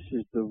sure this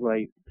is the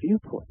right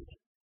viewpoint.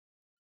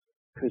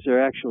 Because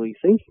they're actually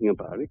thinking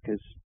about it,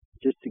 because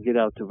just to get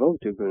out to vote,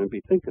 they're going to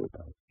be thinking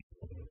about it.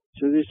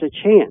 So there's a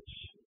chance,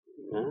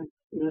 not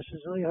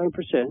necessarily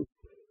 100%,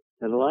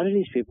 that a lot of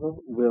these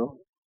people will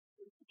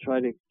try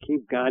to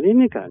keep God in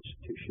the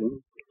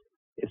Constitution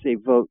if they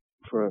vote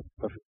for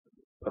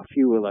a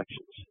few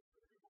elections.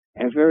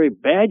 And a very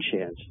bad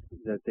chance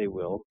that they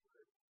will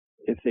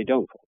if they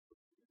don't vote.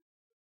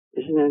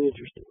 Isn't that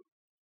interesting?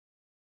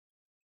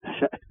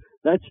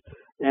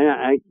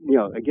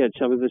 Again,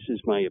 some of this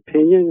is my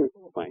opinion,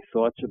 my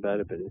thoughts about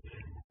it, but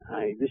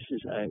this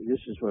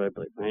is what I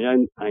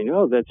believe. I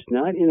know that's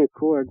not in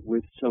accord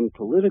with some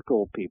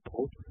political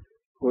people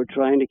who are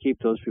trying to keep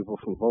those people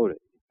from voting.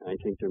 I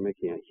think they're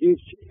making a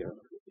huge error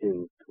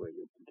in the way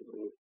they're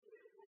doing it.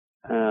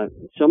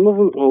 Some of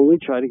them only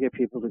try to get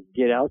people to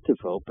get out to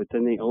vote, but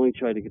then they only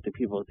try to get the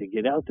people to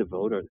get out to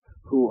vote or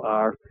who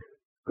are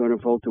going to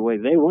vote the way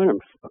they want them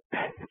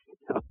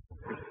to vote.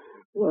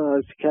 Well,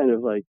 it's kind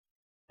of like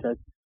that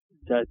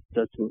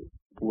doesn't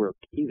work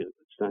either.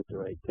 It's not the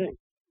right thing.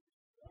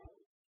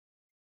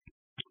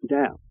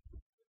 Now,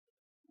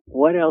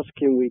 what else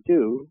can we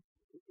do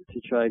to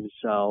try to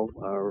solve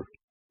our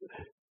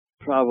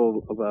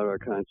problem about our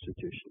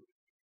Constitution?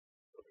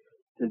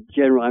 The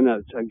general,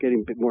 I'm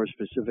getting a bit more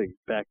specific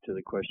back to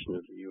the question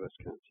of the U.S.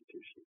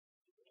 Constitution.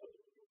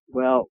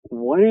 Well,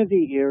 one of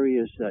the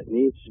areas that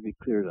needs to be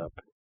cleared up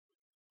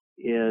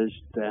is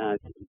that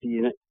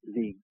the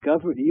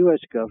U.S.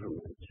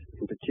 government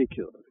in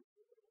particular,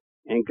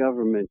 and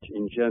government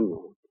in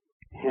general,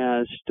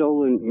 has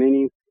stolen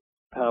many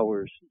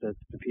powers that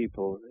the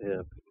people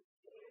have.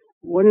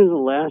 One of the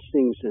last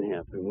things that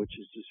happened, which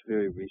is just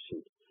very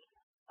recent,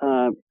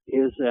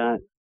 is that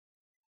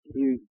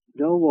you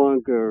no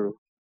longer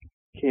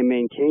can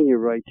maintain your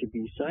right to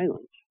be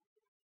silent.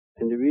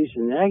 And the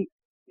reason that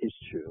is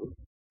true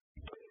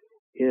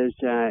is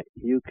that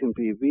you can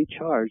be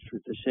recharged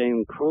with the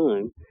same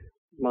crime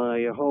by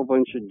a whole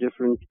bunch of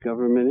different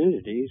government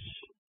entities,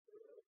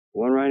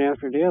 one right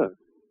after the other.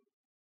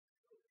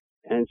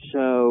 And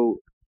so,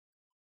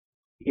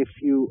 if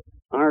you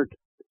aren't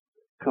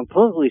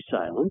completely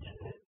silent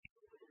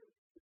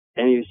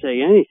and you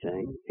say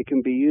anything, it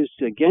can be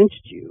used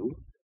against you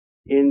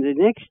in the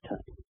next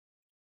time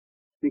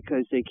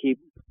because they keep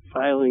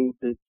filing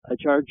a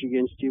charge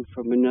against you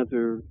from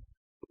another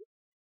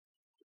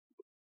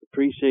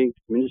precinct,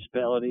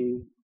 municipality,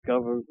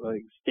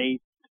 like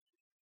state,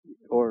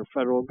 or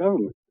federal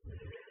government.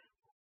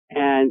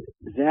 And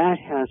that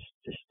has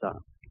to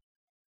stop.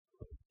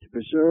 To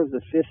preserve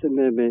the Fifth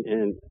Amendment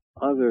and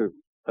other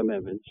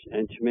amendments,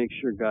 and to make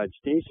sure God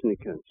stays in the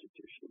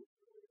Constitution,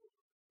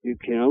 you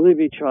can only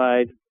be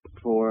tried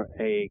for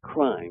a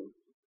crime,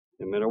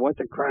 no matter what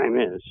the crime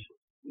is,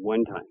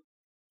 one time.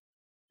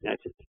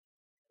 That's it.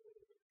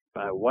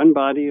 By one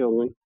body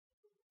only.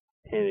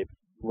 And if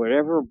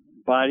whatever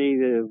body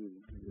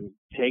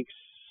takes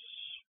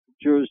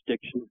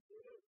jurisdiction,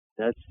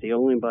 that's the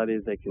only body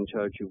that can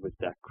charge you with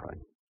that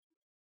crime.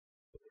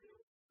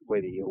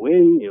 Whether you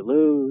win, you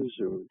lose,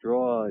 or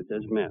draw, it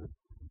doesn't matter.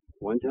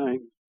 One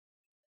time,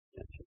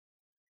 that's it.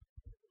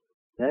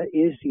 That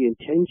is the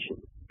intention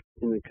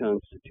in the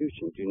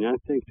Constitution. Do not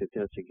think that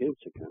that's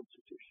against the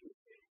Constitution.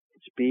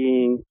 It's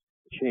being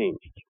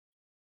changed.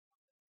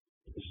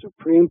 The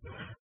Supreme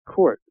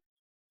Court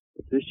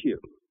this year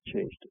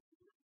changed it.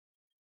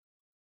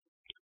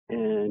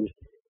 And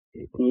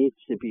it needs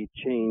to be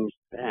changed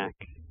back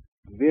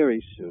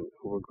very soon,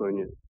 or we're going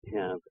to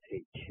have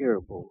a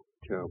terrible,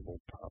 terrible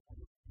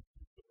problem.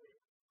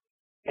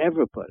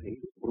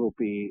 Everybody will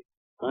be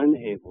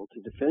unable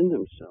to defend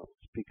themselves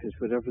because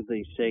whatever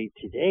they say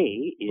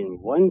today in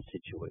one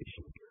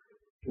situation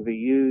can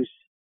be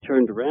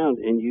turned around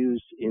and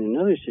used in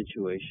another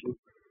situation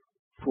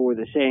for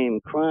the same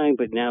crime,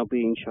 but now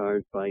being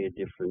charged by a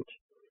different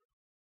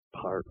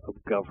part of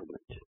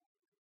government.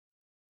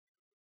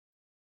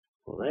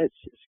 Well, that's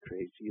just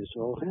crazy as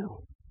all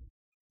hell.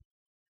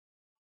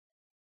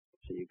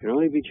 So you can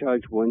only be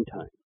charged one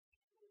time.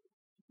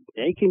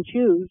 They can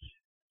choose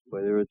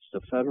whether it's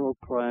the federal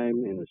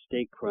crime and the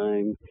state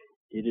crime,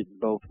 did it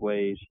both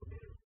ways.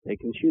 They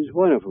can choose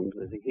one of them,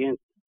 but they can't,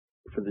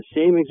 for the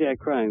same exact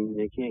crime,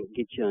 they can't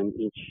get you on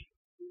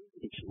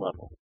each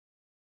level.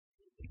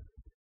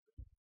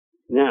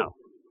 Now,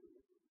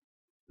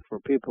 for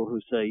people who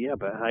say, yeah,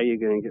 but how are you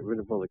going to get rid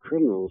of all the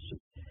criminals?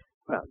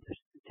 Well,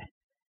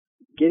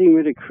 getting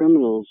rid of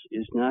criminals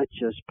is not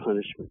just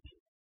punishment.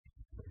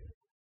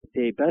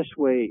 The best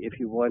way, if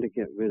you want to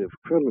get rid of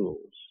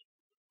criminals,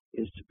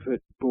 is to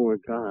put more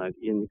God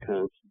in the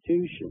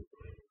Constitution.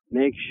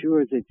 Make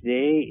sure that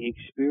they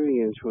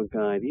experience what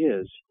God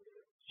is,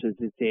 so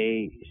that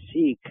they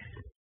seek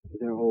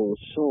their whole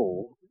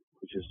soul,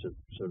 which is a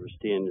sort of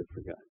standard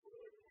for God,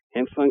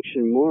 and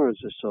function more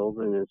as a soul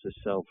than as a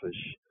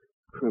selfish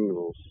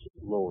criminal's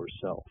lower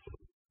self.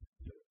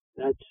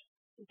 That's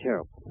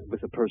terrible,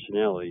 with a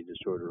personality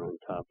disorder on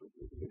top of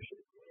it,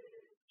 usually.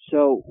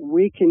 So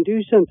we can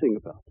do something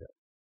about that.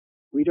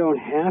 We don't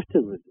have to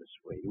live this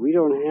way. We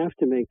don't have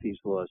to make these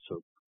laws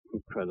so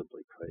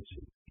incredibly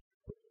crazy.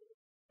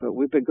 But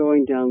we've been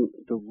going down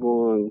the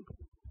wrong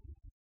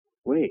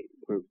way.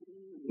 We're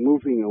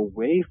moving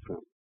away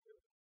from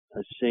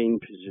a sane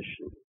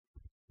position.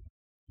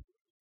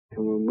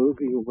 And we're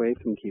moving away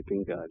from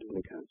keeping God in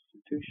the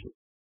Constitution.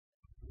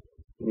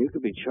 And you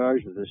could be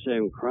charged with the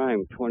same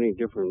crime 20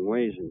 different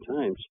ways and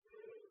times.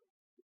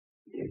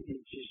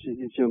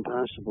 It's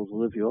impossible to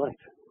live your life.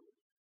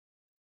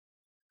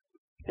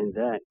 And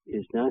that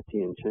is not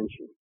the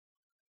intention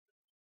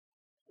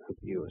of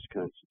the U.S.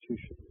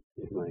 Constitution,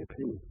 in my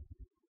opinion.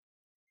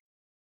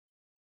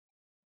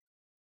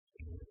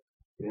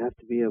 You have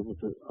to be able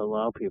to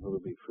allow people to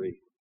be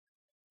free.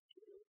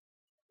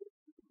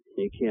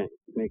 You can't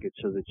make it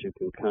so that you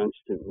can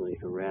constantly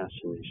harass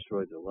and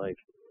destroy their life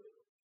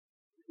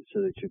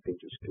so that you can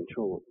just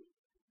control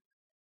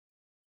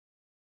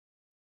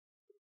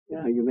them.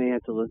 Yeah, you may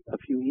have to let a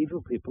few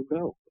evil people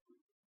go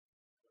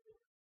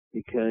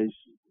because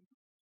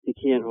you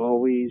can't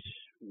always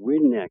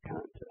win that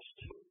contest.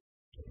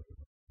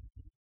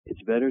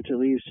 It's better to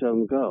leave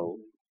some go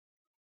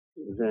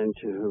than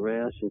to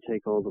harass and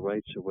take all the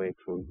rights away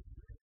from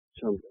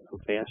a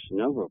vast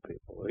number of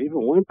people, or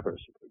even one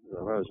person, as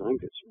far as I'm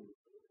concerned.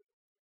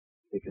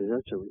 Because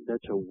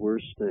that's a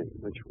worse thing,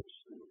 much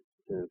worse thing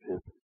that have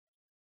happened.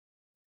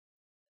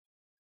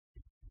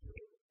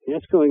 And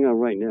that's going on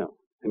right now.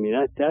 I mean,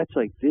 that's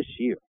like this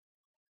year.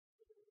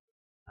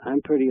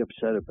 I'm pretty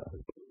upset about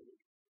it.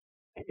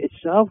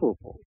 It's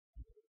solvable,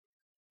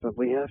 but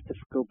we have to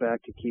go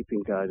back to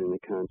keeping God in the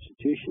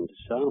Constitution to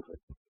solve it.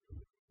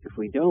 If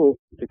we don't,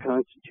 the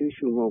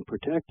Constitution won't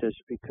protect us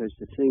because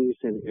the things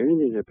that are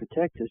in it to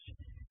protect us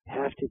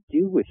have to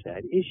do with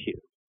that issue.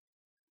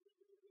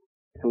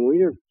 And when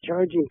you're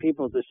charging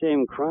people the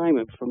same crime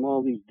from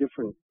all these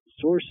different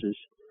sources,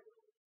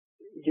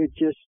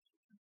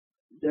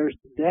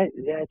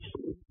 that's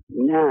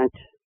not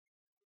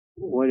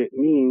what it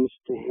means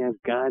to have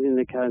God in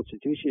the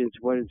Constitution. It's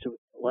what it's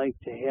like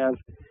to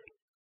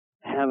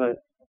have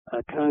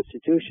a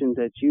Constitution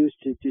that's used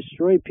to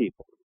destroy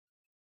people.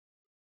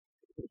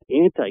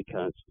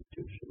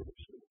 Anti-Constitution,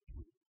 actually.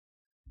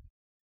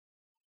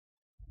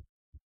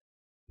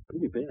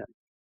 Pretty bad.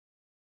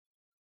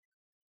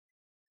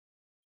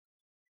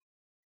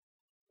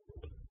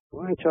 I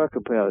want to talk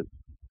about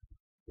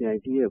the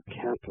idea of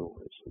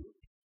capitalism.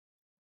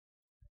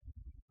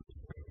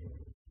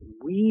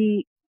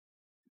 we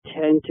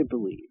tend to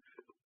believe,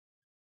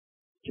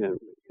 generally,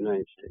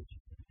 United States,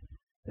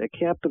 that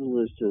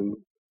capitalism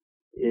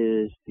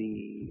is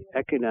the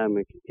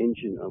economic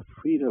engine of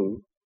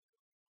freedom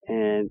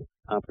and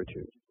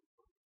opportunity.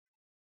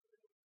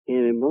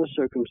 And in most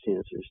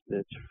circumstances,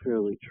 that's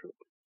fairly true.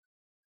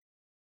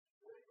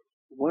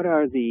 What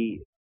are the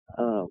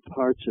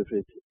parts of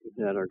it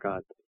that are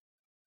godly?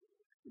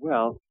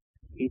 Well,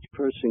 each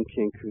person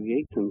can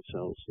create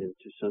themselves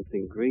into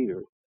something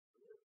greater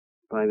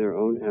by their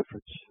own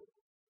efforts,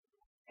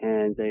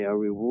 and they are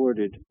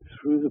rewarded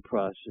through the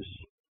process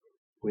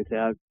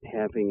without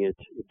having it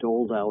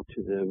doled out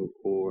to them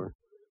or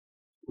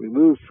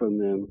removed from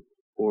them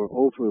or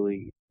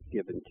overly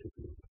given to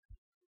them.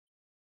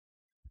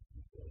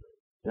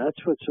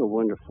 That's what's so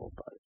wonderful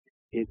about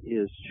it. It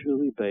is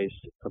truly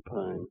based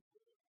upon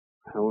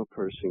how a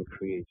person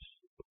creates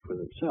for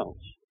themselves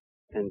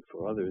and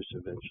for others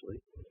eventually,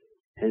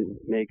 and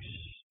makes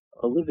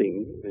a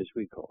living, as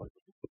we call it,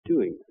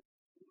 doing it.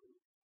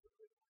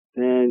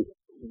 Then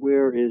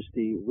where is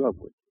the rub?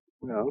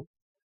 Well,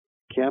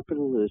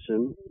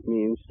 capitalism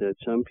means that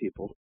some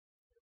people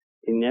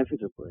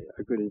inevitably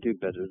are going to do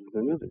better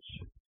than others.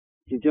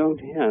 You don't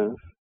have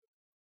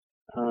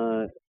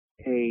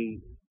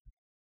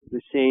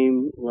the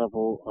same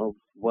level of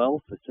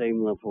wealth, the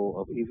same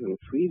level of even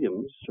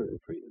freedoms, certain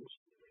freedoms,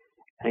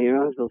 and you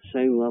don't have the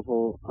same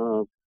level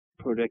of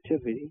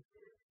productivity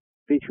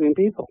between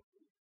people.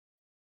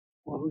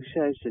 Well, who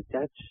says that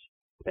that's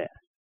bad?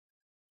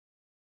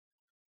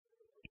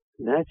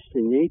 That's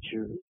the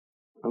nature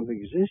of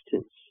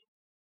existence.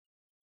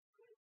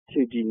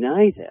 To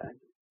deny that,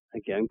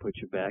 again, puts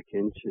you back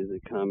into the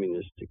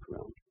communistic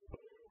realm.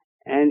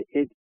 And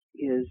it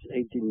is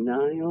a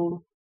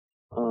denial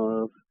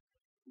of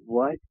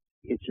what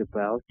it's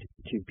about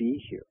to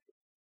be here.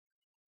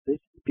 This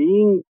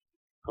being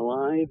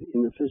alive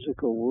in the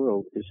physical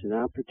world is an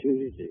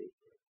opportunity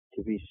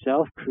to be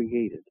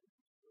self-created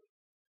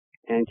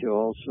and to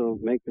also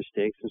make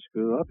mistakes and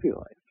screw up your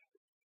life.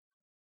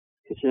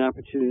 It's an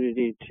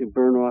opportunity to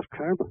burn off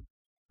karma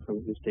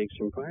from mistakes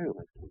from prior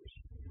lifetimes.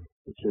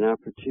 It's an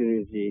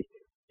opportunity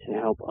to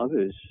help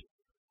others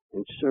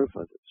and serve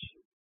others,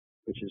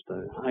 which is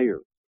the higher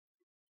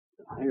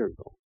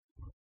goal.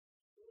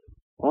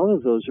 All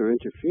of those are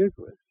interfered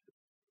with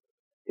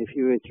if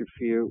you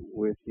interfere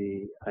with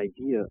the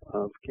idea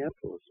of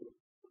capitalism.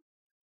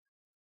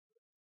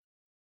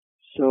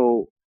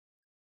 So,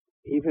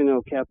 even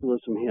though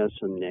capitalism has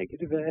some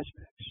negative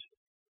aspects,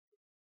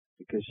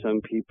 because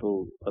some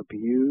people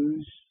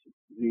abuse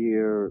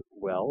their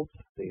wealth,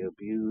 they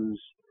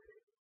abuse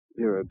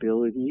their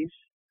abilities,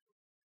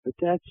 but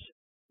that's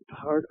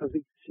part of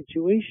the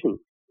situation.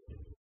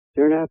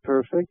 They're not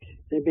perfect.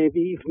 They may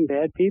be even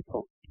bad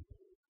people.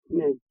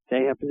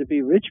 They happen to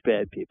be rich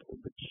bad people,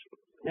 which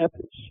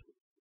happens.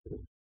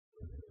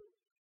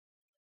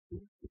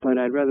 But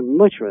I'd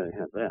much rather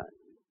have that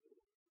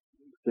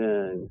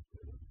than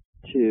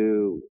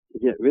to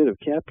get rid of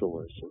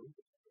capitalism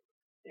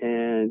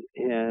and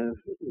have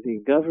the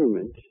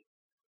government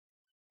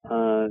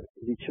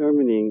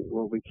determining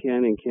what we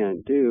can and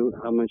can't do,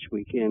 how much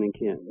we can and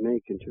can't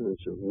make in terms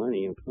of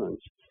money and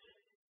funds,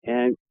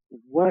 and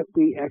what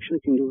we actually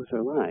can do with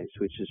our lives,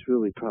 which is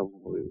really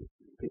probably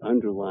the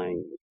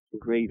underlying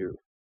greater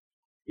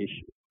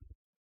issue.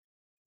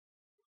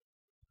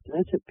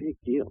 That's a big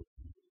deal.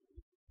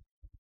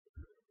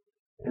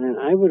 And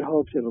I would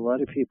hope that a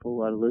lot of people, a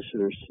lot of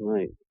listeners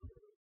tonight,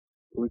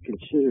 would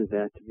consider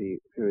that to be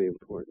very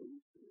important.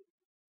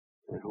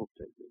 I hope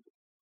they do.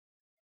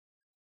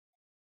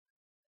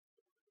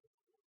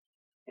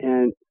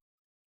 And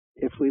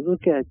if we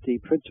look at the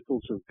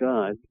principles of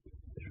God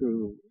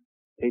through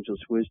ageless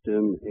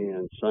wisdom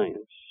and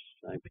science,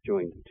 I've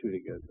joined the two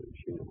together, as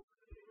you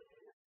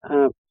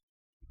know.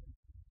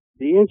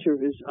 The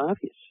answer is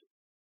obvious.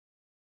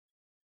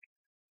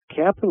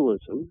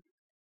 Capitalism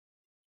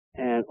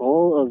and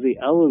all of the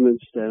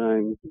elements that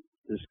I'm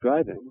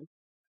describing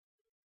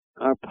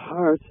are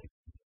part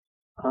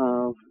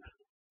of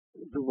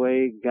the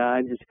way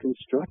God is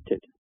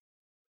constructed,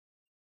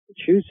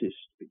 chooses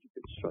to be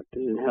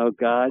constructed, and how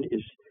God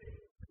is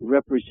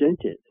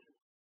represented.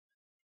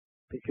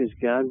 Because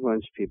God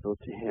wants people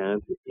to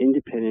have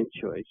independent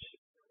choice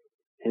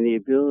and the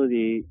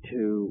ability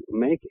to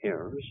make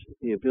errors,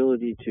 the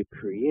ability to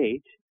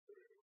create,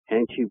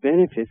 and to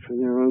benefit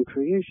from their own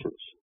creations,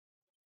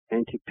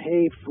 and to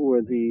pay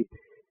for the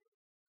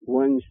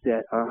ones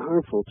that are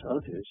harmful to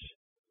others,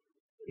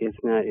 if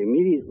not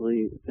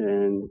immediately,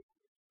 then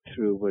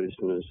through what is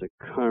known as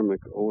a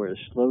karmic or a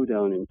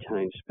slowdown in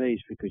time-space,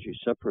 because you're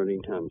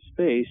separating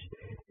time-space,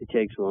 it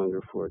takes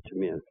longer for it to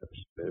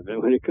manifest.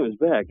 But when it comes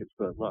back, it's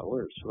a lot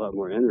worse, a lot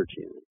more energy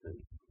in it.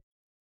 Then.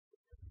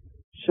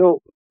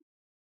 So,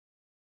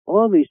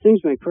 all these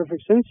things make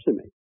perfect sense to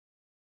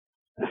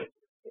me.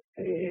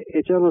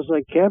 It's almost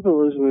like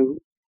capitalism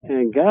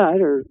and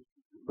God are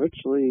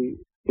virtually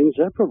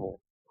inseparable,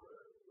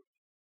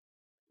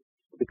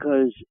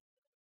 because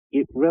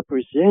it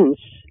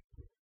represents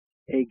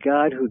a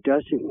God who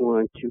doesn't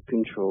want to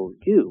control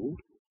you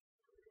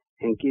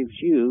and gives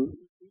you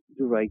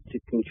the right to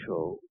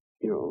control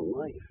your own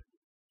life.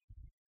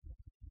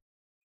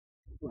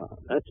 Well,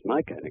 that's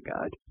my kind of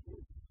God.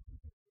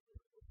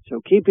 So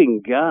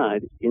keeping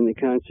God in the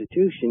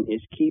Constitution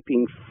is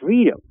keeping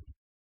freedom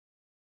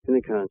in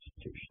the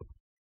Constitution.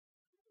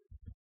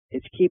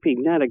 It's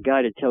keeping not a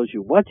God that tells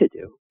you what to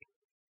do.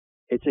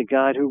 It's a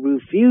God who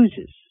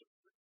refuses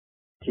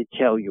to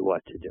tell you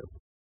what to do.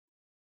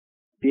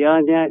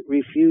 Beyond that,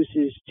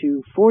 refuses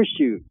to force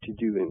you to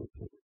do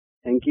anything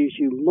and gives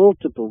you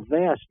multiple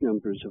vast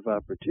numbers of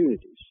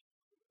opportunities,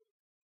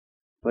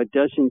 but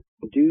doesn't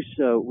do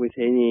so with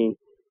any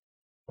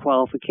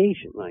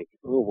qualification like,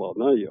 oh, well,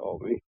 now you owe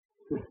me.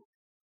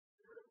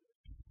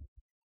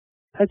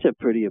 That's a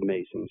pretty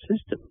amazing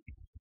system.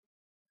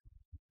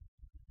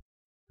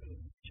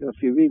 So if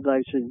you read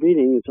Life's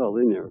Reading, it's all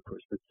in there, of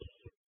course, but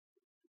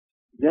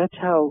that's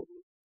how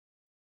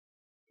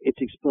it's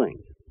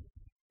explained.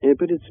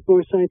 But it's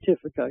more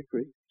scientific, I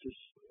agree. There's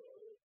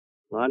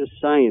a lot of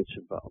science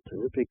involved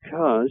in it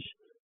because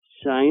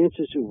science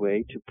is a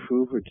way to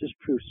prove or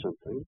disprove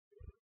something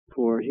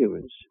for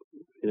humans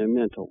in a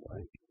mental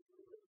way.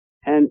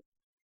 And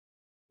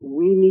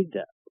we need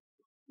that.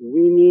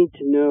 We need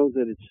to know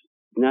that it's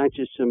not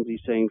just somebody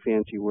saying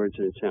fancy words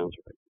and it sounds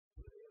right.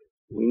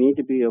 We need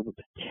to be able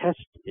to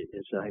test it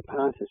as a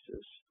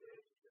hypothesis,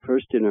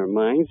 first in our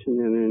minds and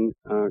then in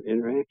our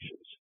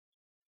interactions.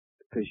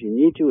 Because you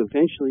need to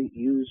eventually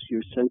use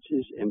your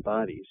senses and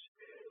bodies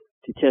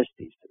to test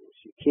these things.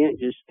 You can't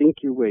just think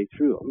your way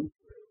through them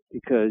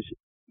because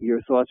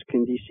your thoughts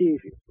can deceive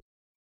you.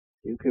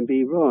 You can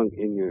be wrong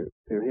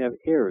or have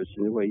errors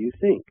in the way you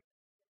think.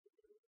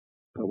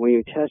 But when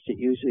you test it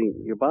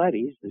using your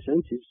bodies, the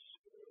senses,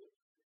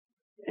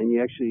 and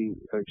you actually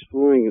are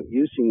exploring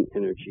using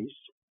energies,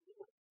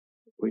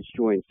 which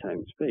joins time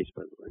and space,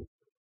 by the way,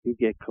 you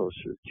get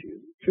closer to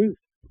truth.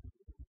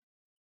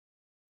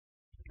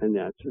 And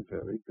that's a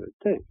very good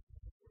thing.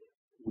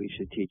 We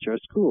should teach our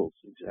schools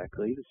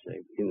exactly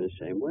in the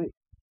same way.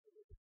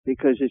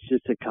 Because it's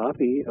just a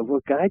copy of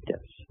what God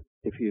does,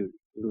 if you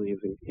believe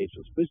in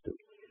ageless wisdom.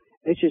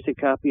 It's just a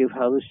copy of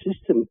how the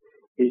system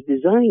is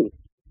designed.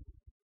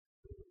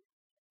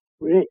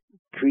 We're not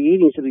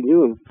creating something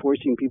new and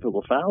forcing people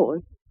to follow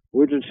it.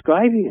 We're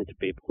describing it to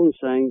people and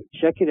saying,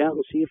 check it out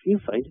and see if you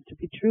find it to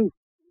be true.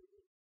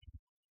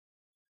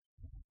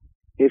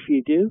 If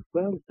you do,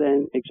 well,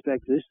 then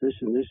expect this,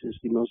 and this is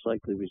the most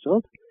likely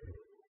result.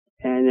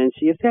 And then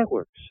see if that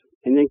works.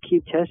 And then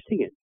keep testing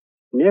it.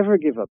 Never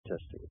give up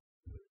testing it.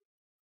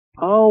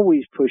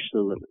 Always push the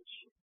limits.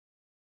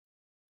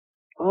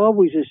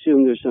 Always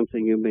assume there's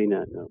something you may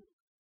not know.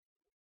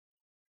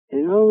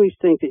 And always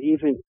think that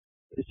even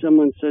if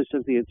someone says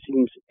something that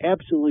seems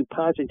absolutely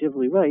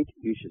positively right,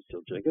 you should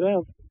still check it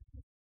out.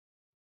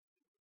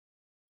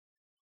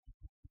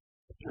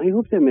 I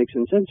hope that makes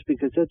some sense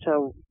because that's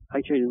how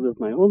I try to live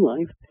my own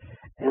life,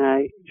 and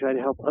I try to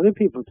help other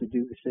people to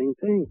do the same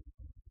thing.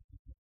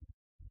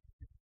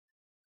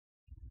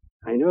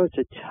 I know it's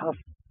a tough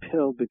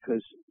pill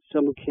because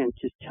someone can't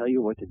just tell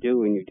you what to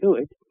do and you do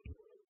it.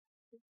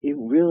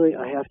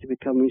 I have to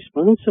become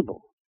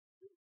responsible.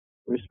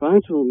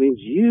 Responsible means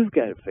you've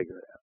got to figure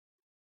it out.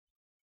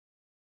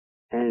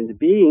 And the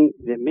being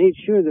that made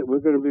sure that we're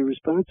going to be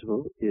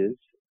responsible is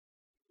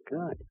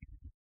God.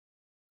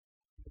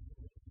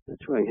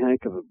 That's why a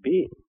heck of a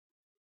being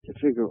to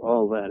figure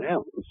all that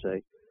out and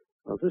say,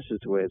 well, this is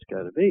the way it's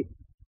got to be.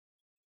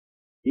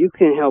 You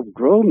can help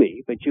grow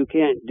me, but you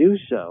can't do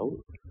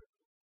so.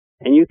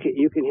 And you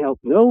can help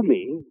know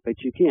me, but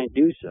you can't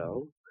do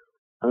so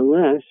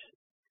unless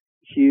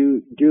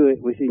you do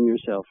it within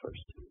yourself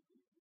first.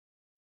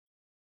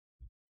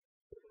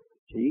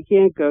 So you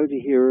can't go to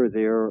here or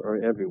there or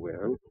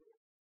everywhere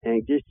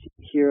and just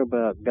hear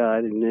about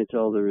God and that's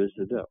all there is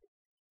to know.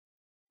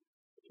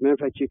 As a matter of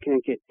fact, you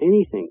can't get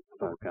anything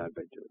about God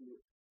by doing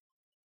it.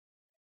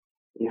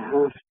 You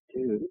have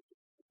to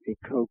be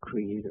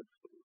co-creative.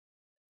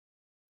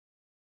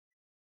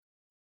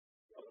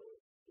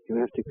 You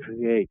have to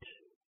create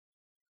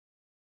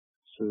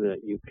so that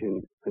you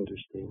can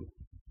understand.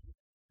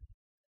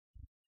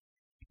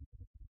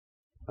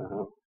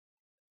 Wow.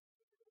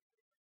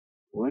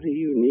 What a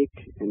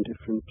unique and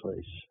different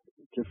place,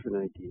 different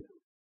idea.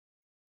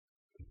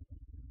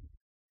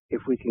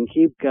 If we can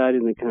keep God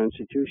in the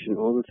Constitution,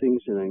 all the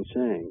things that I'm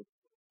saying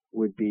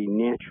would be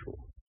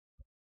natural.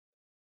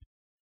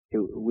 It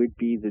would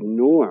be the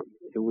norm.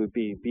 It would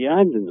be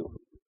beyond the norm.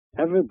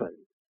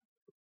 Everybody,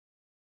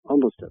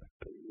 almost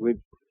everybody,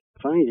 would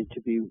find it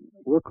to be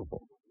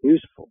workable,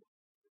 useful,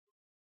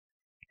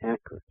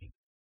 accurate,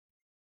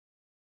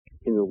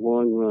 in the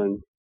long run,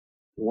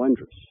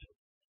 wondrous.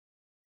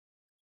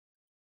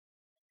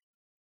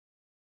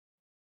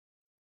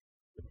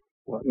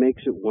 What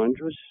makes it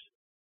wondrous?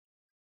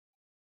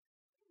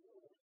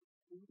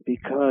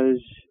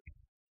 Because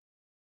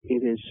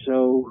it is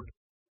so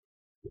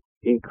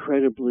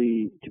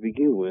incredibly, to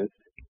begin with,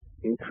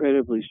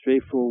 incredibly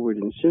straightforward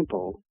and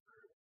simple,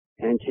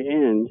 and to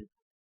end,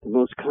 the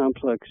most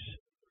complex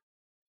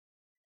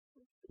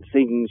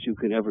things you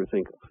could ever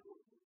think of.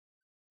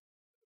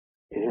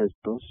 It has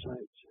both sides.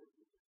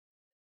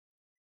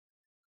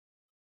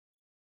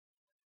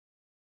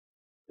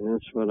 And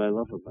that's what I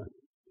love about it.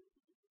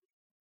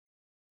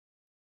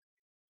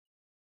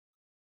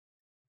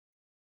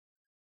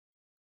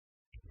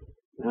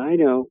 Now, I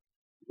know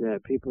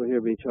that people hear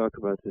me talk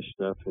about this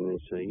stuff and they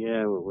say,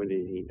 yeah, well, what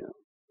did he know?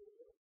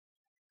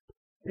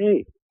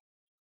 Hey,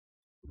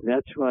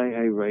 that's why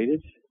I write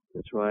it.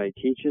 That's why I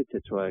teach it.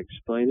 That's why I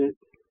explain it.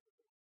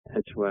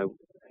 That's why I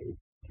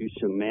do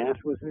some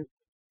math with it.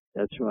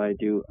 That's why I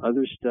do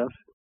other stuff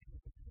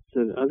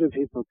so that other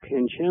people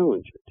can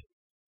challenge it.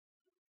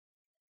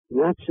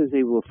 Not so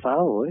they will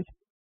follow it.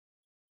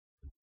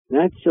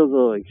 Not so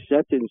they'll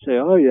accept it and say,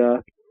 oh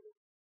yeah,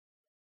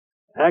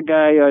 that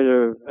guy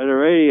on the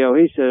radio,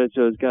 he said it,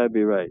 so it's got to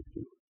be right.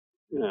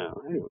 No,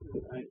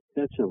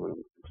 that's not what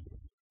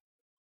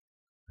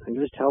I'm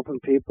just helping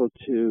people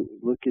to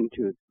look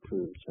into it for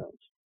themselves.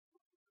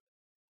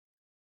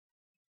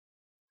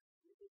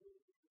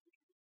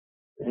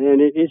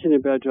 And it isn't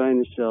about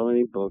trying to sell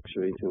any books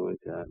or anything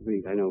like that.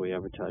 I know we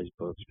advertise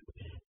books.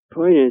 The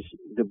point is,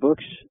 the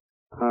books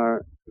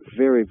are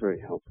very,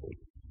 very helpful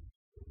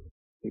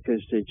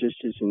because there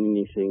just isn't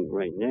anything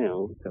right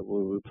now that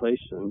will replace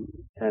them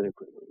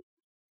adequately.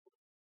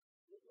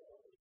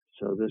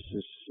 So this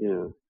is,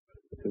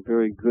 a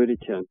very good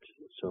attempt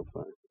so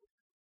far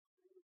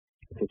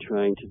at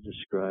trying to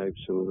describe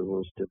some of the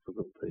most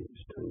difficult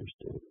things to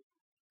understand.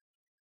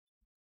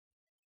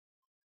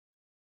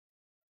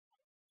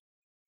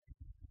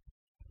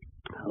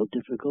 How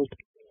difficult?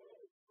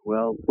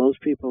 Well,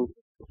 most people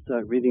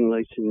start reading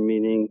Lights and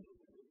Meaning,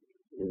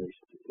 and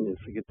they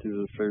forget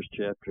through the first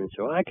chapter and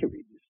say, I can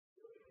read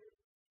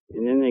this.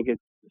 And then they get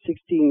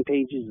 16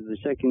 pages of the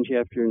second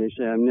chapter and they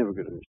say, I'm never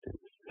going to understand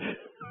this.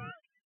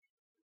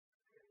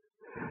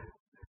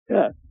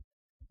 Yeah,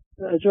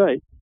 that's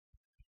right.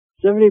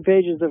 70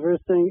 pages the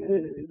first thing,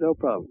 no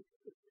problem.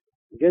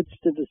 Gets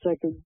to the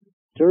second,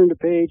 turn the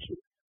page,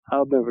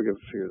 I'm never going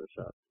to figure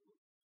this out.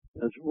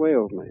 That's way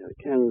over my head.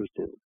 I can't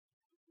understand it.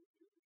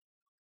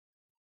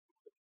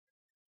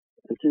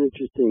 It's an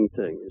interesting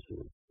thing,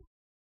 isn't it?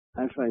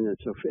 I find that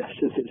so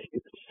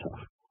fascinating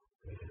stuff.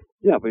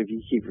 Yeah, but if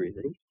you keep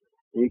reading,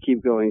 and you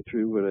keep going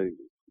through what I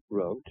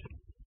wrote,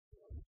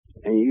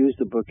 and you use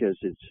the book as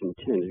it's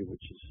intended,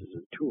 which is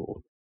as a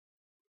tool,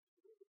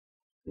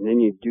 and then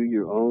you do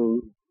your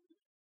own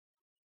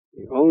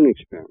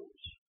experiments,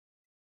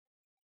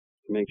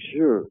 make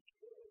sure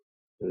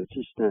that it's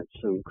just not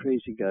some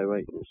crazy guy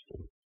writing this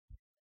thing.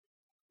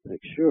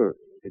 Make sure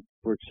it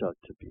works out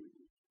to be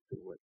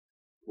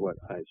what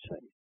I say.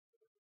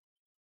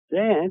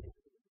 Then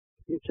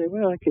you'd say,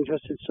 well, I can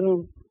trust it,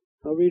 so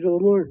I'll read a little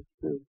more.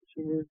 And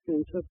see where it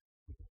ends up.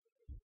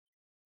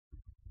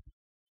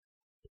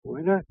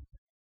 Why not?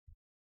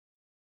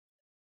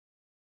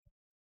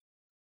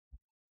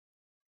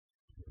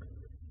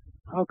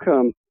 How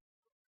come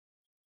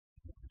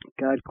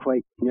God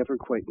never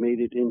quite made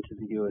it into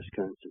the U.S.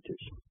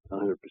 Constitution,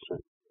 100%?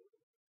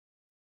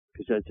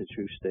 Because that's a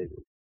true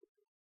statement.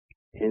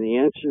 And the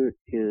answer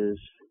is,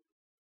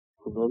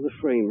 although the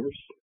framers,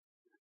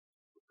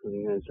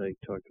 including as I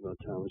talked about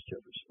Thomas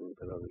Jefferson,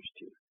 but others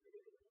too,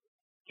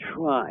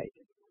 tried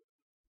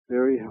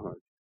very hard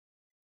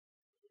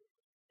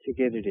to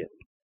get it in,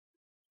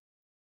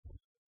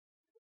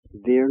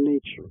 their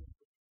nature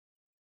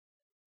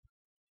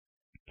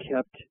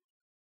kept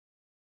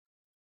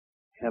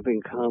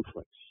having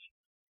conflicts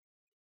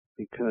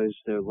because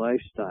their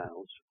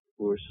lifestyles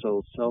were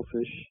so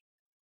selfish,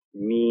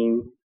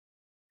 mean,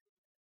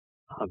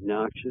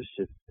 obnoxious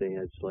if they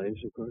had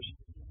slaves, of course,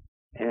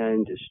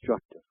 and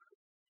destructive.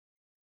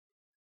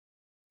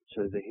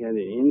 So they had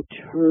an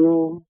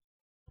internal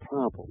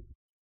problem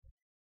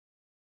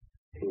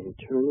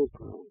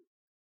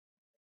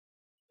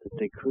that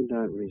they could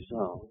not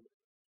resolve.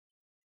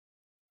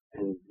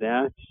 And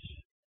that's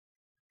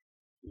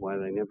why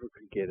they never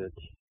could get it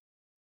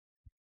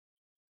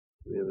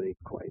really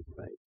quite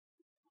right.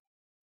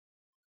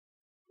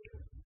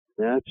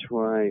 That's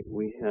why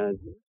we had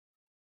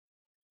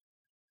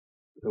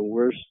the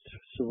worst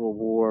civil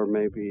war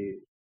maybe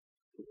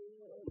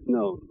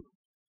known.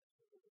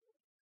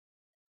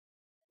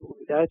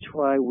 That's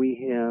why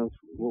we have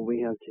what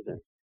we have today.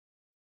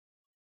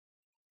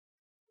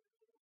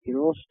 It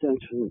all stems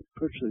from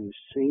virtually the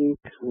same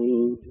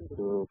kind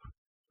of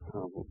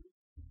problem.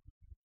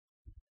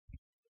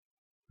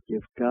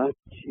 You've got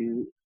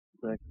to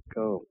let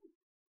go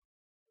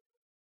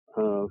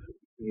of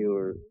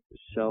your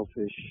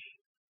selfish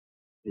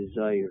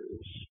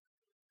desires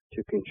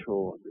to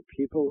control other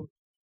people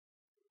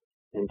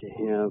and to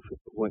have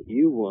what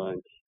you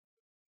want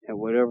at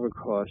whatever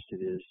cost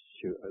it is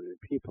to other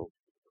people.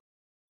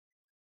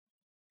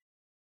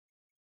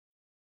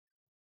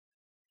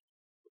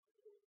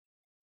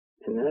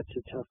 And that's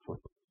a tough one.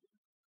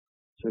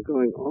 So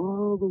going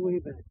all the way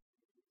back,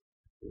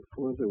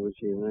 before there was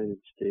the United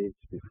States,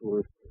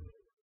 before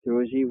there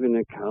was even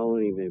a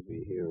colony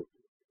maybe here,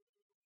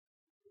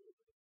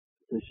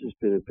 this has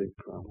been a big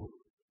problem.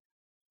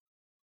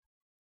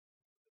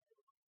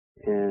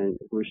 And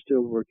we're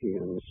still working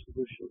on the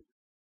solution.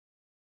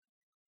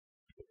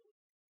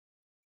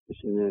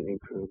 Isn't that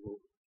incredible?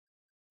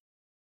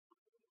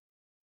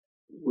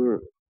 We're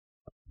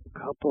a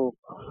couple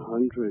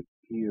 100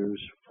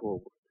 years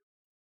forward,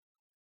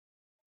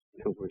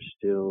 and we're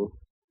still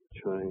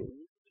trying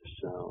to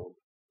solve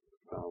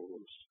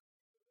problems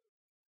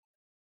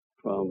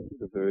from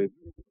the very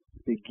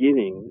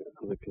beginning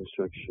of the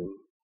construction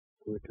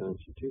of the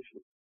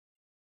Constitution.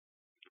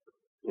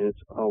 And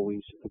it's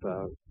always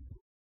about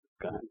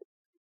God.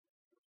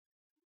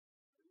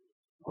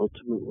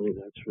 Ultimately,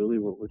 that's really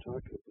what we're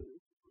talking about.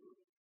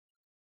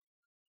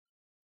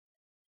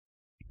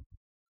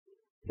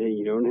 And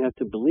you don't have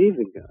to believe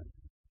in God,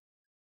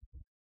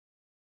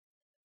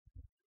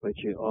 but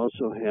you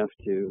also have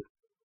to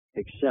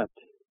accept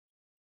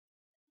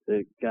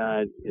that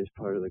God is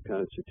part of the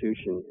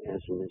Constitution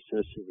as a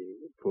necessity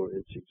for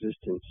its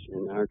existence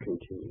and our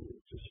continuing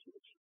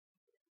existence.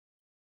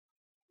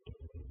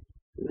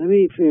 Let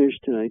me finish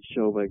tonight's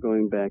show by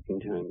going back in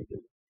time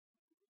again.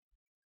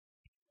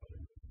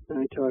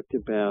 I talked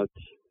about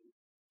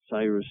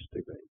Cyrus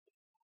the Great.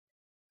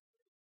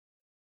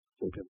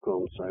 Some people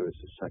call him Cyrus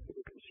II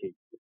because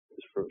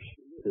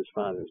his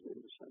father's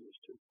name was Cyrus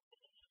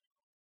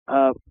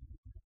II.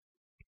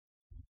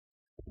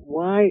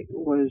 Why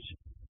was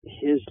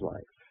his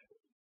life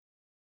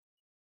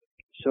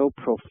so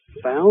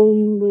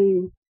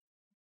profoundly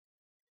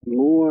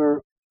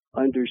more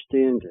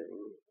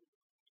understanding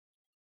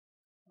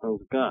of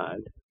God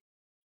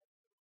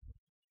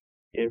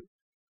in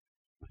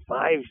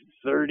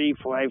 530,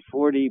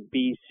 540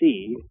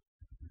 BC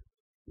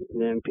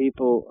than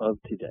people of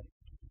today?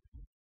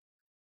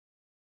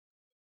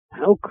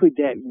 How could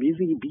that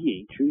really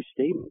be a true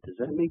statement? Does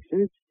that make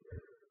sense?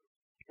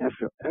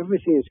 After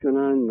everything that's going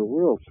on in the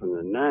world, from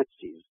the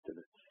Nazis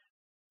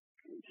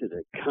to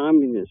the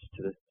communists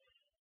to the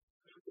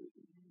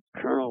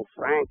Colonel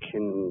Frank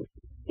in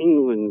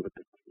England with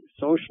the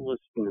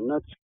socialists and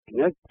the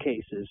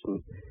nutcases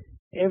and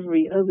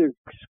every other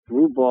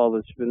screwball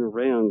that's been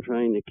around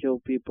trying to kill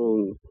people,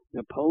 and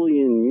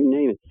Napoleon, you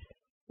name it.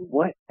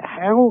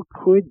 How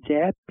could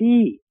that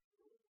be?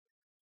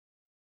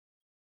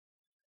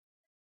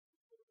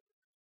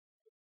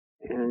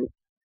 And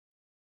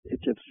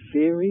it's a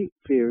very,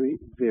 very,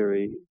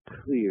 very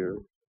clear,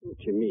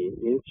 to me,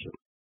 answer.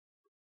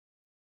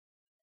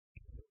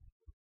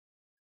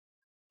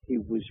 He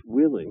was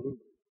willing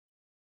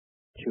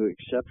to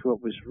accept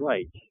what was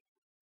right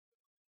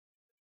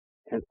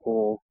at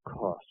all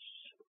costs.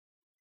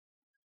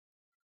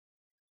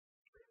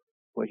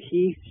 What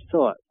he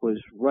thought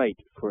was right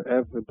for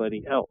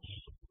everybody else,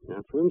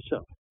 not for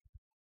himself.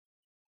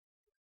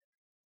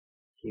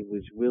 He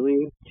was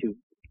willing to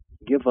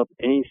give up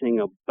anything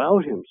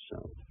about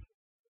himself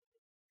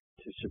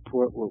to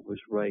support what was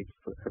right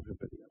for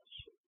everybody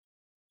else,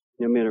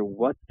 no matter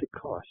what the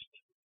cost.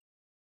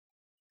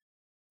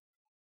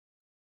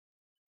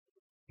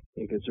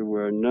 Because there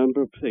were a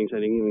number of things, I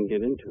didn't even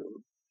get into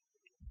them,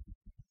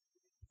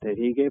 that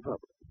he gave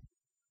up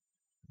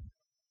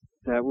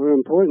that were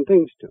important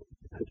things to him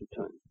at the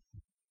time.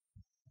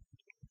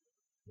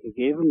 He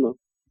gave them up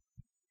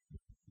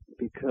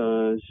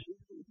because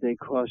they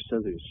cost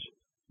others.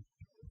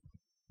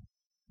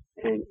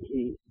 And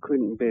he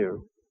couldn't bear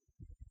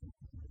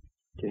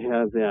to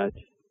have that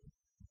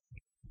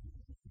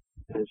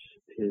as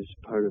his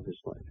part of his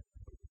life.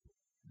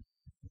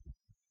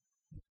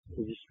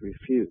 He just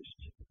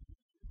refused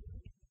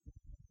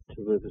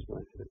to live his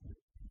life that way.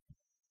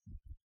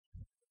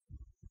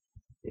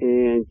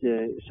 And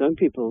some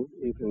people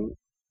even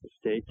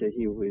state that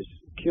he was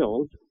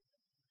killed.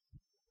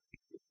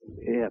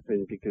 It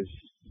happened because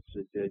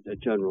a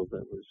general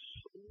that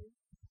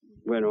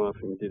went off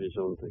and did his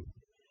own thing.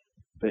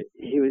 But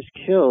he was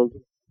killed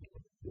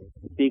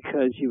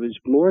because he was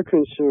more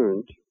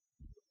concerned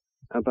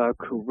about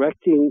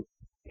correcting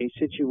a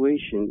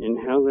situation and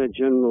how that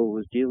general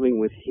was dealing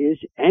with his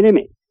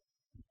enemy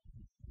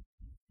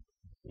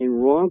in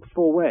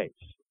wrongful ways,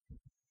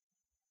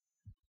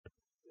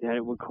 that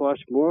it would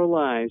cost more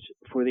lives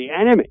for the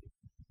enemy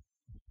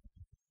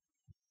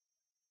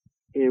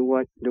in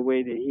the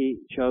way that he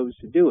chose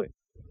to do it.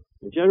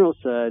 The general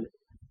said,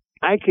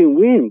 I can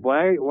win.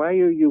 Why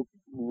are you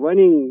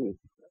running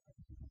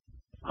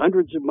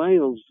hundreds of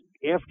miles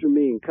after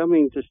me and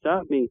coming to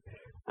stop me?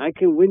 I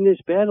can win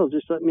this battle.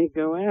 Just let me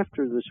go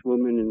after this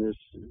woman and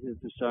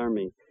this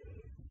army.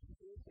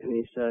 And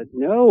he said,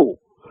 no,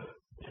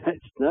 that's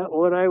not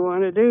what I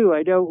want to do.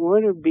 I don't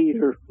want to beat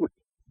her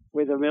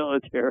with a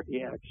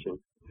military action.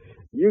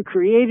 You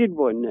created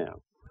one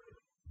now.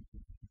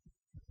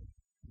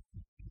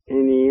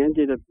 And he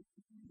ended up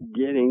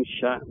getting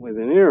shot with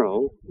an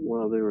arrow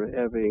while they were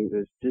having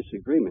this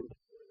disagreement,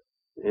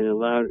 and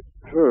allowed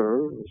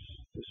her,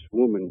 this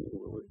woman,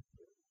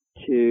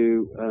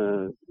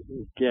 to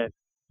get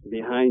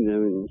behind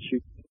them and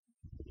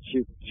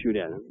shoot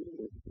at him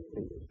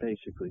and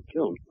basically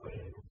kill him.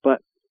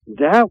 But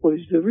that was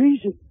the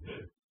reason.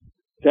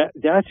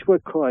 That's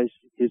what caused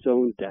his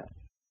own death.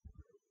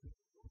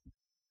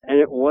 And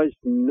it was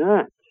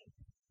not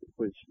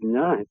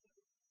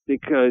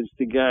because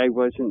the guy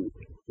wasn't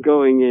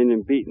going in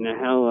and beating the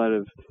hell out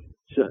of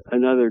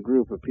another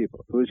group of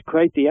people. It was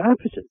quite the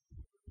opposite.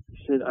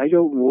 He said, I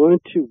don't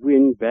want to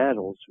win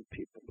battles with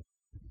people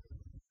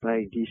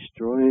by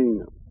destroying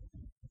them.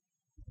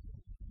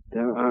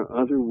 There are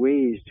other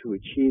ways to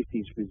achieve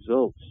these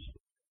results,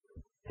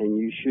 and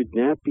you should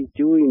not be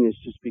doing this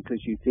just because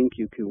you think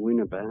you can win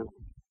a battle.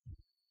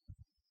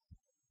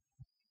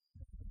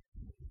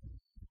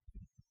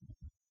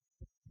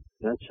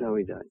 That's how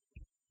he died.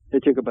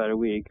 It took about a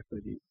week, but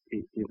he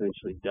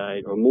eventually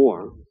died, or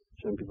more.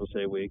 Some people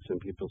say a week, some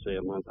people say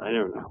a month. I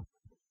don't know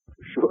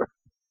for sure.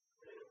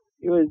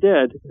 He was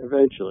dead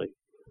eventually.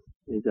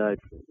 He died.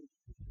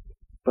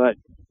 But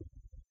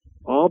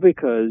all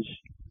because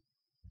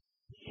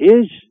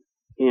his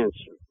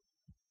answer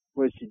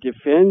was to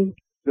defend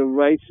the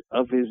rights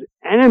of his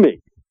enemy,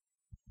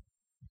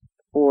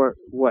 or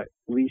what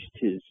at least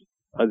his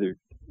other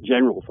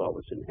general thought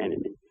was an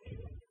enemy.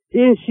 He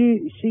didn't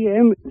see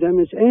them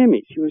as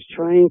enemies. He was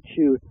trying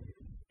to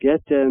get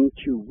them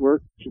to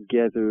work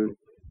together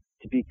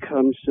to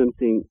become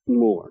something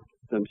more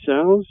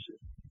themselves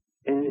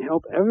and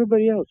help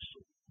everybody else.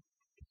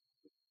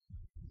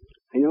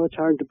 I know it's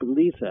hard to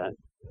believe that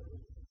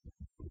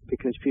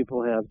because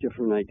people have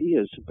different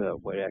ideas about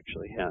what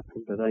actually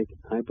happened, but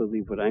I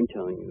believe what I'm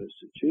telling you is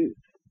the truth.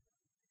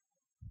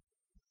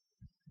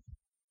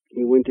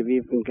 He wouldn't have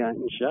even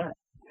gotten shot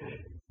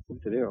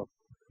with an arrow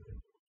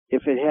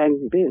if it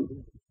hadn't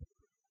been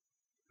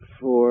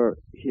for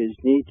his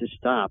need to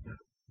stop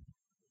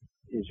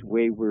his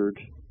wayward,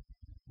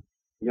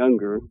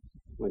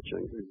 much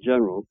younger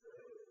general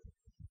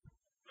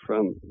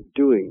from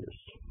doing this.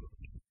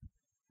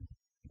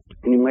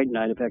 And he might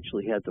not have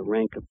actually had the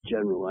rank of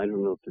general. I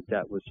don't know if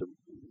that was a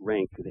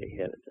rank they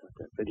had at that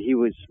time. But he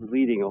was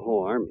leading a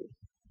whole army.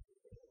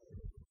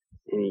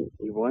 And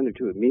he wanted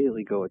to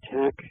immediately go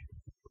attack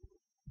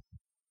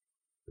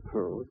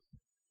her.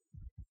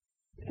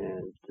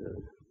 And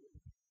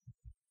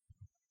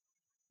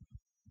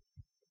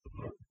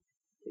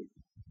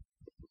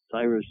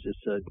Cyrus just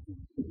said,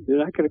 you're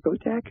not going to go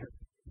attack her.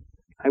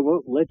 I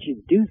won't let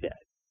you do that.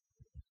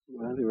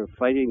 While they were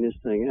fighting this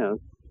thing out,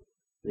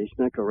 they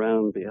snuck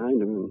around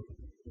behind him and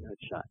got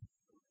shot.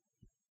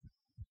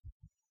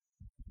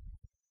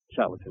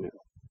 Shot with an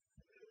arrow.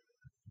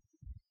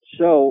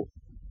 So,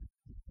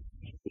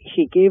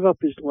 he gave up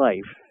his life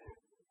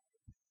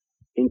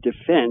in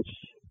defense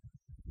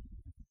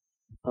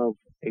of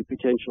a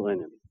potential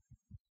enemy.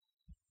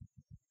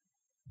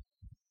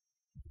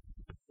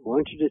 I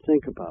want you to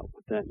think about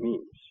what that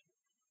means.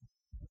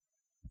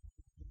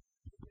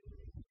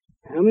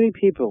 How many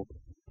people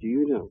do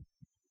you know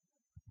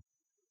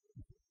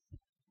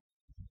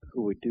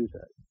who would do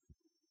that?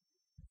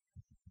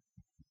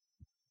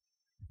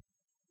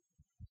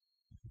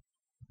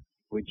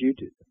 Would you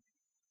do that?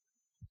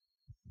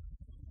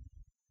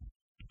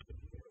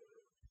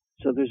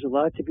 So there's a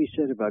lot to be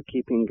said about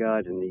keeping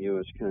God in the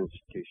U.S.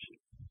 Constitution.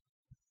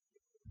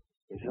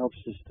 It helps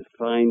us to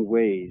find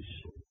ways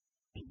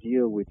to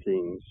deal with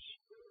things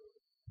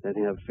that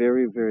have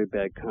very, very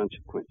bad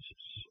consequences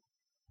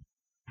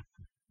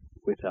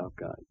without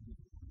God.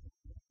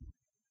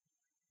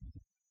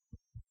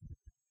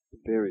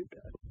 Very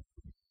bad.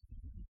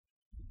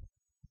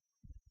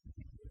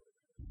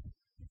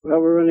 Well,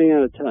 we're running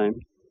out of time.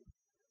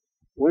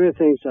 One of the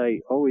things I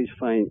always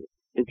find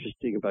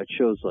interesting about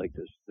shows like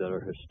this that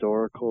are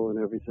historical and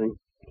everything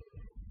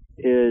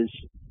is,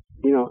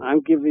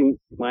 I'm giving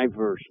my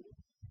version.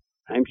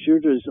 I'm sure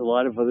there's a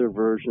lot of other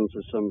versions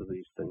of some of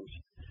these things.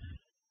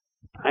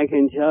 I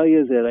can tell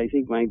you that I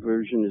think my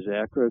version is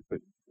accurate, but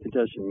it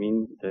doesn't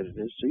mean that it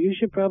is. So you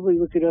should probably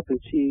look it up and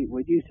see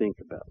what you think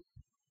about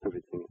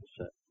everything I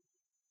said,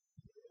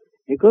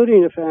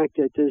 including the fact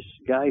that this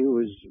guy who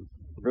was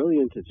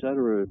brilliant,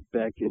 etc.,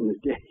 back in the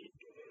day,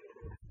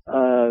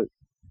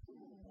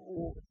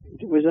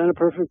 was not a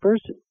perfect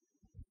person.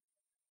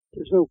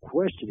 There's no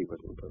question he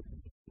wasn't perfect.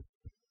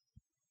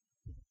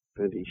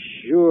 But he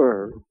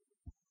sure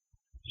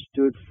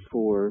stood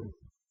for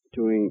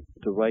doing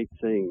the right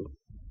thing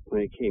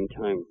when it came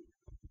time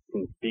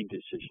in big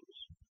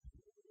decisions.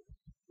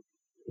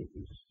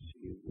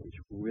 He was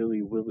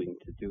really willing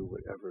to do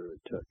whatever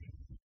it took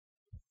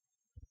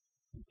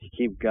to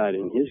keep God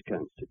in his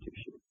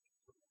Constitution.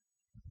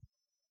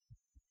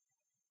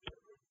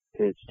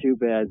 And it's too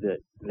bad that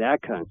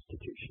that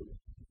Constitution,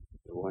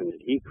 the one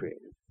that he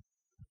created,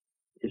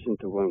 isn't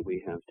the one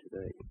we have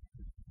today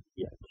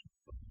yet.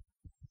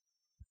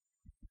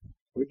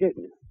 We're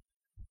getting it,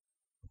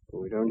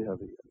 but we don't have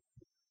it yet.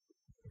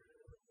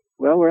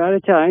 Well, we're out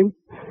of time.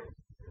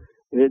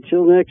 And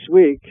until next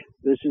week,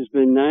 this has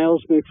been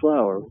Niles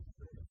MacFlouer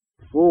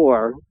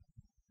for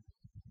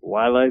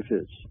Why Life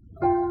Is.